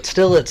old, but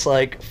still it's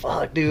like,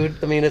 fuck, dude.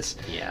 I mean,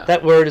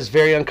 that word is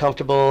very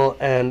uncomfortable,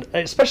 and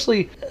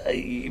especially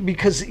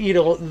because,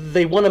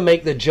 they want to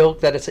make the joke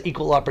that it's an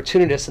equal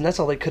opportunist, and that's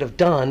all they could have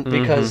done,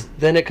 because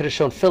then it could have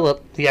shown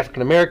Philip, the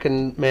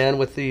African-American man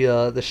with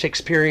the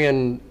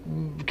Shakespearean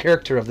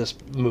character of this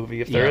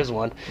movie, if there is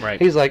one. Right.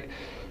 He's like,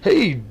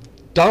 "Hey,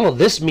 Donald,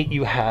 this meat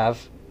you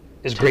have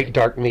is great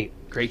dark meat."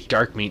 Great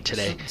dark meat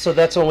today. So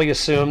that's when we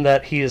assume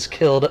that he has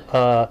killed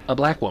a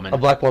black woman. A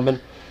black woman.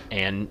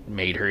 And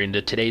made her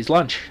into today's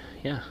lunch.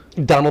 Yeah.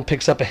 Donald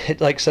picks up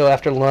so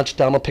after lunch,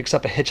 Donald picks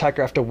up a hitchhiker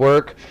after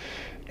work.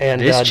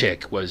 And this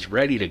chick was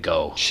ready to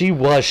go. She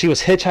was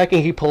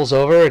hitchhiking. He pulls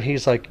over and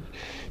she's like,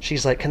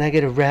 "Can I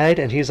get a ride?"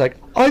 And he's like,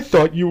 "I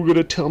thought you were going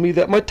to tell me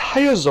that my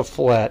tires are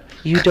flat."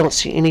 "You don't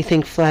see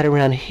anything flat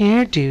around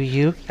here, do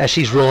you?" As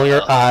she's rolling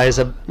her eyes,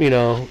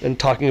 and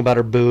talking about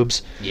her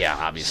boobs. Yeah,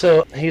 obviously.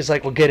 So he's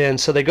like, "Well, get in."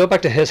 So they go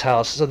back to his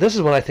house. So this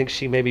is when I think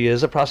she maybe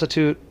is a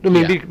prostitute. I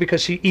mean,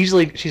 because she's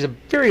a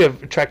very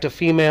attractive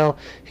female.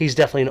 He's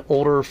definitely an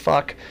older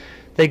fuck.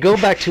 They go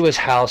back to his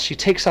house. She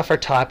takes off her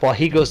top while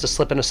he goes to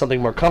slip into something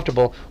more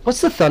comfortable.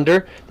 What's the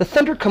thunder? The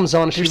thunder comes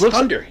on. And There's she looks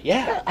thunder.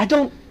 Yeah. I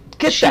don't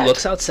get she that. She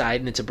looks outside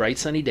and it's a bright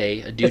sunny day.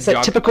 It's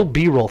that typical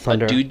B-roll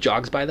thunder. A dude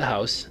jogs by the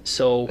house.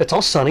 So it's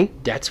all sunny.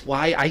 That's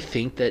why I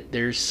think that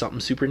there's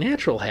something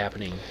supernatural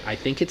happening. I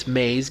think it's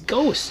May's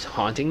ghost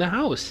haunting the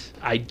house.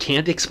 I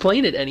can't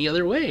explain it any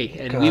other way.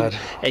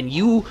 And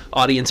you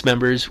audience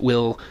members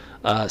will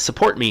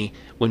support me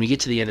when we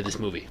get to the end of this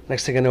movie.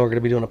 Next thing I know, we're going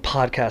to be doing a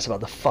podcast about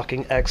the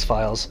fucking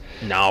X-Files.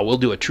 No, we'll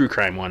do a true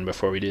crime one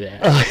before we do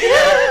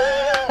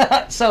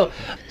that. So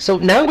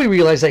now we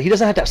realize that he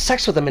doesn't have to have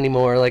sex with him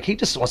anymore. Like, he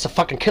just wants to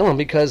fucking kill him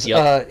because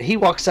he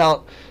walks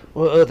out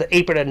with the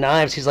apron and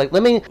knives. He's like,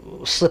 "Let me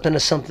slip into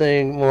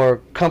something more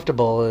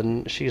comfortable."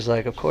 And she's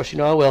like, "Of course,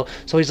 I will."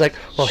 So he's like,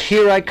 "Well,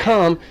 here I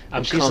come."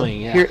 I'm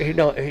coming,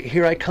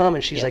 Here I come.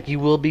 And she's like, "You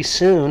will be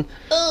soon."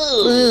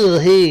 So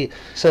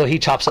he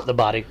chops up the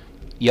body.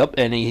 Yep,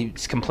 and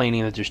he's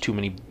complaining that there's too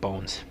many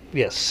bones.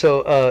 Yes,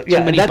 so,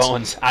 too many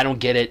bones. I don't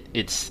get it.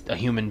 It's a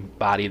human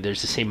body.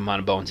 There's the same amount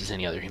of bones as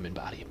any other human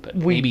body. But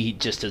maybe he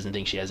just doesn't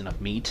think she has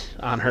enough meat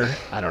on her.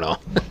 I don't know.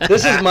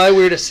 This is my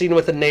weirdest scene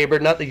with the neighbor,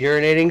 not the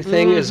urinating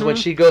thing, is when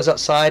she goes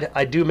outside.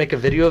 I do make a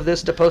video of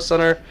this to post on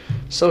our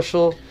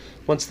social.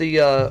 Once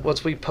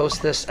we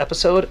post this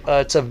episode,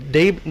 it's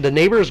the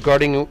neighbor is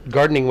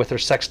gardening with her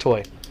sex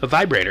toy. A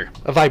vibrator.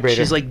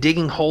 She's like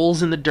digging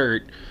holes in the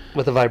dirt.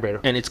 With a vibrator.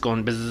 And it's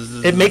going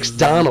bzzz. It makes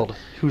Donald,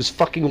 who's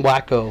fucking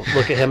wacko,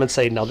 look at him and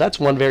say, "No,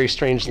 that's one very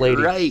strange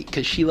lady." Right,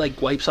 because she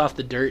like wipes off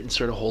the dirt and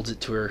sort of holds it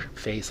to her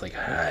face like,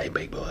 "Hi,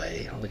 big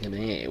boy, look at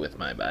me with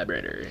my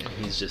vibrator." And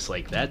he's just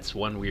like, "That's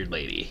one weird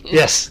lady."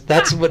 Yes,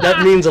 that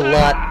means a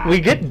lot. We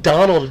get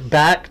Donald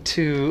back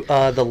to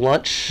the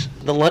lunch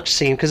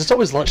scene, because it's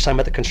always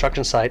lunchtime at the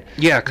construction site.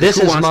 Yeah, because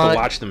who wants to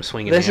watch them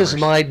swinging hammers? This is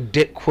my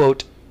dick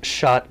quote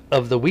shot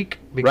of the week,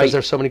 because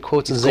there's so many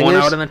quotes and zingers. Going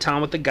out in the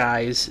town with the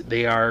guys.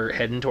 They are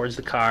heading towards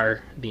the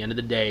car at the end of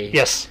the day.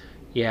 Yes.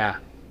 Yeah.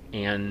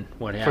 And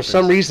what happens? For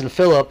some reason,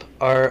 Philip,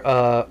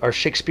 our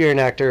Shakespearean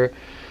actor,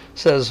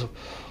 says,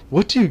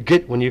 "What do you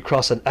get when you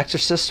cross an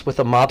exorcist with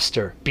a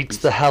mobster? Beats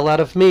the hell out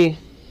of me."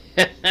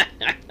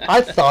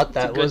 I thought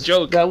that was a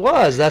joke.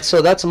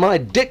 That's my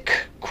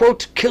dick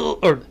quote kill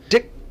or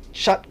dick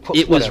shot quote.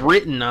 It was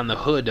written on the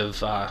hood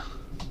of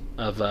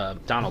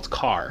Donald's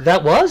car.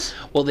 That was?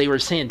 Well, they were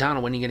saying,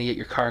 Donald, when are you going to get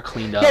your car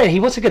cleaned up? Yeah, he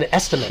wants to get an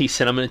estimate. He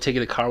said, I'm going to take it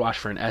to the car wash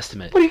for an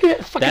estimate. What are you going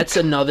to That's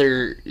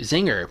another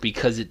zinger,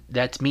 because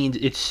that means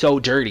it's so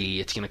dirty,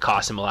 it's going to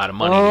cost him a lot of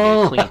money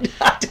to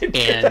get it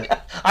cleaned.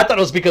 I thought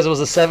it was because it was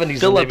the 70s.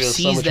 Philip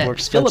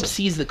Philip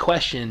sees the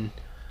question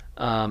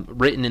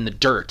written in the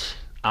dirt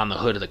on the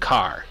hood of the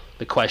car.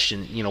 The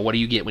question, what do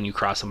you get when you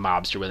cross a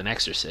mobster with an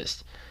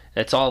exorcist?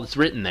 That's all that's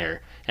written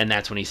there. And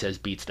that's when he says,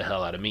 beats the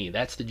hell out of me.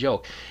 That's the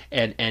joke.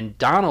 And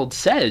Donald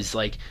says,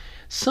 like,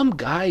 some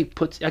guy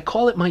I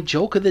call it my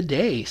joke of the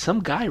day. Some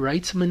guy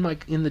writes them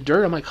in the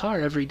dirt on my car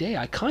every day.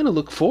 I kind of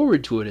look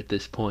forward to it at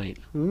this point.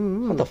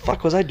 What the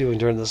fuck was I doing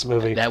during this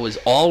movie? That was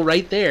all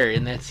right there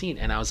in that scene.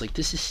 And I was like,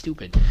 this is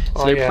stupid.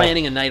 So they're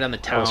planning a night on the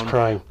town. I was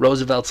crying.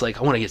 Roosevelt's like,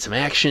 I want to get some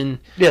action.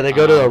 Yeah, they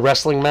go to a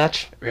wrestling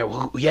match. Yeah,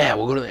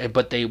 we'll go to,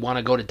 but they want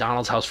to go to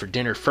Donald's house for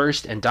dinner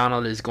first. And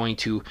Donald is going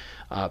to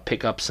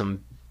pick up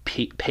some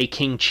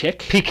Peking chick.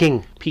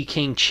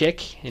 Peking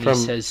chick. And he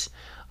says,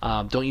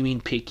 don't you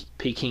mean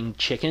Peking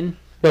chicken?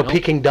 No,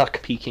 Peking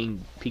duck.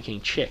 Peking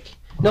chick.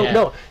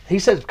 No. He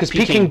says because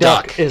Peking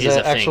duck is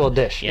an actual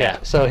dish. Yeah.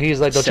 So he's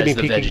like, don't you mean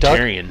Peking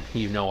vegetarian. duck?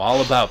 You know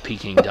all about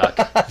Peking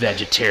duck.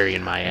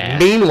 Vegetarian, my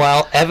ass.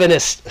 Meanwhile, Evelyn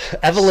is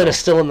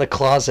still in the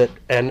closet,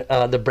 and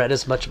the bread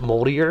is much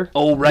moldier.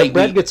 Oh, right. The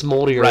bread gets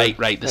moldier.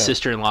 Right. The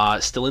sister-in-law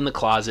is still in the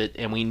closet,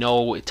 and we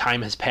know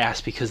time has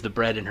passed because the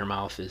bread in her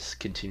mouth is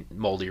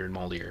moldier and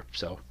moldier.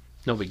 So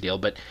no big deal.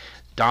 But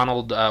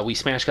Donald, we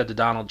smash cut to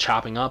Donald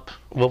chopping up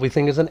what we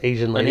think is an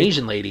Asian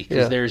lady.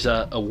 Because there's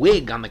a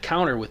wig on the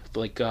counter with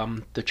like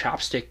the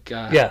chopstick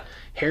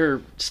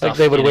hair stuff. Like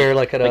they would wear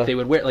like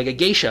a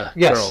geisha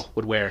girl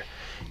would wear.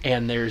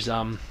 And there's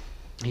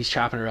he's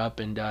chopping her up,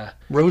 and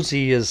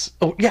Rosie is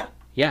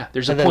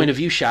there's a point of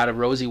view shot of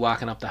Rosie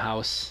walking up the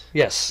house.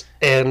 Yes.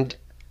 And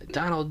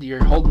Donald,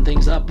 you're holding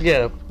things up.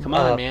 Yeah. Come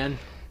on, man.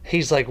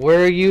 He's like,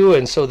 where are you?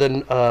 And so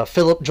then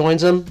Philip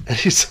joins him, and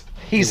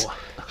he's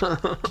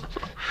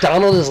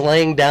Donald is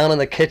laying down in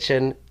the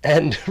kitchen,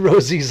 and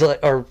Rosie's like,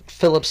 or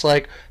Philip's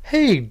like,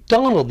 hey,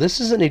 Donald,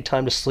 this isn't any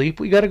time to sleep.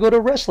 We got to go to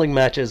wrestling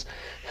matches.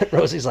 And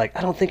Rosie's like,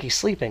 I don't think he's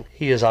sleeping.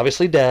 He is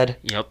obviously dead.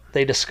 Yep.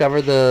 They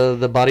discover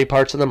the body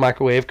parts in the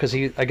microwave because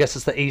I guess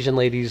it's the Asian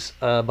lady's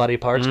body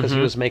parts because he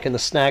was making the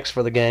snacks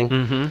for the gang.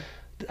 Mm-hmm.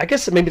 I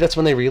guess maybe that's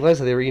when they realized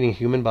that they were eating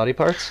human body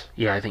parts.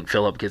 Yeah, I think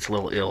Philip gets a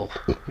little ill.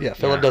 Yeah,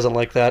 Philip doesn't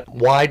like that.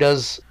 Why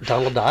does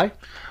Donald die?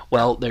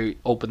 Well, they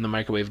open the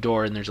microwave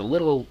door, and there's a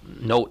little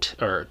note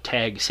or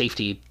tag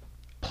safety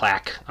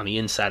plaque on the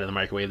inside of the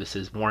microwave that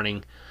says,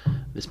 warning,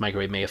 this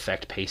microwave may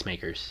affect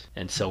pacemakers.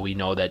 And so we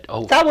know that,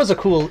 that was a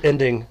cool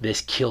ending. This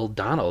killed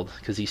Donald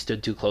because he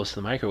stood too close to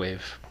the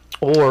microwave.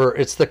 Or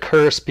it's the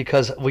curse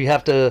because we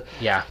have to...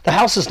 Yeah. The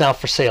house is now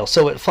for sale.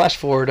 So it flash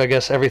forward, I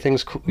guess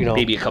everything's,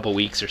 maybe a couple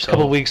weeks or so.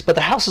 But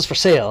the house is for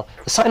sale.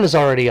 The sign is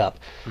already up.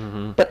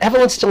 Mm-hmm. But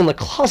Evelyn's still in the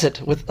closet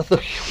with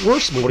the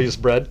worst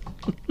moldiest bread.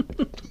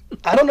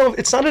 I don't know.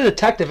 It's not a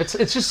detective. It's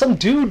just some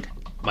dude.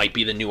 Might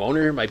be the new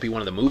owner. Might be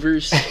one of the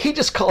movers. He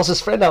just calls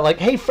his friend out like,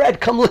 hey, Fred,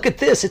 come look at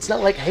this. It's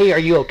not like, hey, are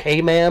you okay,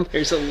 ma'am?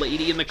 There's a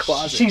lady in the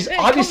closet. She's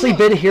obviously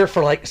been here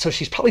for so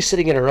she's probably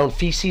sitting in her own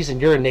feces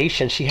and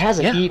urination. She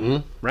hasn't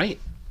eaten. Right.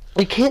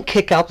 You can't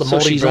kick out the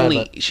moldy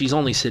bread. She's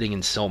only sitting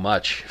in so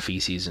much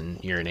feces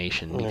and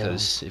urination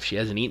because if she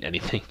hasn't eaten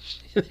anything,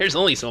 there's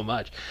only so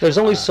much. There's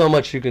only so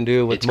much you can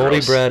do with moldy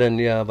gross. Bread and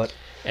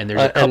And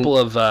there's a couple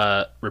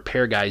of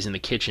repair guys in the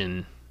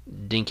kitchen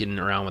dinking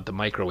around with the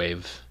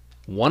microwave.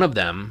 One of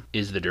them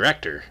is the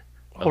director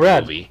of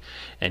the movie,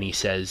 and he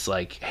says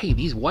like, hey,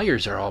 these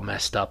wires are all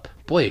messed up.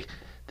 Boy,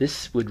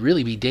 this would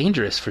really be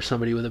dangerous for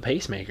somebody with a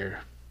pacemaker.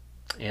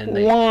 And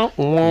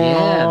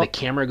the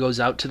camera goes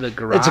out to the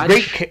garage.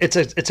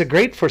 It's a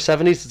great for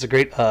 70s. It's a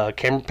great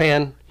camera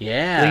pan.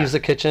 Yeah, leaves the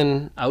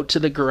kitchen out to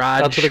the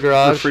garage.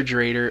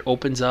 Refrigerator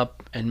opens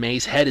up, and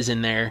May's head is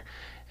in there,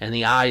 and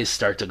the eyes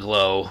start to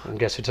glow. And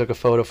guess who took a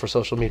photo for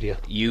social media?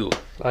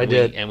 I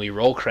did. And we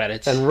roll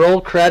credits. And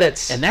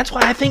that's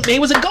why I think May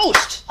was a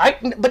ghost.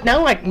 But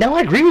now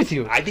I agree with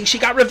you. I think she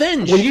got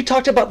revenge. When you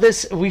talked about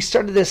this, we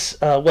started this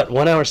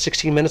 1 hour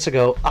 16 minutes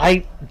ago.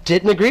 I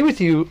didn't agree with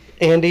you,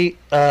 Andy,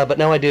 but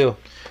now I do.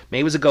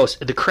 May was a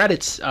ghost. The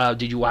credits,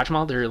 did you watch them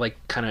all? They're like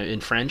kind of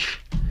in French.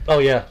 Oh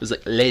yeah. It was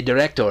like Le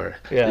Director,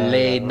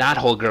 Le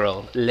Knothole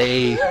Girl,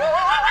 Le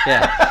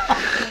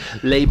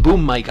Le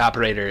Boom Mic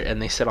Operator,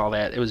 and they said all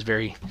that.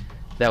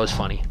 That was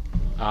funny.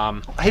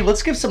 Hey,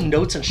 let's give some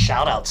notes and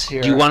shout outs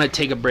here. Do you want to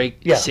take a break?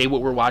 Yeah. Say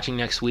what we're watching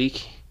next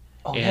week.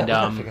 Oh, and, we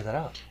gotta figure that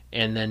out.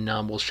 And then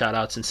we'll shout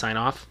outs and sign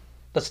off.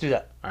 Let's do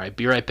that. All right,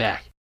 be right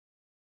back.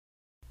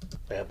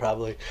 Yeah,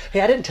 probably.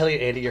 Hey, I didn't tell you,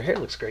 Andy, your hair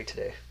looks great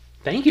today.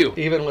 Thank you.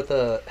 Even with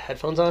the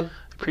headphones on.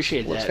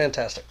 Appreciate that. Looks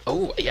fantastic.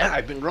 Oh, yeah,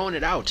 I've been growing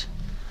it out.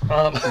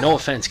 No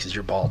offense, because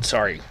you're bald.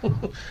 Sorry.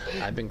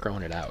 I've been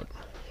growing it out.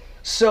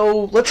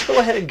 So let's go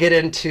ahead and get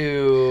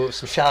into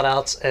some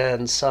shout-outs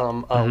and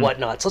some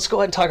whatnots. Let's go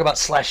ahead and talk about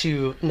Slash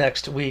U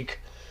next week.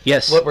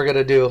 Yes. What we're going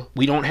to do.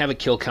 We don't have a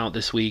kill count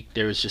this week.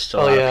 There was just a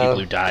lot of people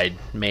who died.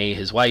 May,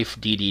 his wife,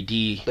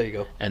 DDD. There you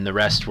go. And the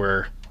rest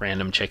were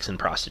random chicks and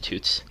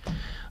prostitutes.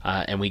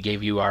 And we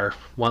gave you our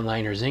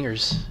one-liner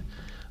zingers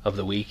of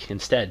the week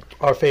instead.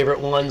 Our favorite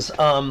ones.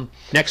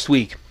 Next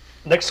week,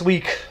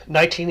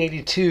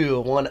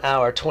 1982, 1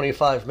 hour,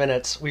 25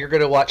 minutes. We are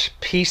going to watch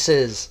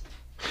Pieces.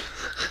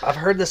 I've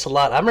heard this a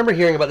lot. I remember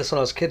hearing about this when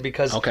I was a kid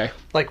because,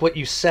 like what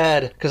you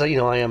said, because I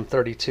am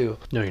 32.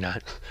 No, you're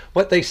not.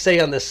 What they say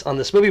on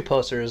this movie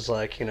poster is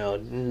like,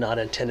 not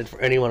intended for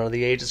anyone under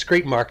the age. It's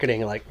great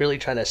marketing, like really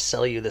trying to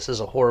sell you this is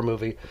a horror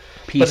movie.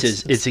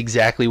 Pieces. It's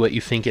exactly what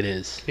you think it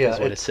is. Yeah, is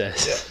what it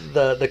says.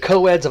 Yeah. The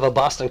co-eds of a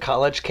Boston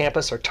college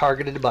campus are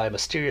targeted by a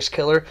mysterious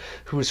killer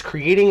who is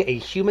creating a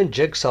human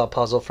jigsaw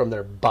puzzle from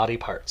their body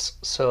parts.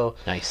 So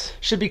nice.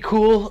 Should be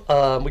cool.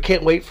 We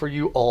can't wait for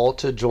you all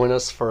to join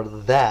us for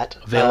that.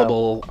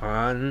 Available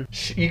on.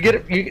 You get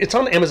it. It's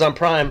on Amazon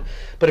Prime,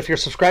 but if you're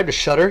subscribed to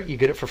Shudder, you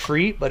get it for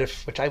free. But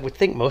which I would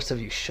think most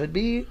of you should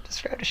be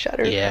subscribed to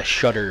Shudder. Yeah,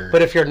 Shudder.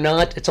 But if you're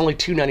not, it's only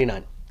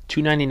 $2.99.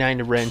 $2.99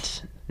 to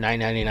rent,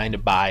 $9.99 to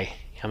buy.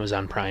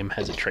 Amazon Prime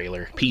has a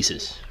trailer.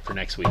 Pieces for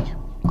next week.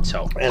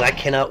 So. And I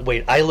cannot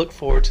wait. I look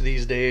forward to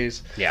these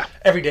days. Yeah.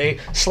 Every day.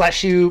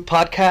 /U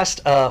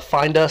podcast.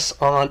 Find us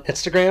on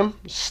Instagram.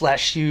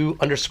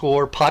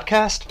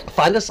 /U_podcast.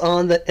 Find us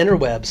on the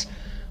interwebs.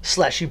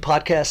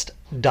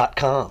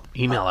 /Upodcast.com.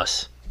 Email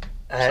us.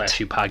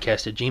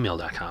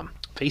 /Upodcast@gmail.com.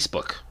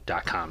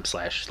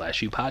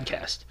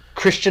 Facebook.com//Upodcast.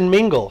 Christian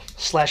Mingle.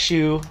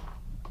 /U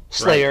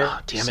Slayer. Right.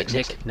 Oh, damn it,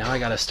 Nick. Now I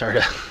gotta start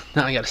a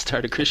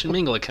Christian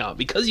Mingle account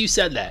because you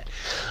said that.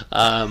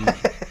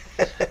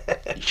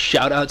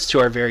 Shout outs to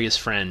our various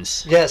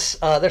friends. Yes,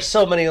 there's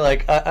so many.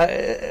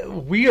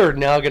 We are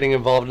now getting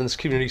involved in this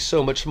community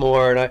so much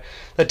more. And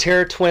the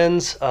Terror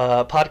Twins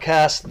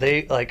podcast,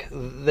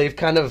 they've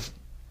kind of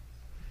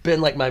been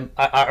like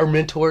our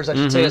mentors, I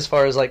should say, as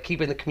far as like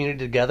keeping the community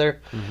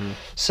together. Mm-hmm.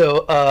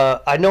 So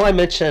I know I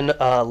mentioned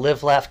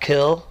Live, Laugh,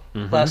 Kill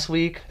last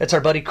week. It's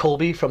our buddy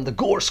Colby from the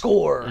Gore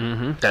Score.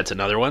 Mm-hmm. That's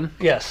another one.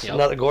 Yes,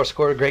 another Gore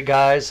Score. Great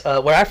guys.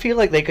 Where I feel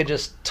like they could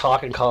just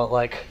talk and call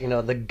it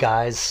the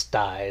guys'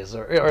 styes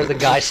or the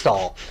guy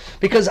stall,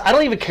 because I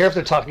don't even care if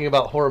they're talking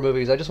about horror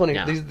movies. I just want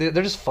to.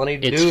 They're just funny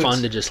dudes. It's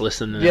fun to just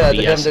listen to them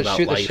BS to about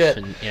shoot life. The shit.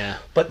 And,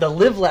 But the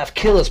Live, Laugh,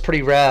 Kill is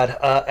pretty rad.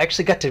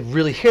 Actually got to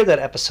really hear that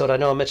episode. I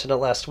know I mentioned it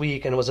last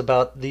week, and it was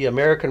about the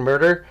American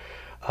Murder.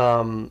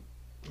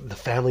 The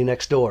Family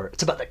Next Door.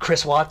 It's about that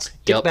Chris Watts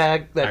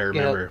dickbag that I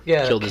remember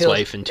killed his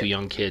wife and 2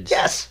 young kids.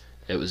 Yes,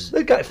 it was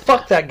that guy.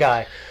 Fuck that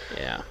guy.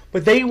 Yeah,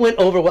 but they went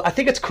over. I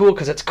think it's cool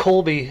because it's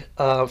Colby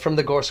from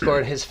the Gore Score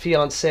and his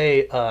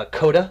fiancee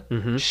Coda.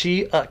 Mm-hmm.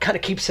 She kind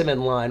of keeps him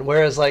in line.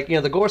 Whereas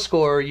the Gore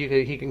Score,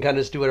 he can kind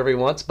of just do whatever he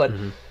wants. But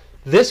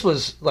this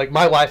was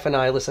my wife and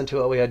I listened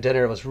to it. We had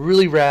dinner. It was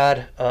really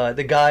rad.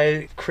 The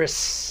guy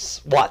Chris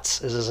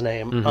Watts is his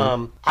name.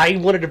 Mm-hmm. I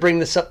wanted to bring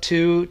this up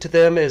to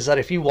them is that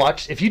if you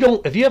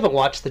haven't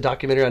watched the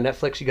documentary on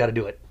Netflix, you got to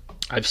do it.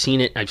 I've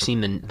seen it. I've seen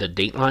the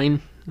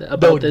Dateline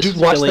about this. Dude,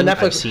 watch the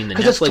Netflix. I've seen the Netflix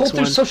because it's told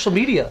through social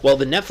media. Well,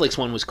 the Netflix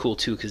one was cool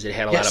too because it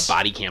had a lot of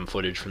body cam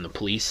footage from the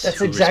police. That's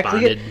who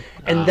exactly responded. it.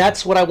 And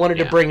that's what I wanted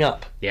to bring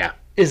up. Yeah,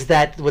 is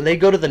that when they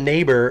go to the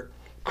neighbor,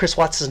 Chris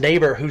Watts'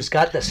 neighbor, who's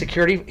got the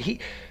security,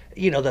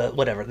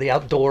 the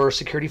outdoor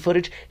security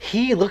footage,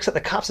 he looks at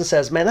the cops and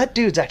says, man, that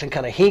dude's acting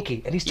kind of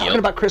hinky. And he's talking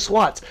about Chris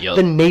Watts. Yep.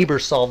 The neighbor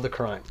solved the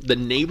crime. The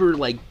neighbor,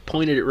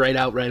 pointed it right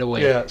out right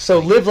away. Yeah. So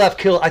Live, Laugh,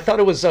 Kill, I thought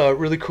it was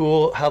really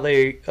cool how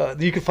they,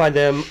 you can find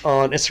them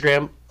on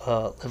Instagram,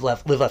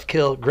 Live, Laugh,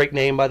 Kill. Great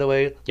name, by the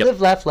way. Yep. Live,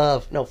 Laugh,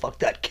 Love. No, fuck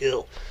that,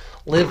 Kill.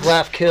 Live,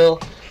 Laugh,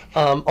 Kill.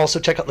 Also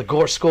check out the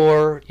Gore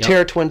Score,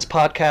 Terror Twins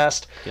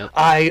podcast. Yep.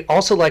 I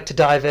also like to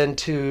dive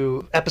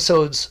into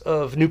episodes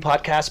of new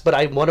podcasts, but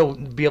I want to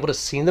be able to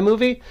see the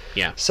movie.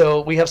 Yeah. So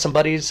we have some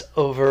buddies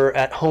over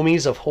at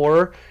Homies of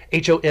Horror,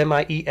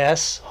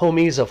 HOMIES,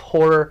 Homies of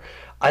Horror.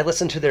 I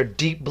listened to their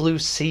Deep Blue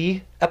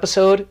Sea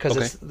episode because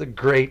it's the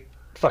great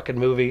fucking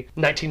movie.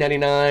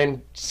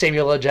 1999,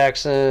 Samuel L.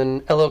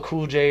 Jackson, LL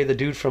Cool J, the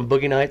dude from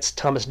Boogie Nights,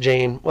 Thomas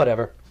Jane,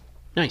 whatever.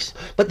 Nice.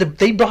 But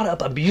they brought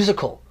up a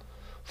musical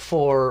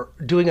for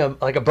doing a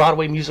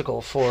Broadway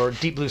musical for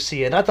Deep Blue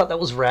Sea, and I thought that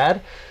was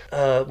rad.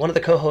 One of the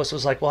co-hosts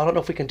was like, well, I don't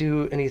know if we can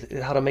do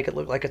how to make it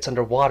look like it's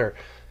underwater.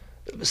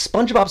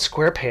 SpongeBob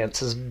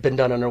SquarePants has been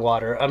done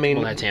underwater. I mean,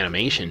 well, that's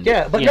animation.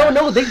 Yeah, but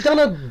no, they've done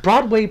a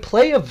Broadway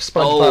play of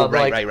SpongeBob. Oh,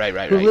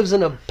 right. Who lives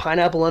in a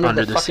pineapple under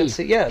the fucking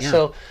sea. Yeah,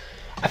 so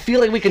I feel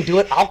like we can do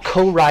it. I'll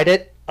co-write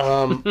it.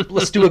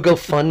 Let's do a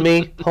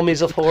GoFundMe,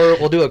 Homies of Horror.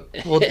 We'll do a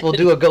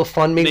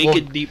GoFundMe. Make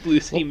a Deep Blue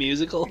Sea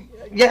musical.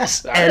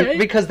 Yes,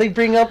 because they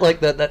bring up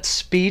that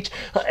speech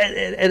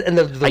and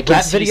the I can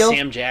rap see video.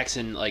 Sam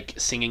Jackson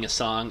singing a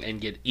song and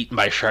get eaten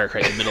by a shark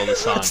right in the middle of the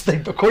song.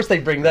 Of course they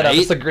bring that up.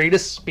 It's the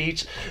greatest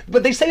speech,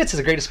 but they say it's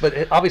the greatest. But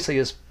it obviously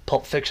his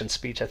Pulp Fiction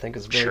speech I think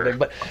is very big.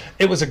 But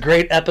it was a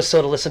great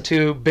episode to listen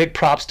to. Big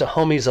props to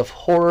Homies of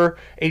Horror,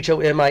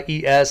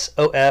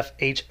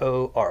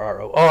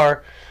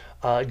 HOMIESOFHORROR.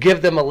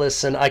 Give them a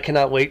listen. I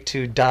cannot wait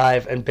to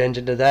dive and binge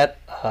into that.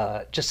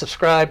 Just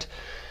subscribed,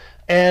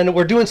 and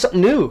we're doing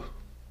something new.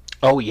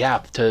 Oh yeah,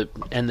 to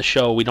end the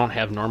show, we don't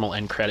have normal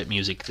end credit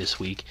music this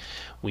week.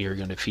 We are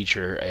going to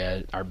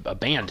feature a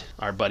band,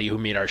 our buddy who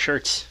made our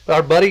shirts.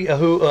 Our buddy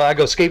who I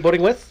go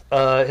skateboarding with,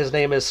 his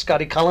name is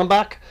Scotty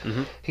Kallenbach.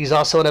 Mm-hmm. He's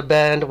also in a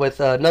band with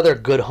another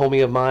good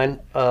homie of mine,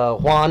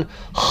 Juan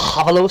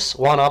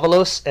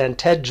Avalos, and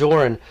Ted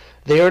Joran.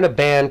 They are in a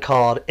band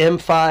called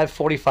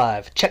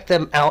M545. Check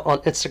them out on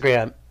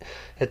Instagram.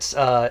 It's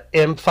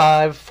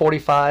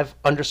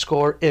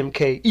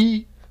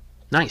M545_MKE.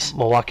 Nice.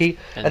 Milwaukee.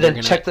 And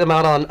then check them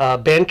out on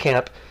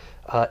Bandcamp,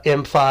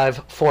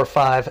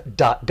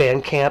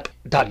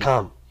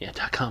 m545.bandcamp.com. Yeah,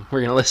 .com.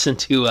 We're gonna listen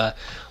to one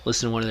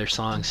of their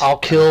songs. I'll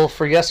kill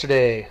for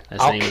yesterday.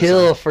 I'll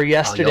kill for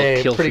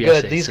yesterday. Pretty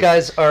good. These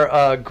guys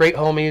are great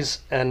homies,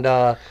 and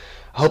I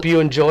hope you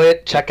enjoy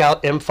it. Check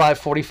out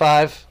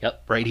M545.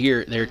 Yep, right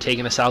here. They're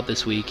taking us out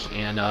this week,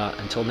 and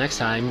until next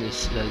time,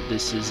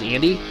 this is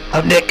Andy.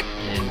 I'm Nick.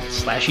 And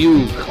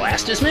 /U.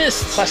 Class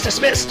dismissed. Class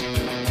dismissed.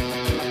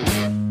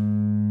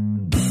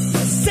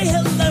 Say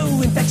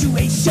hello,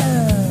 infatuation.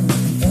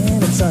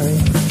 And I'm sorry.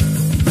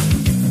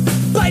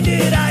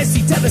 Blinded eyes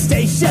see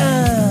devastation.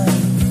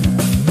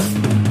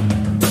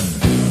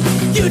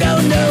 You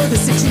don't know the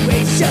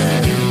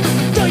situation.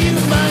 Though you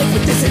mind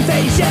with this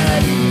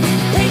invasion.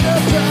 Pay the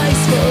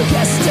price for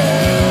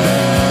yesterday.